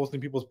should be posting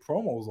people's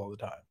promos all the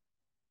time.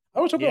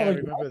 I was talking about, I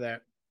remember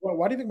that.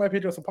 Why do you think my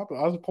page was so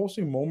popular? I was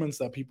posting moments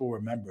that people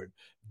remembered,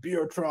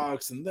 beer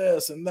trucks and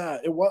this and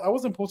that. I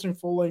wasn't posting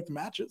full length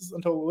matches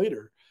until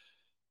later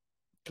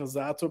because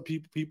that's what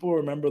people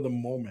remember the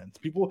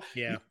moments.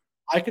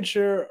 I could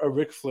share a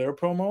Ric Flair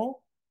promo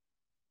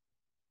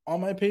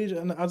on my page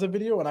and as a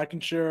video, and I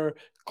can share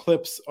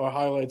clips or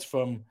highlights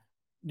from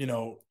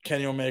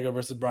Kenny Omega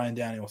versus Bryan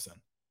Danielson.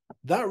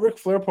 That Ric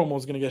Flair promo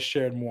is going to get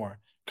shared more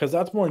because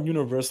that's more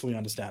universally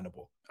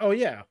understandable. Oh,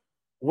 yeah.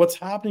 What's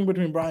happening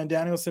between Bryan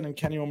Danielson and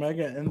Kenny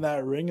Omega in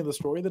that ring and the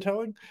story they're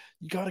telling,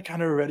 you got to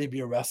kind of already be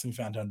a wrestling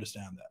fan to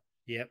understand that.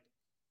 Yep.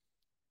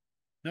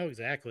 No,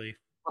 exactly.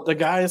 But the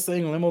guy is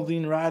saying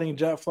limousine riding,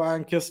 jet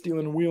flying, kiss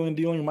stealing, wheeling,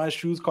 dealing, my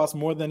shoes cost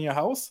more than your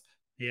house.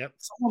 Yep.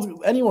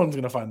 Anyone's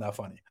going to find that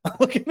funny.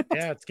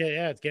 It's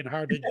getting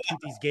hard to keep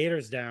these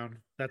gators down.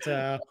 That's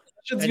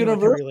shit's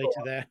universal. Relate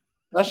to that.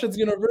 That shit's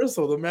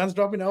universal. The man's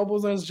dropping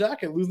elbows on his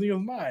jacket, losing his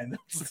mind.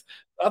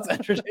 That's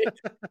entertaining.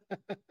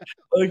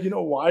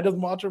 Why does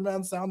Macho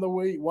Man sound the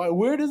way?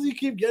 Where does he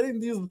keep getting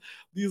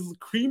these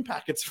cream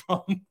packets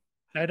from?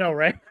 I know,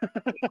 right?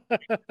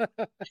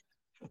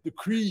 the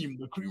cream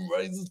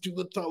rises to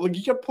the top. Like,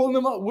 he kept pulling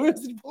them out. Where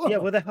is he pulling? Yeah,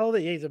 where the hell?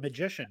 He's a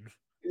magician.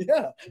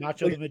 Yeah,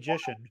 Macho the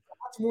magician.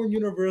 That's more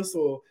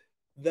universal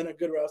than a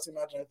good wrestling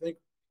match. And I think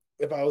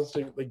if I was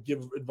to like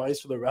give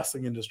advice for the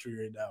wrestling industry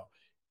right now,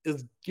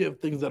 is give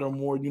things that are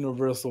more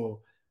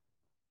universal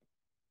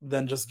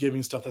than just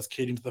giving stuff that's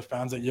catering to the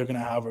fans that you're going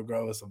to have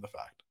regardless of the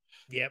fact.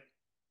 Yep,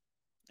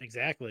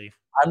 exactly.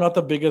 I'm not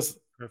the biggest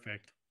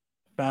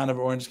fan of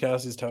Orange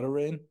Cassidy's title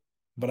reign,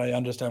 but I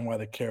understand why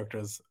the character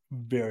is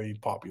very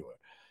popular.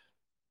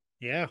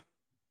 Yeah.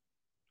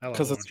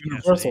 Because it's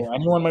universal. Cassidy.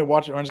 Anyone might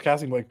watch Orange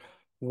Cassidy and be like,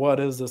 what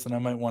is this? And I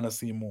might want to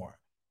see more.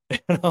 You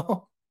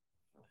know?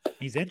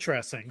 He's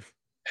interesting.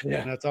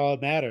 Yeah. And that's all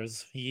that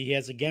matters. He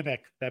has a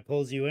gimmick that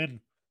pulls you in.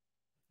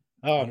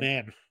 Oh,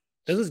 man.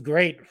 This is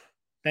great.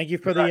 Thank you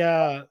for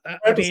the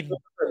I mean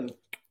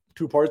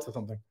 2 parts or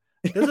something.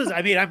 This is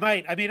I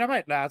might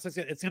not.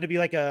 It's gonna be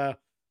like a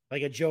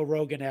Joe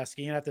Rogan-esque.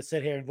 You have to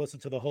sit here and listen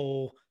to the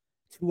whole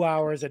 2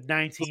 hours and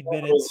 19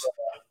 minutes.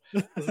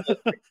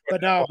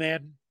 But no,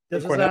 man.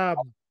 This is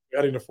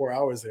getting to 4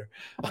 hours here.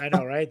 I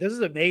know, right? This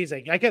is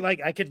amazing. I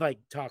could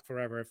talk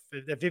forever.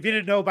 If you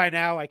didn't know by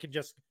now, I could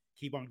just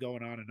keep on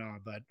going on and on.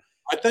 But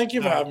I thank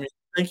you for having me.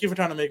 Thank you for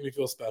trying to make me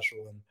feel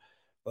special and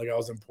like I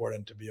was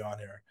important to be on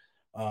here.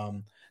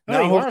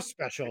 Now you are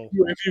special.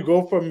 If you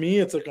go for me,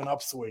 it's like an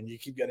upswing. You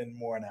keep getting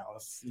more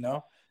analysis, you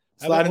know.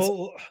 That's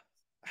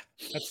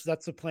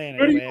the plan.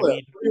 Where do you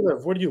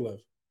live? Where do you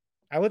live?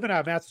 I live in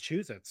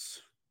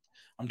Massachusetts.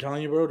 I'm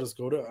telling you, bro. Just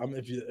go to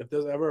if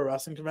there's ever a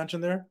wrestling convention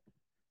there,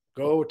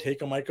 go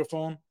take a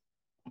microphone.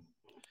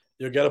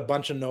 You'll get a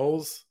bunch of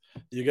no's.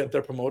 You get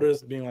their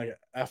promoters being like,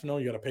 "F no,"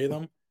 you got to pay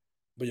them.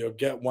 But you'll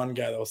get one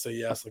guy that will say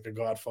yes, like a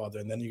Godfather,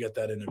 and then you get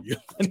that interview.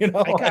 You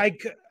know,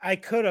 I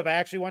could have. I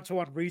actually went to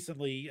one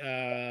recently,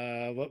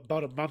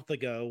 about a month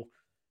ago,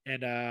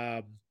 and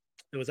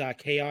it was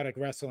Chaotic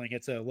Wrestling.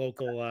 It's a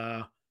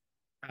local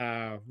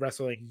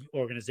wrestling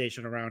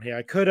organization around here.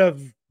 I could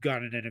have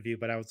gotten an interview,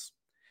 but it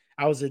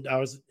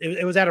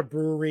was at a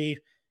brewery.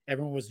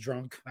 Everyone was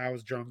drunk. I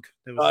was drunk.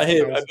 I've been like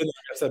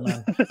I said,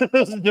 man.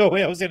 There's no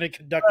way I was going to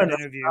conduct an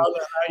interview.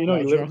 You know,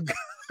 you drunk.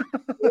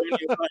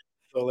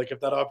 So, like, if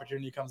that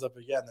opportunity comes up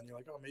again, then you're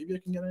like, oh, maybe I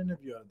can get an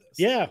interview out of this.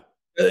 Yeah.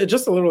 It's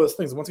just a little of those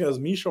things. Once again, it was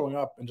me showing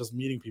up and just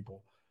meeting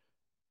people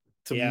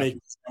to make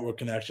network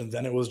connections.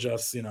 And it was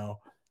just, you know,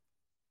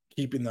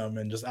 keeping them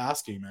and just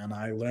asking, man.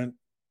 I learned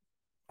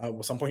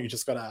at some point you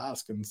just got to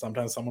ask. And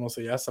sometimes someone will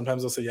say yes.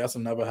 Sometimes they'll say yes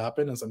and never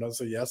happen. And sometimes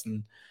they'll say yes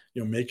and,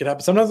 you know, make it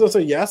happen. Sometimes they'll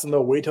say yes and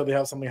they'll wait till they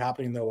have something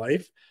happening in their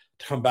life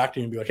to come back to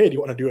you and be like, hey, do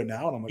you want to do it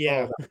now? And I'm like,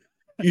 oh,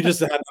 you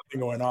just had nothing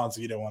going on, so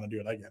you didn't want to do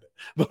it. I get it.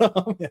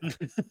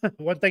 But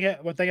one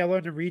thing I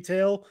learned in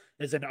retail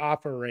is an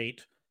offer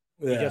rate.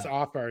 You just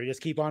offer. You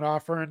just keep on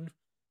offering.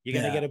 You're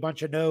gonna get a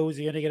bunch of no's.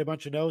 You're gonna get a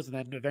bunch of no's, and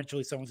then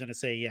eventually someone's gonna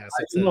say yes.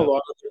 I know a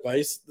lot of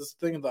advice.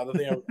 The other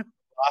thing,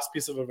 last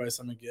piece of advice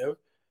I'm gonna give,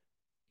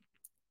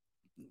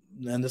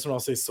 and this one I'll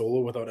say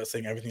solo without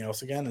saying everything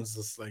else again, is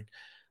just like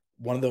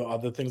one of the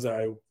other things that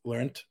I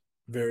learned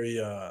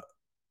I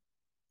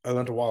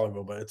learned a while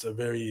ago, but it's a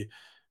very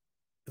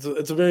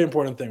very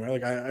important thing, right?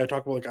 Like I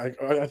talk about,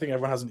 like I think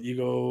everyone has an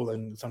ego,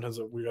 and sometimes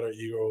we got our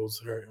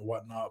egos hurt and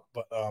whatnot.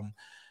 But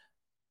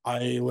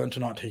I learned to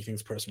not take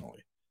things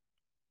personally.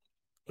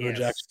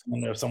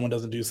 Rejection, if someone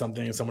doesn't do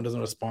something, if someone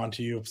doesn't respond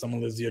to you, if someone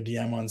leaves your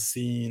DM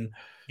unseen,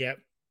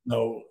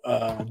 no,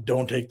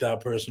 don't take that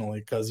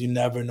personally, because you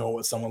never know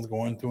what someone's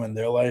going through in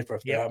their life, or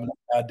if they're having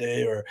a bad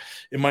day, or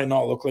it might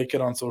not look like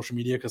it on social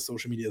media because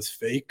social media is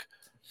fake.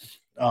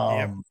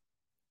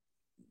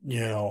 You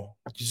know,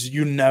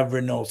 you never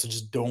know, so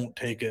just don't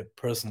take it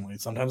personally.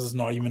 Sometimes it's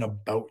not even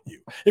about you.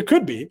 It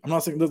could be. I'm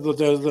not saying there's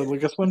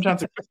like a slim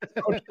chance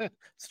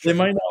they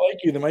might not like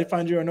you. They might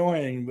find you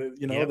annoying,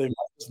 but you know, they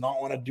might just not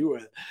want to do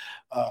it.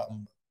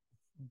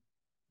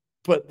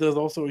 But there's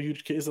also a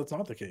huge case that's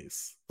not the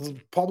case. There's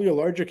probably a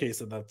larger case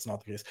that's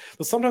not the case.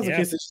 But sometimes the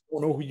case they just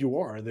don't know who you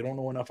are. They don't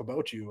know enough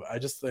about you. I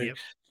just think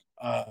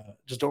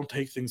just don't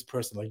take things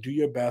personally. Like, do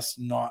your best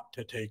not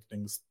to take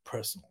things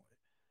personally.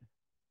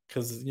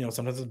 Because, you know,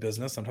 sometimes it's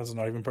business, sometimes it's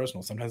not even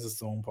personal, sometimes it's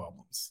their own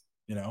problems.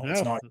 You know,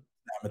 it's not them,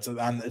 it's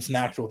an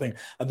actual thing.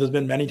 And there's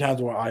been many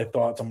times where I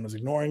thought someone was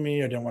ignoring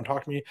me or didn't want to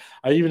talk to me.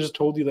 I even just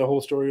told you the whole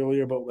story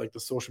earlier about like the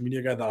social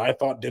media guy that I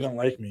thought didn't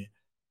like me,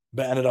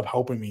 but ended up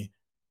helping me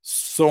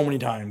so many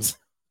times.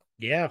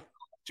 2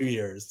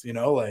 years, you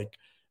know, like,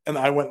 and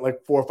I went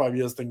like 4 or 5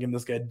 years thinking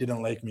this guy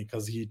didn't like me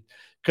because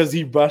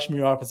he brushed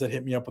me off and said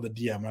hit me up with a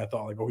DM, and I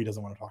thought like, oh, he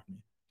doesn't want to talk to me.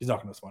 He's not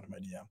going to respond to my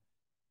DM.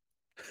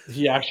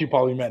 He actually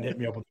probably meant hit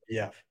me up with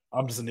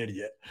I'm just an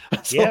idiot.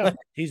 So,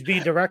 he's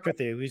being direct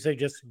with you. He said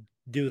just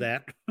do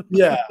that.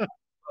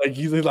 Like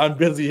he's like, I'm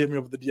busy, hit me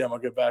up with the DM, I'll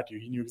get back to you.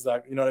 He knew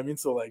exactly, you know what I mean?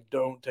 So like,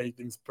 don't take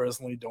things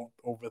personally, don't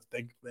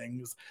overthink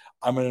things.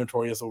 I'm a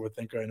notorious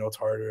overthinker. I know it's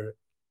harder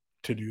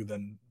to do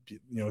than, you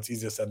know, it's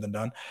easier said than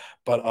done.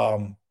 But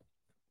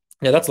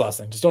that's the last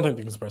thing. Just don't take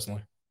things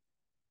personally.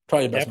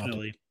 Try your best.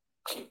 Definitely.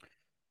 Not to.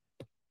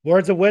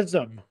 Words of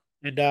wisdom.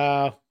 And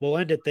we'll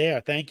end it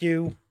there. Thank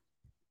you.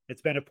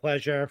 It's been a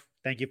pleasure.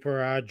 Thank you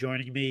for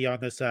joining me on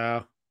this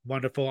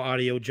wonderful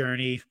audio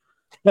journey.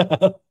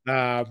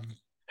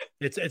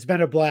 It's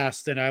been a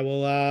blast, and I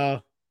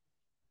will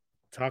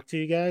talk to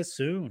you guys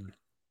soon.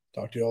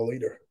 Talk to you all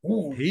later.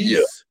 Ooh, peace. Yeah.